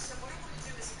 You'll help.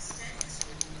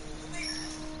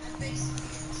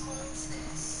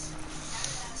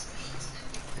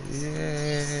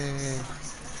 Yay.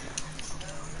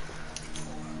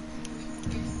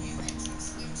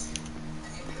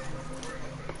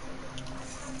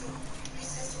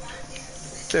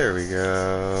 There we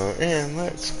go. And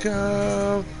let's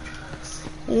go.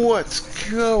 What's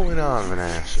going on,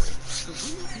 Vanessa?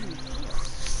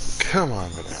 Come on,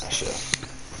 Vanessa.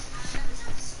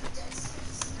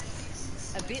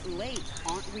 A bit late,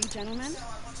 aren't we, gentlemen?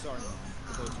 Sorry, Mom.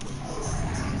 The boat's waiting.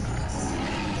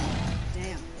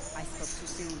 Damn, I spoke too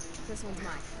soon. This one's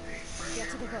mine. Get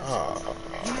to the boat. Oh,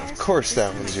 You know, of course this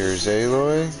that time one's I yours, think she'll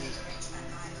Aloy. forgive me.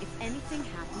 If anything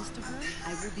happens to her,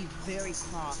 I will be very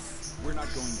cross. We're not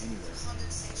going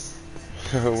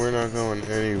anywhere. We're not going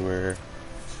anywhere.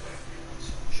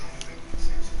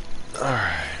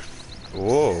 Alright.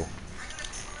 Whoa.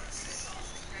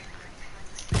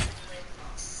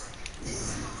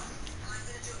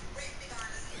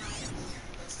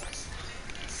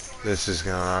 This is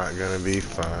not gonna be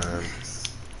fun.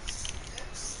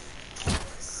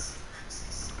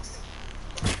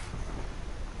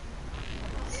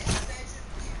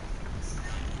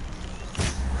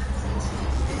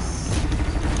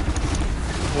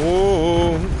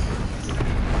 Whoa.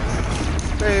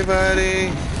 Hey,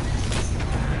 buddy.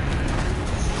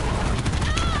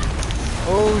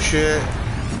 Oh, shit.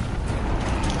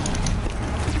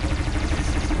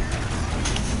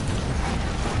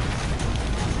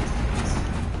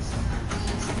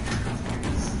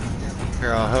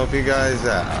 Here, I'll help you guys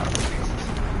out.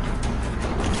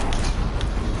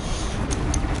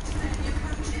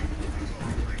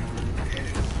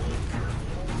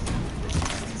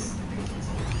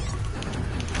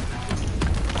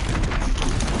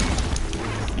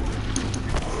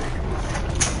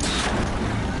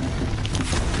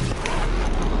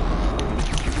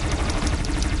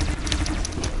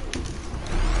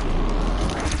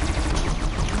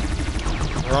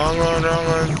 Wrong one, wrong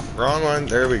one, wrong one.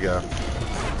 There we go.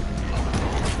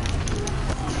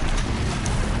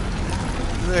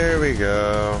 There we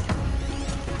go.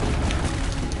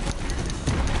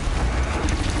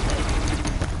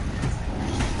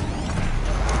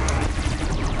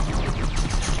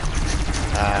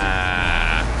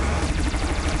 Ah.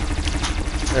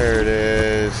 There it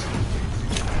is.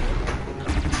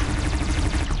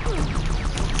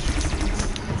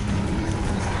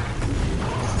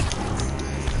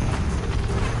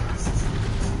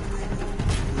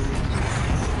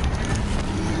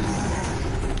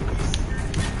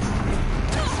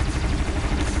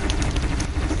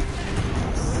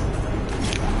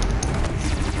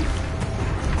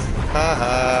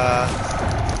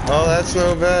 Haha. Well, that's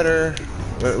no better.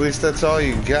 But at least that's all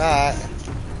you got.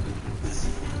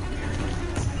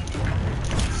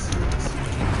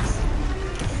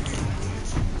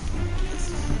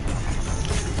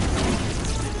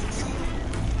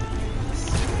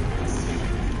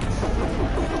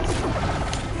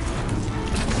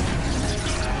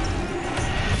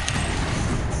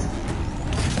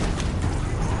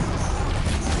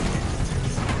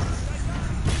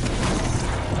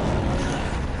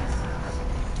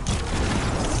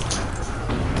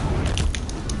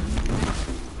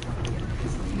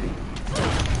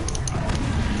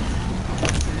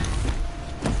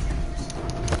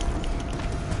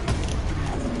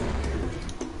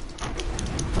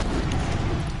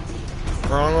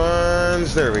 Wrong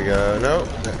ones. There we go. Nope.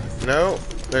 Nope.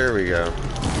 There we go.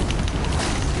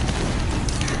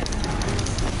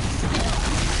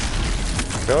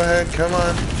 Go ahead. Come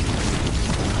on.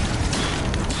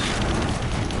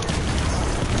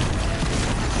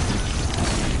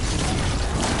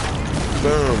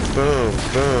 Boom, boom,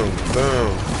 boom,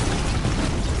 boom.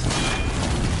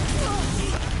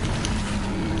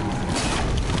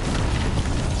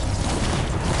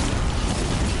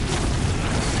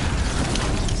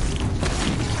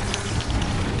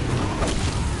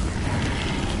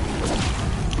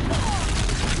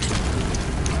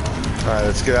 Alright,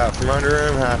 let's get out from under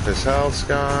him. Half his health's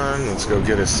gone. Let's go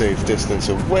get a safe distance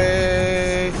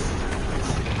away.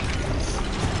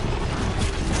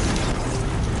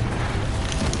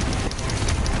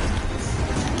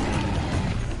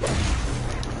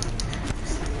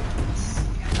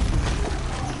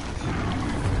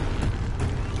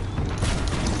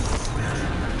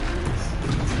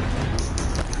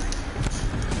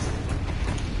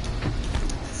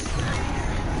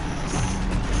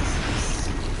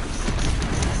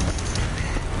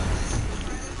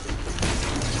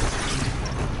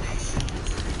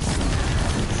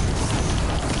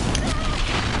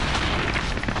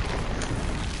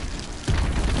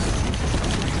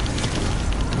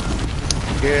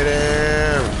 Get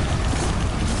him!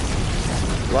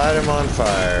 Light him on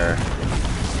fire.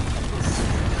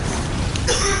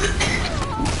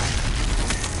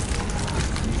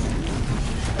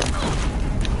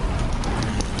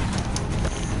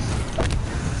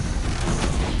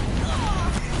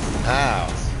 Ow.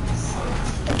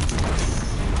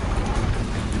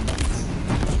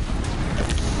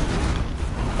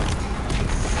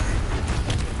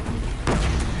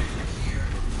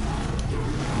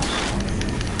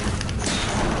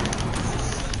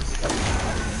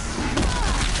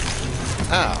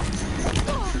 Ow.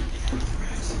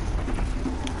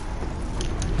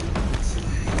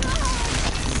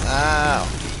 Ow.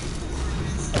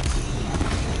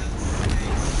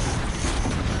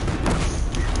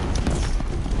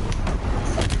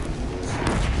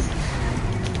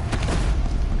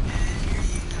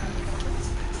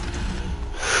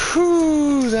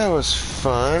 Whew, that was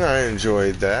fun. I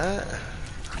enjoyed that.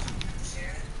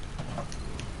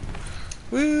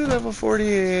 Woo, level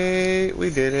 48. We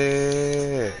did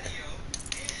it.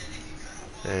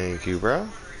 Thank you, bro.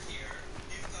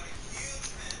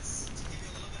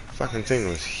 Fucking thing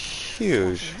was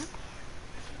huge.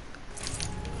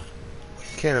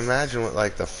 Can't imagine what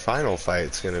like the final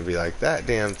fight's gonna be like. That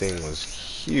damn thing was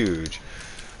huge.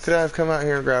 Could I have come out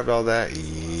here and grabbed all that?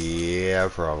 Yeah,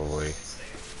 probably.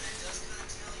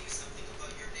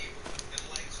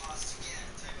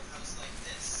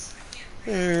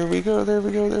 There we go, there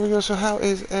we go, there we go. So how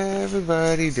is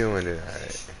everybody doing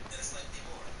tonight?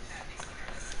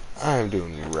 I'm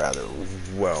doing rather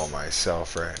well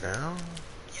myself right now.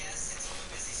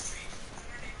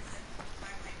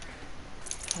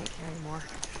 Can't carry more.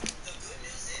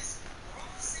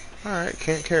 Alright,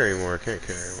 can't carry more, can't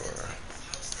carry more.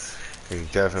 Can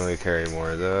definitely carry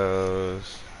more of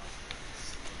those.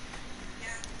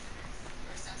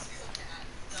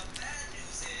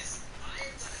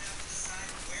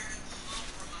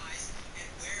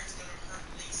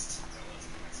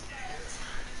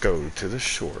 Go to the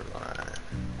shoreline.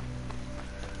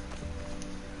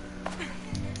 I'll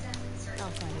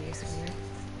find a use for you.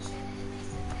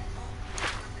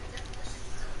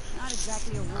 Not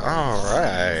exactly a word.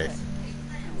 Alright.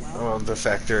 Well, the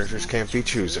fact characters can't be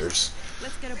choosers.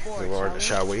 Let's get aboard, Lord,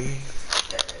 shall we?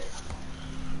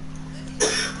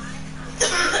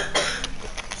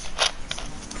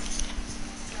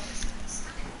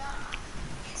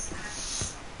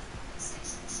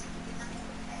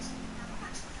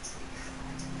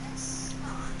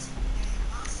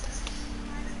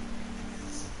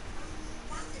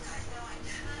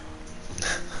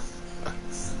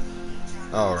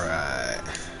 Alright.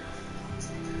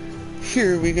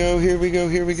 Here we go, here we go,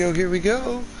 here we go, here we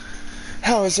go.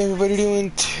 How is everybody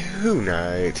doing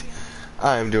tonight?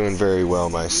 I'm doing very well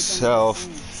myself.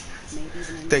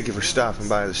 Thank you for stopping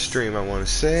by the stream, I want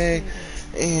to say.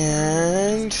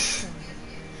 And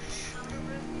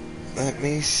let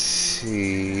me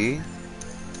see.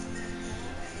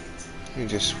 Give me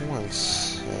just 1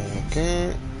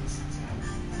 second.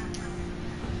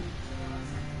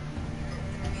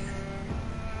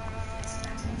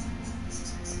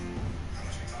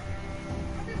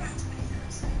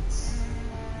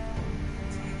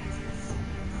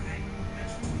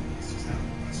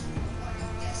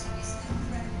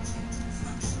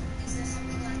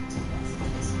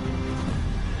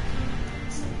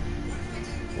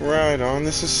 Right on,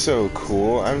 this is so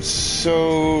cool.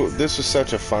 This was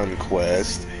such a fun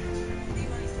quest.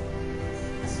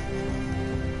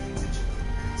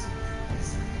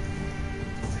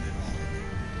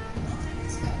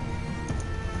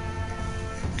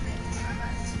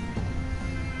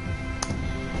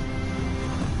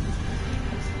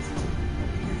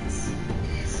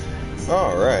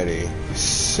 Alrighty,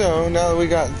 so now that we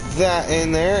got that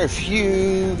in there, if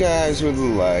you guys would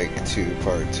like to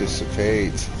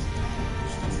participate,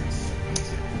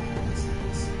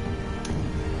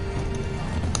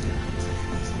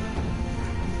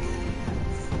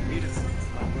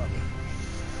 My brother,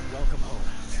 welcome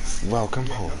home. welcome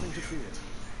You have home. nothing to fear.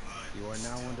 You are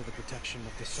now under the protection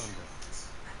of the Sun God.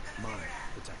 My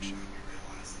protection.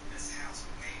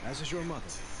 As is your mother,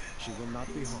 she will not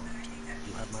be harmed.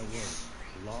 You have my word,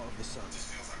 the law of the Sun.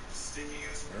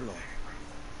 Aloy,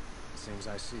 it seems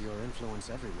I see your influence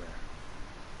everywhere.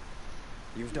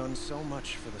 You've done so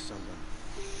much for the Sun God,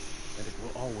 and it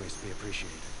will always be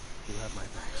appreciated. You have my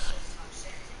thanks.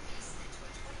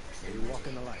 May you walk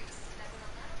in the light.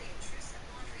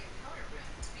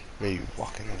 May you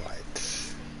walk in the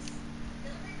light.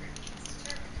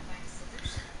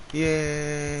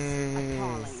 Yay!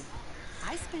 Appalling.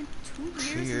 I spent 2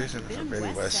 2 years years in in the the Forbidden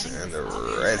Forbidden West West, setting and this the up,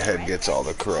 and redhead gets all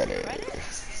the credit. I'm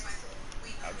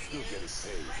still getting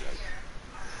paid, right?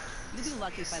 You'll be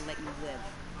lucky if I let you live.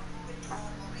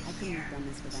 I couldn't have done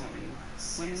this without you.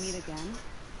 When we meet again,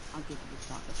 I'll give you a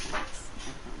proper thanks. I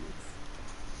promise.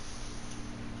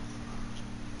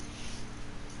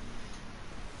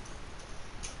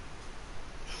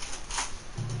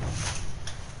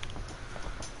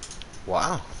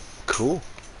 Wow, cool.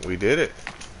 We did it.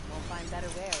 Won't find better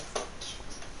wares.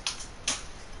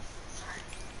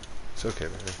 It's okay,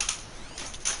 baby.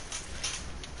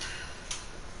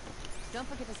 Don't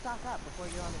forget to stock up before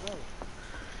you're on the road.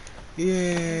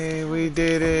 Yay, we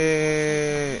did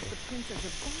it. The princess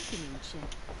of bargaining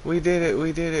chip. We did it,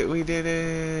 we did it, we did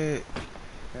it.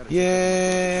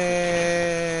 Yay.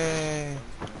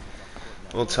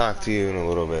 We'll talk to you in a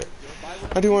little bit.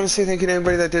 I do want to say thank you to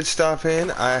everybody that did stop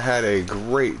in. I had a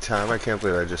great time. I can't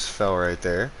believe I just fell right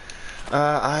there.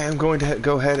 I am going to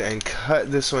go ahead and cut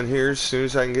this one here as soon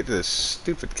as I can get to this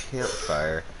stupid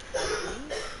campfire.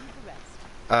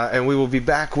 And we will be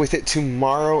back with it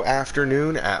tomorrow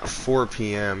afternoon at 4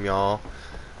 p.m., y'all.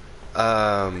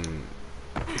 Go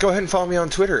ahead and follow me on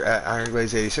Twitter at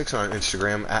IronGlaze86, on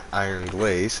Instagram at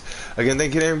IronGlaze. Again,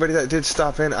 thank you to everybody that did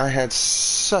stop in. I had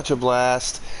such a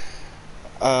blast.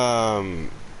 I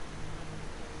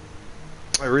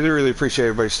really, really appreciate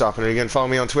everybody stopping in. Again, follow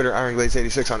me on Twitter,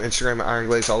 IronGlaze86, on Instagram at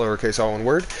IronGlaze, all lowercase, all one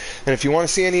word. And if you want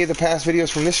to see any of the past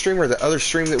videos from this stream or the other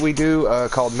stream that we do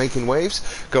called Making Waves,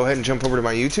 go ahead and jump over to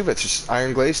my YouTube. It's just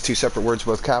IronGlaze, 2 separate words,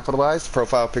 both capitalized. The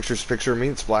profile picture's a picture of me.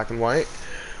 It's black and white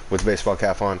with a baseball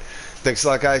cap on. Thanks a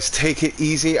lot, guys. Take it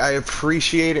easy. I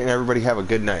appreciate it, and everybody have a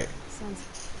good night.